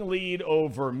commanding lead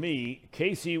over me,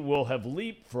 Casey will have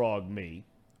leapfrogged me,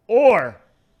 or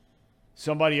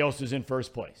somebody else is in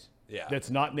first place. Yeah. That's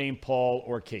not named Paul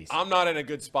or Casey. I'm not in a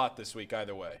good spot this week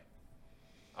either way.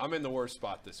 I'm in the worst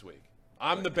spot this week.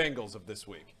 I'm the Bengals of this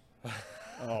week.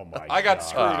 Oh, my God. I got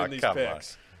screwed in these come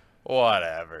picks. on.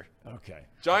 Whatever. Okay.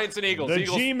 Giants and Eagles. The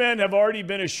Eagles. G-men have already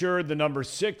been assured the number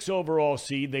 6 overall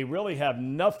seed. They really have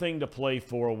nothing to play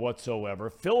for whatsoever.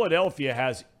 Philadelphia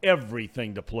has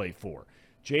everything to play for.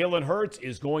 Jalen Hurts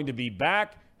is going to be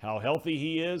back. How healthy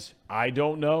he is, I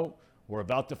don't know. We're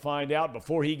about to find out.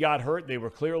 Before he got hurt, they were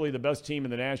clearly the best team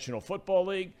in the National Football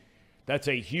League. That's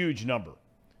a huge number,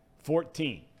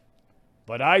 14.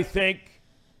 But I think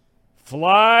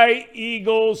fly,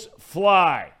 Eagles,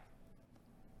 fly.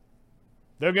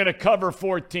 They're going to cover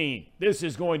 14. This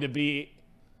is going to be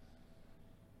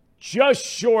just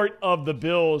short of the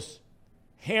Bills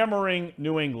hammering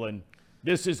New England.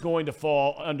 This is going to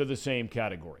fall under the same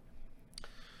category.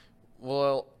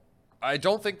 Well, I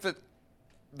don't think that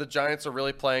the Giants are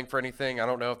really playing for anything. I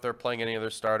don't know if they're playing any of their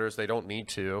starters. They don't need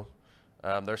to.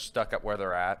 They're stuck at where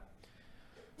they're at.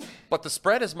 But the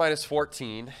spread is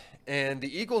 -14, and the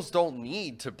Eagles don't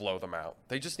need to blow them out.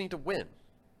 They just need to win.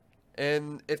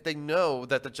 And if they know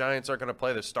that the Giants are going to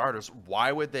play their starters,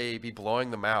 why would they be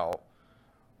blowing them out?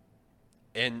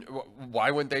 And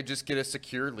why wouldn't they just get a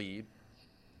secure lead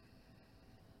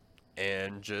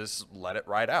and just let it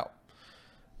ride out?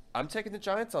 I'm taking the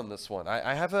Giants on this one.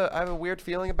 I have a weird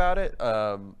feeling about it.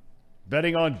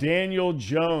 Betting on Daniel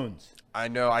Jones. I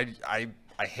know. I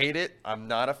hate it. I'm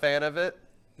not a fan of it.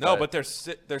 No, but they're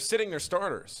sitting their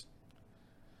starters.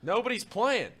 Nobody's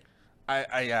playing.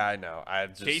 I know.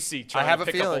 Casey I trying have to a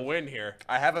pick feeling. up a win here.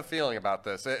 I have a feeling about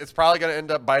this. It's probably going to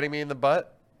end up biting me in the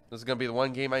butt. This is going to be the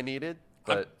one game I needed.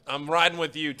 But I'm riding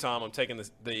with you, Tom. I'm taking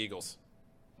the Eagles.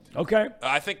 Okay.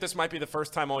 I think this might be the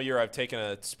first time all year I've taken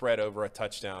a spread over a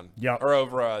touchdown. Yeah. Or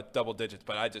over a double digits.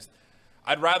 But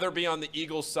I'd rather be on the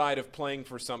Eagles side of playing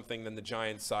for something than the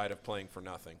Giants side of playing for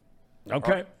nothing.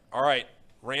 Okay. All right.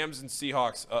 Rams and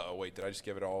Seahawks. Uh-oh, wait. Did I just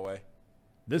give it all away?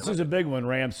 This is a big one,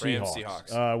 Rams-Seahawks.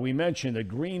 Rams-Seahawks. We mentioned that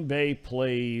Green Bay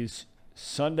plays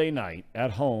Sunday night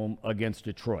at home against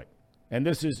Detroit. And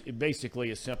this is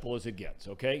basically as simple as it gets,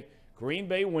 okay? Green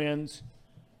Bay wins.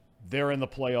 They're in the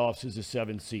playoffs as a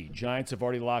 7 seed. Giants have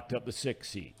already locked up the 6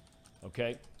 seed,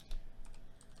 okay?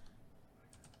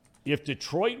 If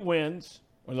Detroit wins,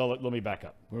 well, no, let me back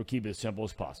up. We'll keep it as simple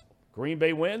as possible. Green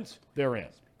Bay wins, they're in.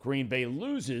 Green Bay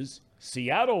loses,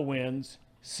 Seattle wins,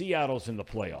 Seattle's in the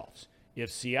playoffs. If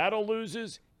Seattle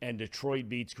loses and Detroit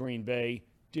beats Green Bay,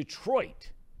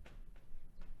 Detroit,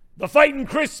 the fighting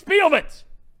Chris Spielmans,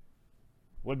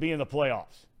 would be in the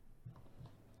playoffs.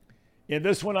 In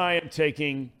this one, I am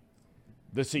taking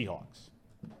the Seahawks.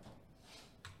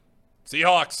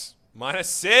 Seahawks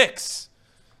 -6.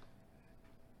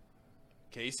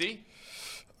 Casey?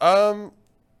 I'm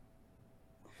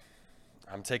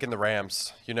taking the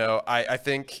Rams. I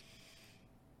think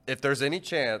if there's any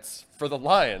chance for the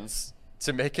Lions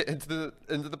to make it into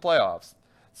the playoffs,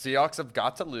 Seahawks have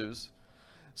got to lose.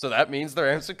 So that means the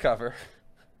Rams should cover.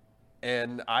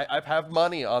 And I have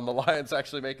money on the Lions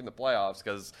actually making the playoffs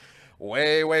because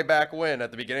way back when, at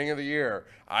the beginning of the year,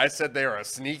 I said they were a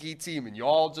sneaky team, and you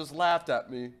all just laughed at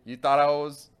me. You thought I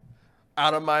was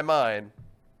out of my mind.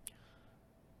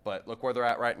 But look where they're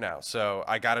at right now. So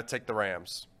I got to take the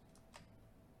Rams.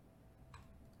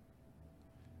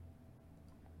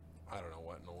 I don't know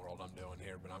what in the world I'm doing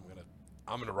here, but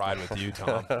I'm gonna ride with you,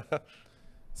 Tom.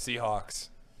 Seahawks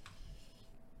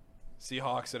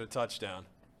at a touchdown.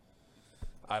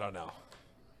 I don't know.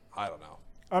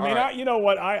 I mean, you know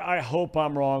what? I hope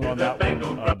I'm wrong on that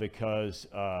one because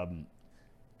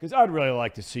I'd really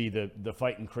like to see the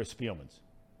fighting Chris Spielmans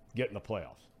get in the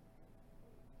playoffs.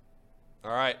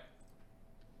 All right.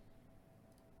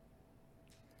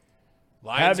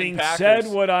 Lions Having and Packers. said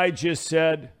what I just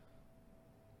said,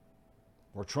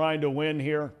 we're trying to win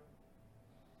here.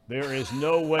 There is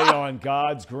no way on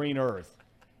God's green earth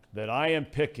that I am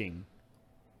picking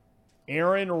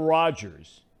Aaron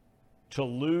Rodgers to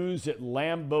lose at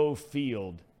Lambeau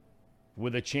Field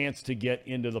with a chance to get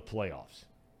into the playoffs.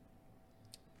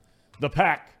 The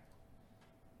Pack.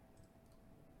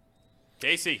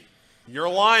 Casey, your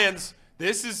Lions.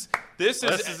 This is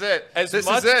it. As This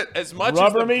much, is it. As much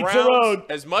Rubber as the meets the Browns, road.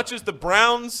 as much as the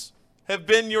Browns have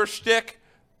been your shtick,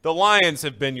 the Lions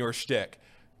have been your shtick.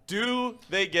 Do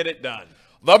they get it done?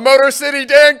 The Motor City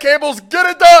Dan Cables get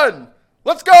it done.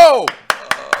 Let's go.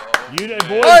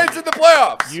 Boys, Lions in the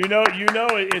playoffs. You know,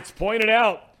 it's pointed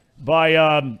out by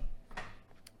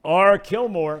R.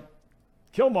 Kilmar.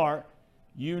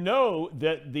 You know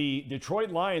that the Detroit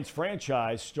Lions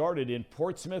franchise started in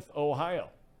Portsmouth, Ohio,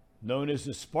 known as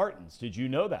the Spartans. Did you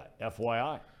know that?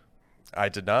 FYI. I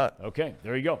did not. Okay,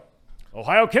 there you go.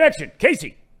 Ohio connection.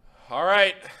 Casey. All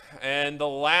right, and the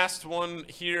last one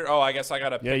here. Oh, I guess I got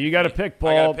to pick. Yeah, you got to pick, Paul.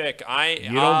 I got to pick.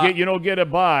 You don't get a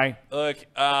bye. Look,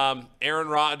 Aaron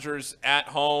Rodgers at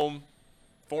home,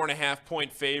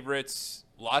 4.5-point favorites.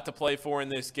 A lot to play for in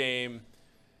this game.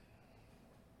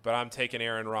 But I'm taking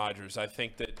Aaron Rodgers. I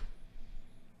think that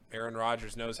Aaron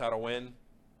Rodgers knows how to win,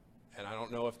 and I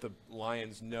don't know if the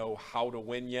Lions know how to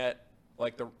win yet,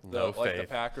 like the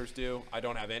Packers do. I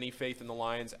don't have any faith in the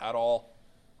Lions at all.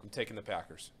 I'm taking the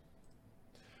Packers,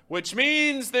 which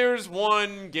means there's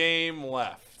one game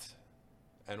left.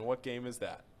 And what game is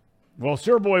that? Well,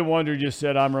 Sir Boy Wonder just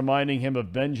said I'm reminding him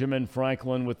of Benjamin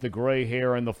Franklin with the gray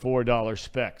hair and the $4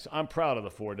 specs. I'm proud of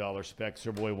the $4 specs,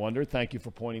 Sir Boy Wonder. Thank you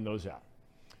for pointing those out.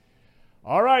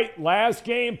 All right, last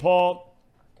game, Paul.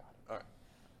 All right.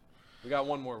 We got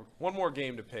one more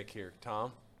game to pick here,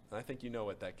 Tom. And I think you know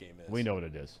what that game is. We know what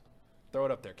it is. Throw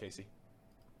it up there, Casey.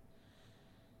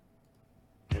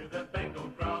 Hear the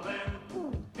Bengals growling.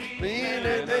 Mean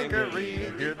and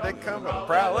angry, here they come a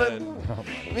prowling.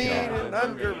 Mean and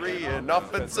hungry, an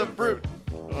offensive brute.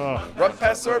 Run,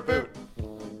 pass, or boot.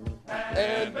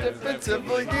 And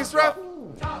defensively, he's rough,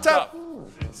 tough.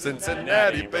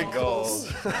 Cincinnati Bengals.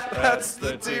 That's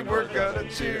the team we're gonna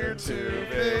cheer to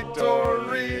victory.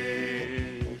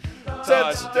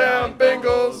 Touchdown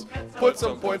Bengals. Put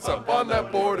some points up on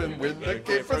that board and win the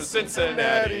game for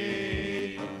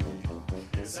Cincinnati.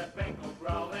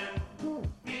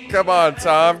 Come on,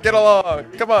 Tom. Get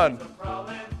along. Come on.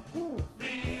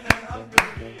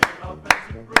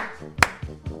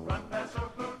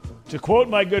 To quote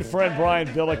my good friend Brian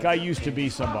Billick, I used to be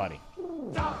somebody.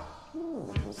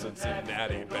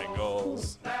 Cincinnati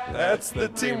Bengals. That's the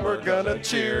team we're gonna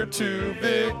cheer to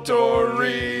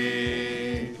victory.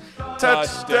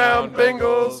 Touchdown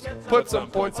Bengals. Put some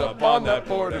points up on that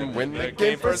board and win the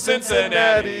game for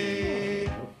Cincinnati.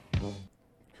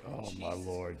 Oh, my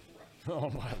Lord.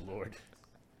 Oh, my Lord.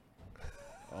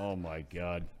 Oh, my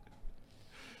God.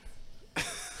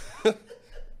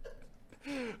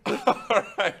 All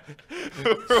right.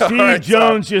 Steve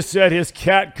Jones just said his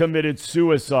cat committed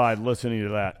suicide listening to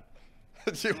that.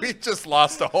 We just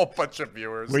lost a whole bunch of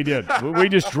viewers. We did. We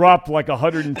just dropped like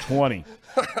 120.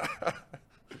 That's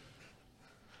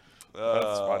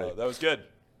funny. That was good.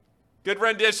 Good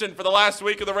rendition for the last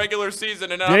week of the regular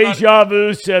season. And Deja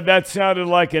Vu said that sounded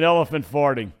like an elephant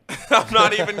farting. I'm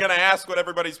not even going to ask what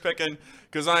everybody's picking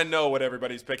because I know what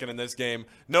everybody's picking in this game.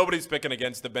 Nobody's picking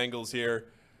against the Bengals here.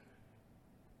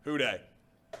 Who dey?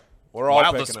 We're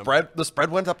all picking them. The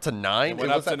spread went up to 9. It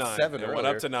went up to 9. 7 It earlier. went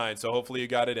up to 9, so hopefully you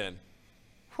got it in.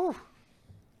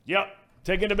 Yep.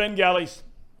 Taking the Bengals.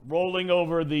 Rolling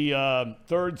over the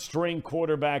third-string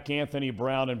quarterback Anthony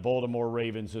Brown and Baltimore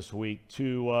Ravens this week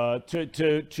to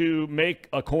make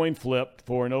a coin flip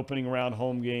for an opening round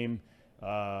home game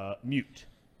mute.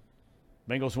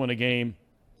 Bengals win a game.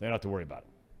 They don't have to worry about it.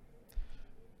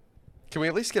 Can we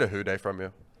at least get a who day from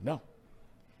you? No.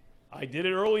 I did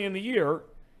it early in the year,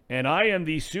 and I am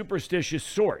the superstitious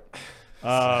sort.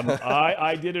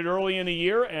 I did it early in the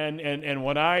year, and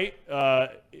when I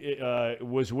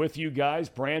was with you guys,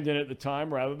 Brandon at the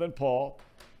time rather than Paul,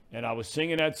 and I was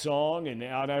singing that song and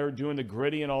out there doing the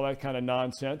gritty and all that kind of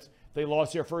nonsense, they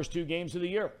lost their first 2 games of the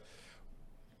year.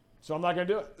 So I'm not going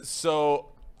to do it. So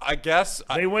I guess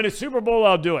They win a Super Bowl,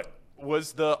 I'll do it.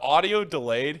 was the audio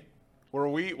delayed? Were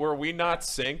we not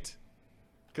synced?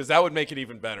 Because that would make it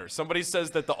even better. Somebody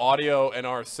says that the audio and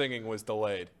our singing was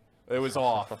delayed. It was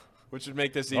off, which would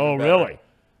make this even better. Oh, really?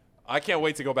 I can't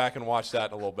wait to go back and watch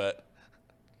that in a little bit.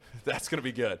 That's going to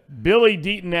be good. Billy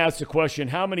Deaton asked the question,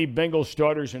 how many Bengals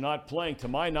starters are not playing? To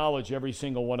my knowledge, every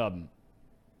single one of them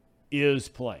is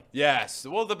playing. Yes.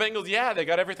 Well, the Bengals, they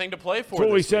got everything to play for. That's what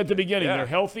we this said at the weekend. beginning. Yeah. They're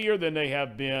healthier than they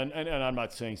have been, and I'm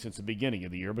not saying since the beginning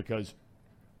of the year because,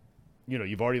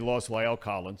 you've already lost Lyle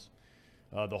Collins.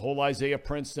 The whole Isaiah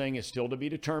Prince thing is still to be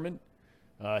determined.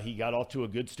 He got off to a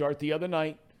good start the other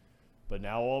night, but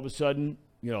now all of a sudden,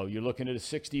 you're looking at a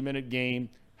 60-minute game.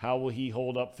 How will he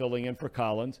hold up filling in for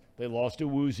Collins? They lost to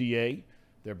Wouzier,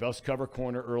 their best cover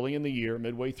corner early in the year,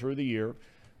 midway through the year.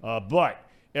 But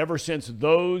ever since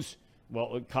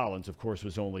Collins, of course,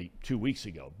 was only 2 weeks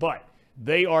ago. But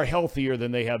they are healthier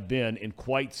than they have been in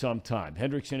quite some time.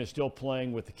 Hendrickson is still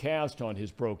playing with the cast on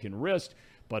his broken wrist,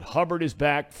 but Hubbard is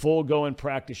back, full go in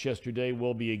practice yesterday,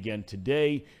 will be again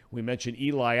today. We mentioned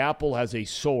Eli Apple has a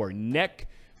sore neck,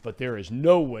 but there is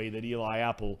no way that Eli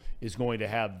Apple is going to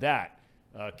have that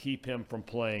keep him from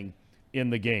playing in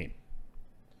the game.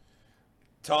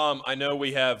 Tom, I know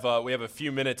we have a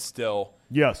few minutes still.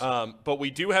 Yes. But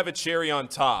we do have a cherry on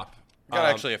top. We got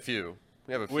actually a few.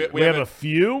 We have a few. We have a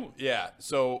few? Yeah.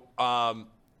 So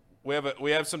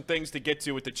we have some things to get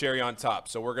to with the cherry on top.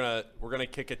 So we're gonna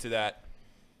kick it to that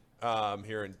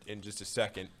here in just a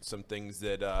second. Some things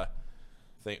that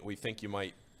we think you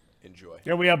might enjoy.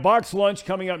 And we have box lunch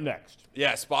coming up next.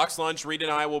 Yes, box lunch. Reed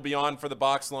and I will be on for the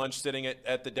box lunch, sitting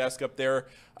at the desk up there.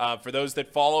 For those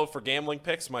that follow for gambling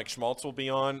picks, Mike Schmaltz will be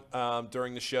on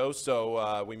during the show.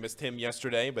 So we missed him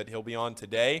yesterday, but he'll be on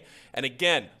today. And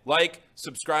again,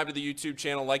 subscribe to the YouTube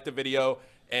channel, like the video.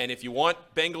 And if you want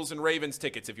Bengals and Ravens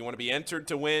tickets, if you want to be entered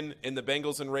to win in the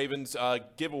Bengals and Ravens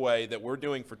giveaway that we're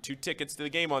doing for 2 tickets to the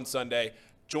game on Sunday,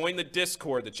 join the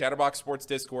Discord, the Chatterbox Sports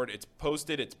Discord. It's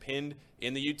posted. It's pinned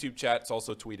in the YouTube chat. It's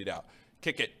also tweeted out.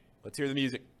 Kick it. Let's hear the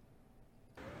music.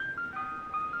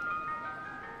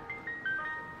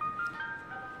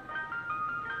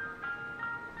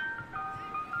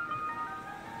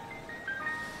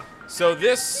 So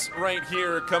this right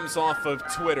here comes off of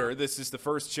Twitter. This is the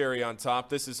first cherry on top.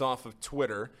 This is off of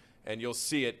Twitter, and you'll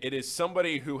see it. It is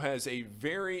somebody who has a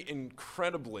very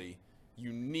incredibly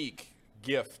unique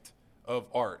gift of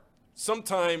art.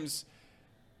 Sometimes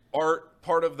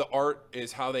part of the art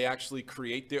is how they actually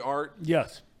create the art.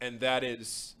 Yes. And that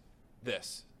is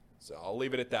this. So I'll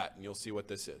leave it at that, and you'll see what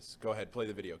this is. Go ahead, play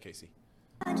the video, Casey.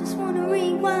 I just wanna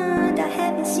rewind. I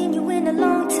haven't seen you in a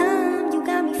long time. You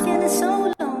got me feeling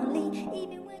so lonely.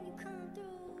 Even when you come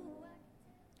through.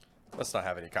 Let's not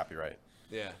have any copyright.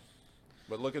 Yeah.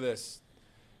 But look at this.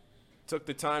 Took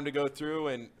the time to go through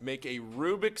and make a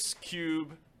Rubik's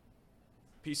Cube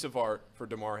piece of art for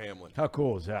Damar Hamlin. How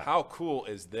cool is that? How cool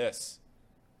is this?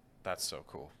 That's so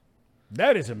cool.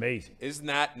 That is amazing. Isn't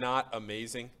that not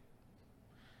amazing?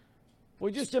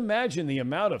 Well, just imagine the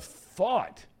amount of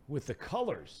thought with the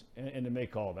colors and to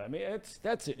make all that. I mean,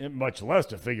 that's much less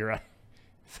to figure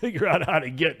out how to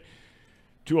get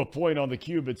to a point on the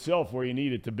cube itself where you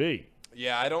need it to be.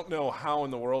 Yeah, I don't know how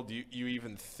in the world you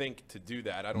even think to do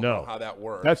that. I don't know how that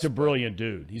works. That's a brilliant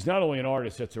dude. He's not only an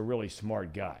artist, that's a really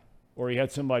smart guy. Or he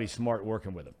had somebody smart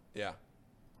working with him. Yeah.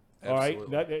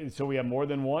 Absolutely. Absolutely. All right, so we have more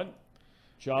than one.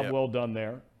 Job Yep. well done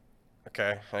there.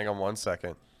 Okay, hang on 1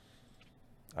 second.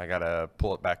 I gotta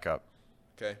pull it back up.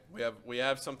 Okay, we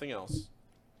have something else.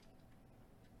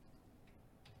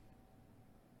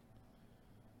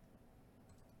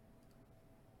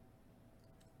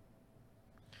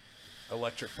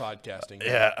 Electric podcasting.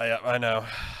 Yeah, I know.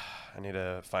 I need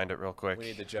to find it real quick. We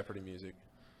need the Jeopardy music.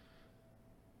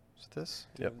 Is it this?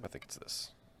 Yep, I think it's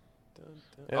this. Dun,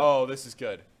 dun. Yep. Oh, this is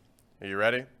good. Are you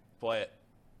ready? Play it.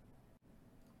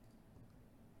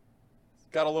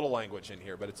 Got a little language in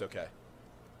here, but it's okay.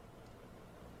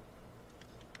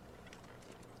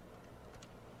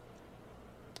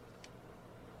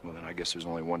 Well, then I guess there's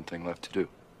only one thing left to do.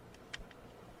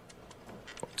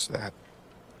 What's that?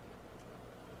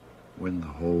 Win the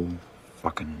whole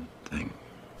fucking thing.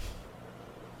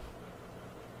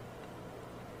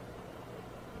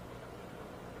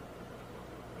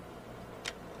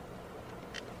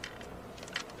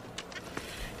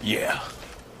 Yeah.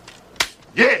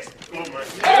 Yes!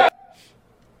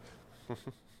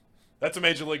 That's a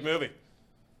major league movie.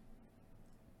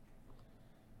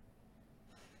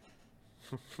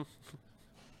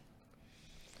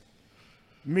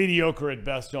 mediocre at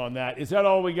best on that. Is that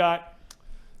all we got?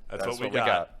 That's what we got.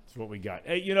 That's what we got.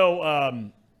 Hey,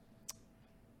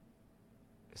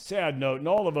 sad note, and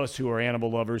all of us who are animal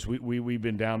lovers, we've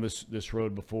been down this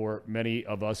road before. Many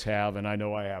of us have, and I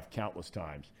know I have countless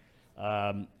times.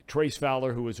 Trace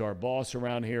Fowler, who is our boss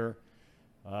around here,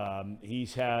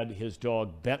 he's had his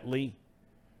dog Bentley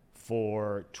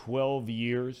for 12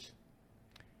 years,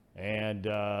 and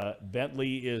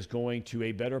Bentley is going to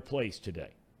a better place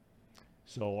today.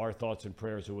 So our thoughts and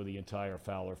prayers are with the entire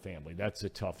Fowler family. That's a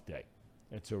tough day.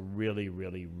 It's a really,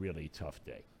 really, really tough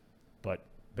day. But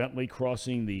Bentley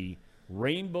crossing the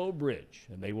Rainbow Bridge,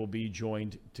 and they will be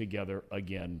joined together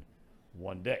again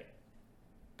one day.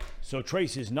 So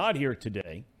Trace is not here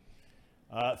today.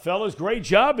 Fellas, great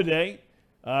job today.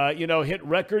 Hit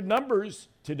record numbers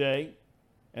today.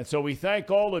 And so we thank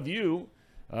all of you,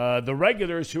 the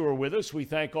regulars who are with us. We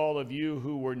thank all of you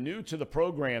who were new to the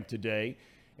program today.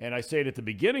 And I say it at the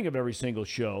beginning of every single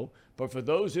show. But for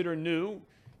those that are new,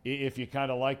 if you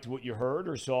kind of liked what you heard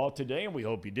or saw today, and we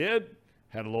hope you did,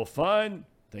 had a little fun,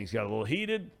 things got a little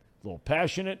heated, a little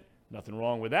passionate, nothing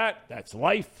wrong with that. That's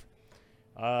life.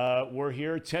 We're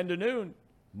here 10 to noon,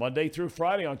 Monday through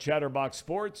Friday on Chatterbox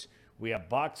Sports. We have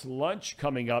Box Lunch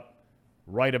coming up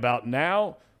right about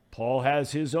now. Paul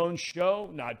has his own show,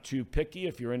 not too picky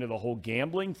if you're into the whole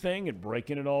gambling thing and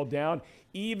breaking it all down,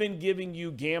 even giving you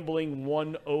Gambling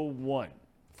 101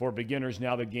 for beginners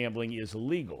now that gambling is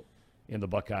legal in the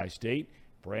Buckeye State.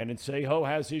 Brandon Seho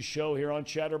has his show here on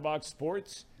Chatterbox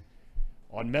Sports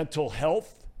on mental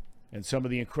health and some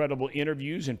of the incredible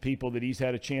interviews and people that he's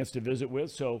had a chance to visit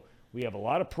with. So we have a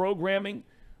lot of programming.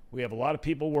 We have a lot of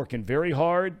people working very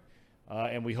hard,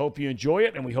 and we hope you enjoy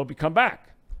it, and we hope you come back.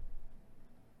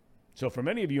 So for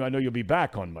many of you, I know you'll be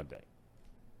back on Monday.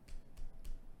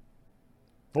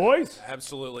 Boys?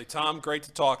 Absolutely. Tom, great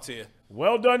to talk to you.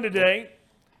 Well done today.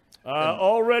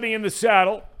 Already in the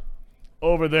saddle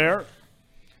over there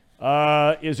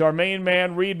is our main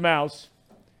man, Reed Mouse.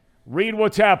 Reed,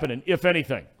 what's happening, if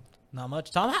anything? Not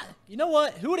much, Tom. You know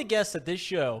what? Who would have guessed that this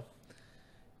show,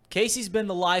 Casey's been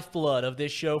the lifeblood of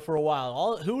this show for a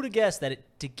while. Who would have guessed that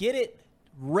to get it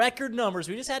record numbers,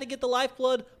 we just had to get the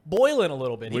lifeblood boiling a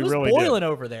little bit. He was really boiling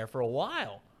over there for a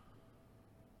while.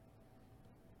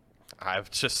 When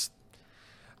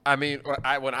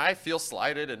I feel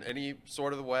slighted in any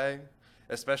sort of way,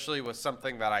 especially with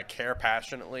something that I care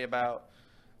passionately about,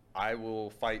 I will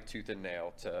fight tooth and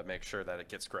nail to make sure that it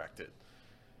gets corrected.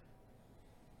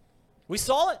 We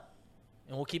saw it,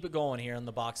 and we'll keep it going here on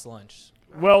the Box Lunch.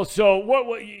 Well, so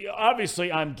what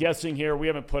obviously I'm guessing here, we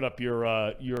haven't put up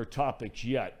your topics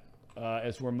yet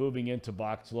as we're moving into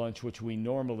Box Lunch, which we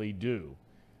normally do.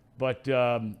 But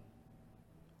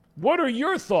what are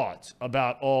your thoughts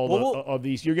about all of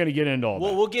these? You're going to get into all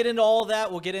that. We'll get into all of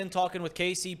that. We'll get in talking with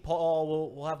Casey,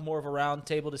 Paul. We'll have more of a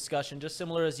roundtable discussion, just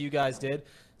similar as you guys did.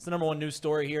 It's the number one news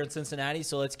story here in Cincinnati,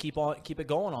 so let's keep it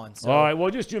going on. So. All right, well,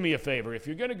 just do me a favor. If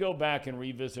you're going to go back and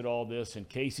revisit all this, and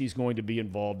Casey's going to be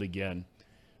involved again,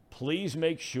 please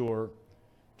make sure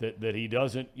that he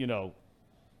doesn't,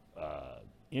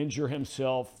 injure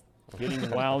himself, getting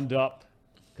wound up,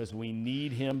 because we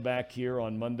need him back here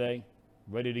on Monday,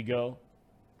 ready to go.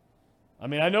 I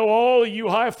mean, I know all of you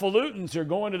highfalutins are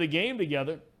going to the game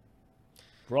together.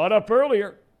 Brought up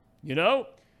earlier,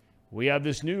 we have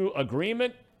this new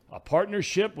agreement, a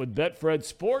partnership with Betfred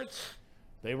Sports.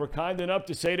 They were kind enough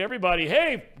to say to everybody,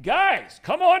 hey, guys,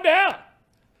 come on down.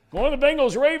 Go to the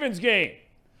Bengals-Ravens game.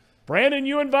 Brandon,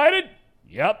 you invited?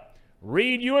 Yep.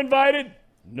 Reed, you invited?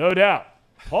 No doubt.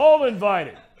 Paul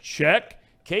invited? Check.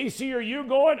 Casey, are you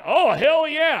going? Oh, hell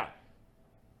yeah.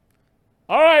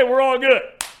 All right, we're all good.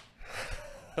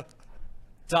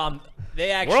 Tom,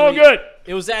 we're all good.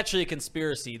 It was actually a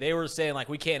conspiracy. They were saying,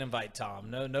 we can't invite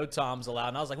Tom. No Tom's allowed.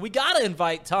 And I was like, we got to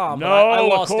invite Tom. No, I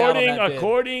lost out on that bid.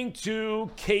 According to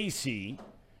Casey,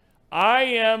 I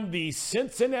am the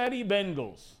Cincinnati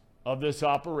Bengals of this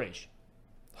operation.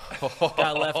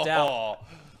 Got left out.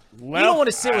 You don't want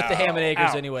to sit with the Ham and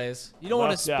Acres anyways. You don't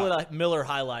want to split a Miller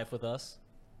High Life with us.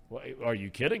 Well, are you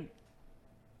kidding?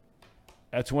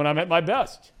 That's when I'm at my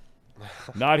best.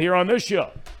 Not here on this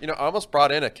show. I almost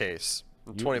brought in a case,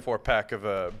 a 24-pack of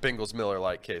a Bengals Miller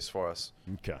Lite case for us.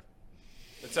 Okay.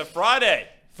 It's a Friday.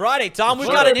 Tom, we've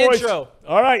got an intro.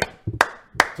 All right.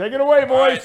 Take it away, boys.